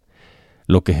eso.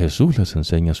 Lo que Jesús les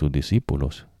enseña a sus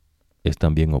discípulos es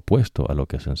también opuesto a lo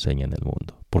que se enseña en el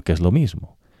mundo, porque es lo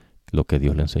mismo lo que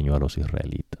Dios le enseñó a los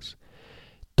israelitas.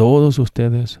 Todos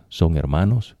ustedes son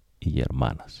hermanos y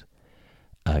hermanas.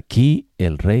 Aquí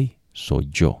el rey soy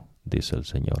yo, dice el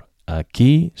Señor.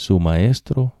 Aquí su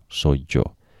maestro soy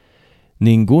yo.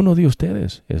 Ninguno de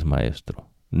ustedes es maestro.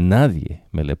 Nadie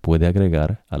me le puede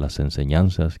agregar a las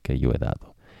enseñanzas que yo he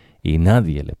dado, y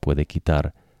nadie le puede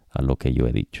quitar a lo que yo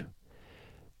he dicho.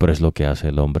 Pero es lo que hace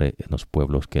el hombre en los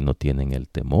pueblos que no tienen el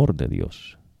temor de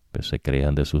Dios. Pues se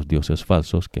crean de sus dioses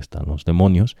falsos, que están los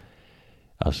demonios,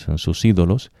 hacen sus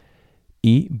ídolos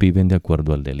y viven de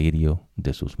acuerdo al delirio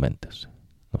de sus mentes.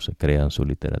 No se crean su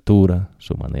literatura,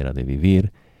 su manera de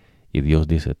vivir, y Dios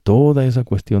dice toda esa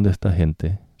cuestión de esta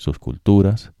gente, sus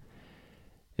culturas,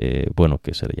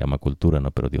 que se le llama cultura,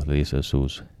 ¿no? Pero Dios le dice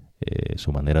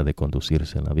su manera de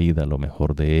conducirse en la vida, lo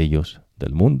mejor de ellos,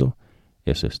 del mundo,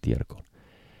 es estiércol.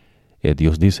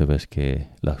 Dios dice, ves, que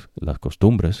las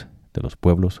costumbres de los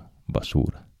pueblos,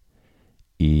 basura.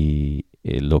 Y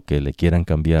lo que le quieran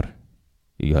cambiar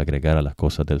y agregar a las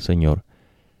cosas del Señor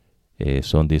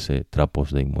son, dice,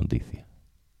 trapos de inmundicia.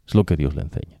 Es lo que Dios le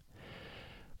enseña.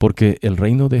 Porque el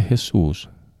reino de Jesús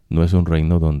no es un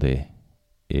reino donde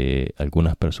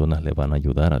algunas personas le van a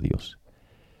ayudar a Dios.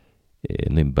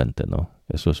 No inventen, ¿no?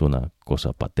 Eso es una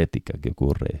cosa patética que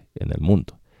ocurre en el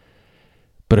mundo.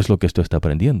 Pero es lo que esto está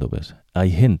aprendiendo, ¿ves? Hay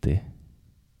gente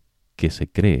que se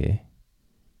cree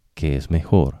que es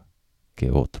mejor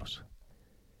que otros.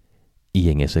 Y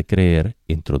en ese creer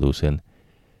introducen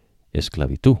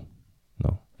esclavitud,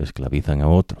 ¿no? Esclavizan a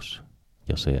otros,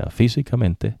 ya sea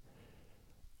físicamente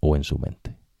o en su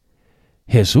mente.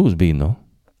 Jesús vino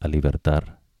a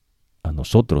libertar a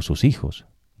nosotros, sus hijos,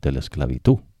 de la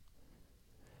esclavitud.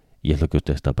 Y es lo que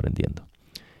usted está aprendiendo.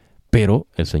 Pero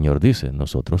el Señor dice,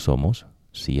 nosotros somos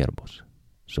siervos.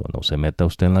 No se meta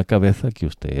usted en la cabeza que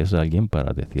usted es alguien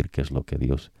para decir qué es lo que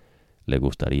Dios le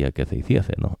gustaría que se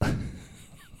hiciese, ¿no?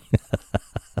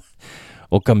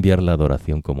 O cambiar la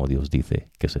adoración como Dios dice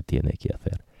que se tiene que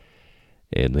hacer.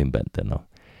 No invente, ¿no?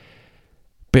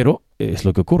 Pero es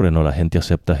lo que ocurre, ¿no? La gente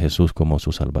acepta a Jesús como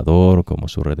su Salvador, como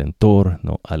su Redentor,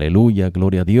 ¿no? Aleluya,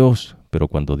 gloria a Dios. Pero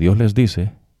cuando Dios les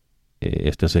dice,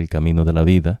 este es el camino de la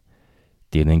vida,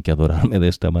 tienen que adorarme de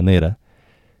esta manera,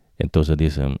 entonces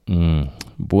dicen,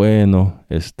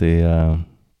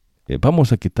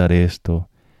 vamos a quitar esto,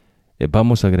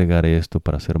 vamos a agregar esto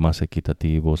para ser más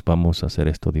equitativos, vamos a hacer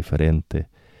esto diferente.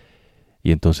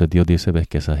 Y entonces Dios dice, ves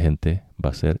que esa gente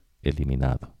va a ser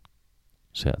eliminado.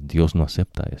 O sea, Dios no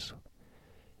acepta eso.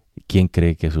 ¿Quién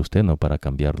cree que es usted, no, para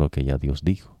cambiar lo que ya Dios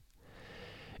dijo?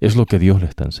 Es lo que Dios le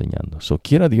está enseñando.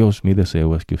 Quiera Dios, mi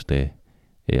deseo es que usted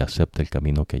acepte el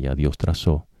camino que ya Dios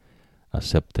trazó,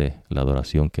 acepte la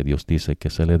adoración que Dios dice que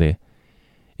se le dé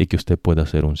y que usted pueda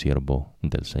ser un siervo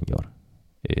del Señor.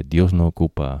 Dios no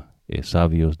ocupa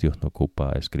sabios, Dios no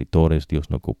ocupa escritores, Dios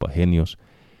no ocupa genios,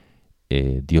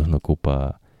 Dios no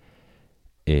ocupa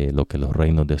lo que los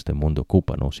reinos de este mundo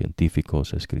ocupan, ¿no?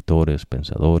 Científicos, escritores,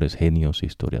 pensadores, genios,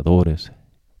 historiadores.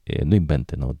 No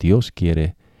inventen, ¿no? Dios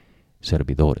quiere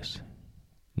servidores,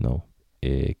 ¿no?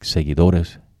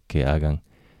 Seguidores que hagan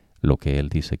lo que Él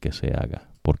dice que se haga,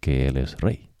 porque Él es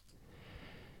Rey.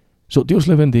 Dios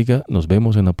le bendiga, nos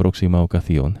vemos en la próxima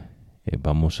ocasión.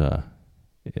 Vamos a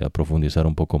profundizar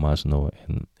un poco más, ¿no?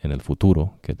 en el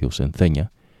futuro que Dios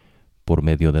enseña por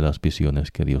medio de las visiones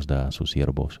que Dios da a sus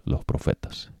siervos, los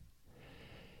profetas.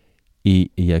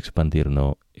 Y a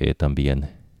expandirnos también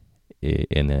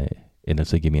en el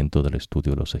seguimiento del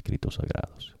estudio de los escritos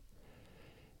sagrados.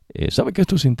 Sabe que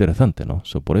esto es interesante, ¿no?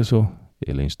 Por eso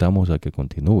le instamos a que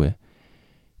continúe,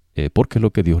 porque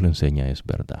lo que Dios le enseña es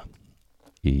verdad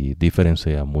y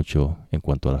diferencia mucho en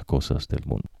cuanto a las cosas del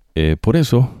mundo. Por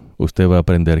eso usted va a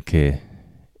aprender que,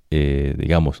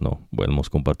 hemos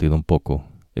compartido un poco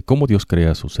cómo Dios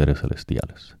crea a sus seres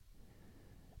celestiales.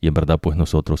 Y en verdad, pues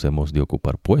nosotros hemos de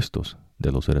ocupar puestos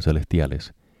de los seres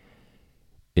celestiales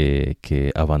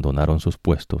que abandonaron sus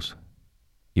puestos,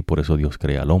 y por eso Dios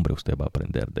crea al hombre. Usted va a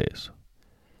aprender de eso.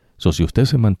 Si usted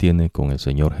se mantiene con el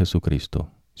Señor Jesucristo,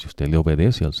 si usted le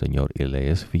obedece al Señor y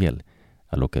le es fiel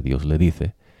a lo que Dios le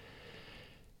dice,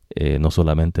 no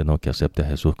solamente que acepte a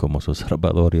Jesús como su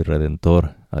Salvador y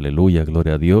Redentor, aleluya,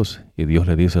 gloria a Dios, y Dios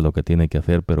le dice lo que tiene que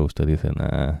hacer, pero usted dice,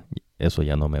 eso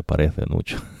ya no me parece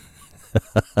mucho.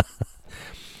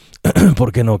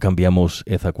 ¿Por qué no cambiamos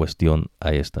esa cuestión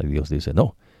a esta? Y Dios dice,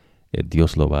 no,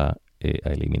 Dios lo va a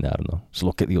eliminar, ¿no? Es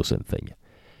lo que Dios enseña.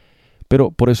 Pero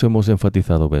por eso hemos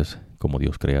enfatizado, ¿ves?, cómo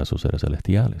Dios crea a sus seres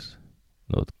celestiales,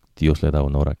 ¿no? Dios le da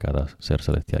honor a cada ser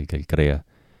celestial que Él crea.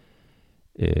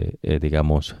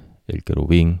 El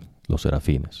querubín, los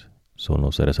serafines, son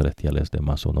los seres celestiales de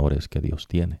más honores que Dios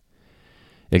tiene.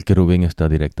 El querubín está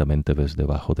directamente, ¿ves?,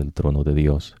 debajo del trono de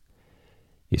Dios,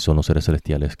 y son los seres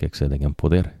celestiales que exceden en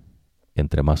poder.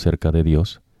 Entre más cerca de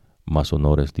Dios, más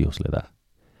honores Dios le da.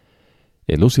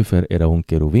 Lucifer era un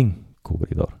querubín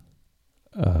cubridor.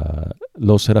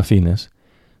 Los serafines,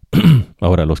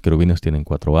 ahora los querubines tienen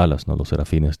 4 alas, ¿no? Los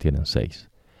serafines tienen 6.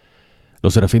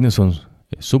 Los serafines son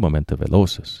sumamente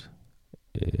veloces.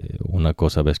 una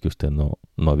cosa ves que usted no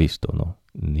ha visto, ¿no?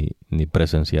 Ni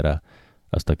presenciará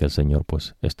hasta que el Señor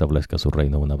pues establezca su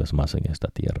reino una vez más en esta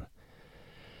tierra.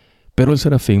 Pero el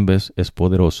serafín, ves, es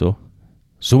poderoso,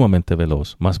 sumamente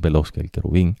veloz, más veloz que el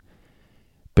querubín,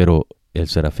 pero el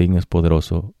serafín es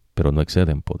poderoso, pero no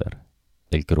excede en poder.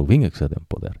 El querubín excede en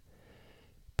poder,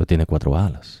 pero tiene 4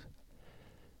 alas.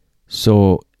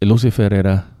 Lucifer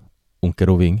era un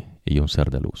querubín y un ser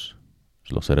de luz.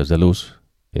 Los seres de luz,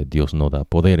 Dios no da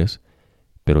poderes,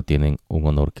 pero tienen un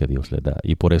honor que Dios le da.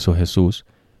 Y por eso Jesús,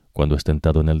 cuando es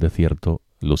tentado en el desierto,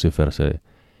 Lucifer se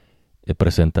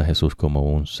presenta a Jesús como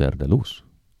un ser de luz,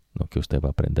 ¿no? Que usted va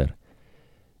a aprender.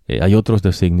 Hay otros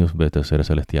designios de seres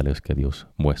celestiales que Dios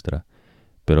muestra,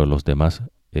 pero los demás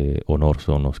honor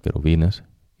son los querubines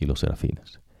y los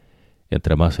serafines.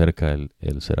 Entre más cerca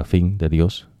el serafín de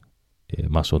Dios,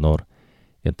 más honor.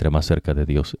 Entre más cerca de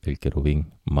Dios el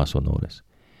querubín, más honores.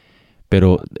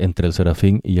 Pero entre el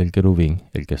serafín y el querubín,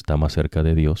 el que está más cerca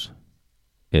de Dios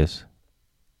es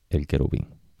el querubín.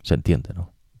 ¿Se entiende,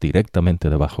 no? Directamente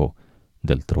debajo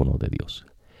del trono de Dios.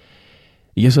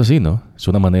 Y es así, ¿no? Es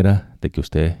una manera de que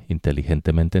usted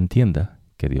inteligentemente entienda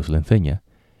que Dios le enseña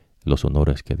los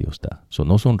honores que Dios da.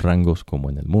 No son rangos como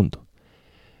en el mundo.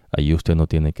 Allí usted no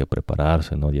tiene que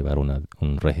prepararse, no llevar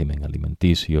un régimen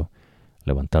alimenticio,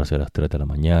 levantarse a las 3 de la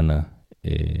mañana,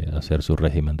 hacer su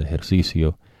régimen de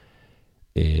ejercicio,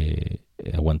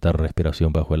 aguantar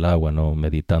respiración bajo el agua, ¿no?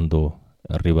 Meditando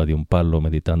arriba de un palo,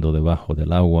 meditando debajo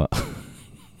del agua.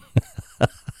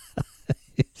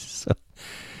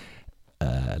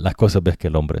 Las cosas ves que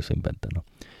el hombre se inventa, ¿no?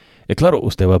 Claro,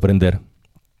 usted va a aprender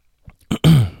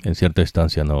en cierta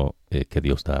instancia, ¿no? Que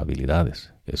Dios da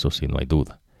habilidades, eso sí, no hay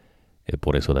duda.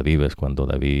 Por eso David, es cuando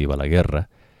David iba a la guerra,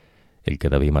 el que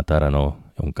David matara, ¿no?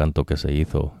 Un canto que se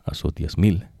hizo a sus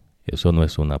 10,000. Eso no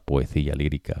es una poesía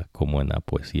lírica como en la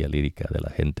poesía lírica de la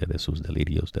gente de sus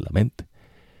delirios de la mente.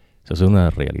 Eso es una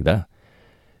realidad.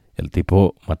 El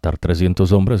tipo matar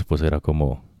 300 hombres pues era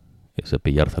como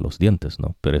cepillarse los dientes,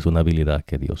 ¿no? Pero es una habilidad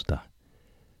que Dios da.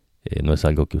 No es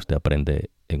algo que usted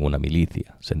aprende en una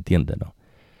milicia, ¿se entiende, no?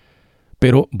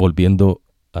 Pero volviendo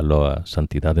a la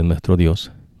santidad de nuestro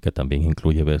Dios, que también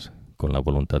incluye, ves, con la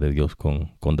voluntad de Dios,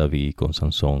 con David, con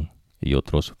Sansón y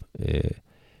otros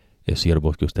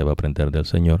siervos que usted va a aprender del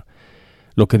Señor,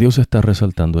 lo que Dios está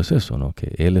resaltando es eso, ¿no?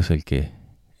 Que Él es el que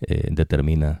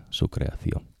determina su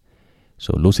creación.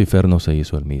 Lucifer no se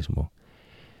hizo él mismo.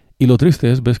 Y lo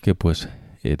triste es, ves, que pues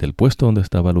del puesto donde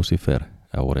estaba Lucifer,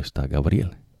 ahora está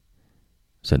Gabriel.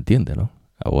 ¿Se entiende, no?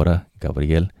 Ahora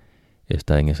Gabriel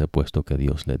está en ese puesto que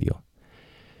Dios le dio.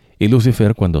 Y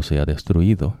Lucifer, cuando sea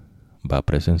destruido, va a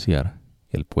presenciar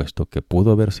el puesto que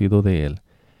pudo haber sido de él,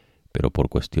 pero por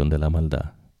cuestión de la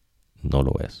maldad, no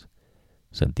lo es.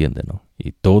 ¿Se entiende, no?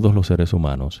 Y todos los seres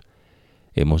humanos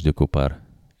hemos de ocupar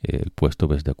el puesto,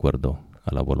 ves, de acuerdo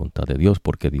a la voluntad de Dios,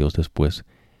 porque Dios después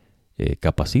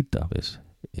capacita, ves,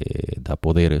 da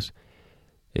poderes,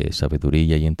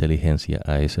 sabiduría y inteligencia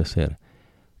a ese ser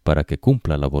para que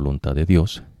cumpla la voluntad de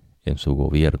Dios en su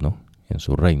gobierno, en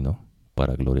su reino,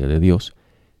 para gloria de Dios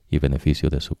y beneficio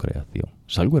de su creación.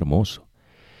 Es algo hermoso.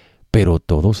 Pero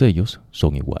todos ellos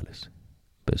son iguales.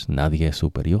 Pues nadie es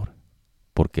superior,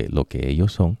 porque lo que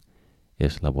ellos son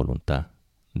es la voluntad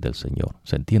del Señor.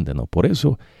 ¿Se entiende, no? Por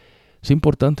eso es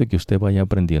importante que usted vaya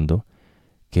aprendiendo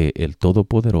que el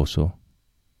Todopoderoso,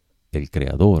 el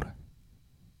Creador,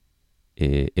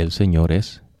 el Señor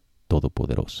es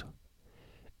Todopoderoso.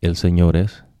 El Señor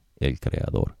es el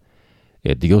Creador.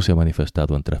 Dios se ha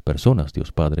manifestado en 3 personas,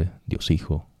 Dios Padre, Dios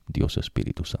Hijo, Dios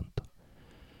Espíritu Santo.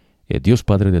 Dios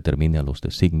Padre determina los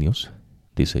designios,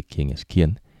 dice quién es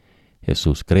quién.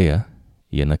 Jesús crea,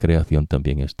 y en la creación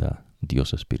también está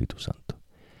Dios Espíritu Santo.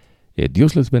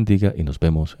 Dios les bendiga y nos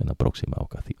vemos en la próxima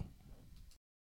ocasión.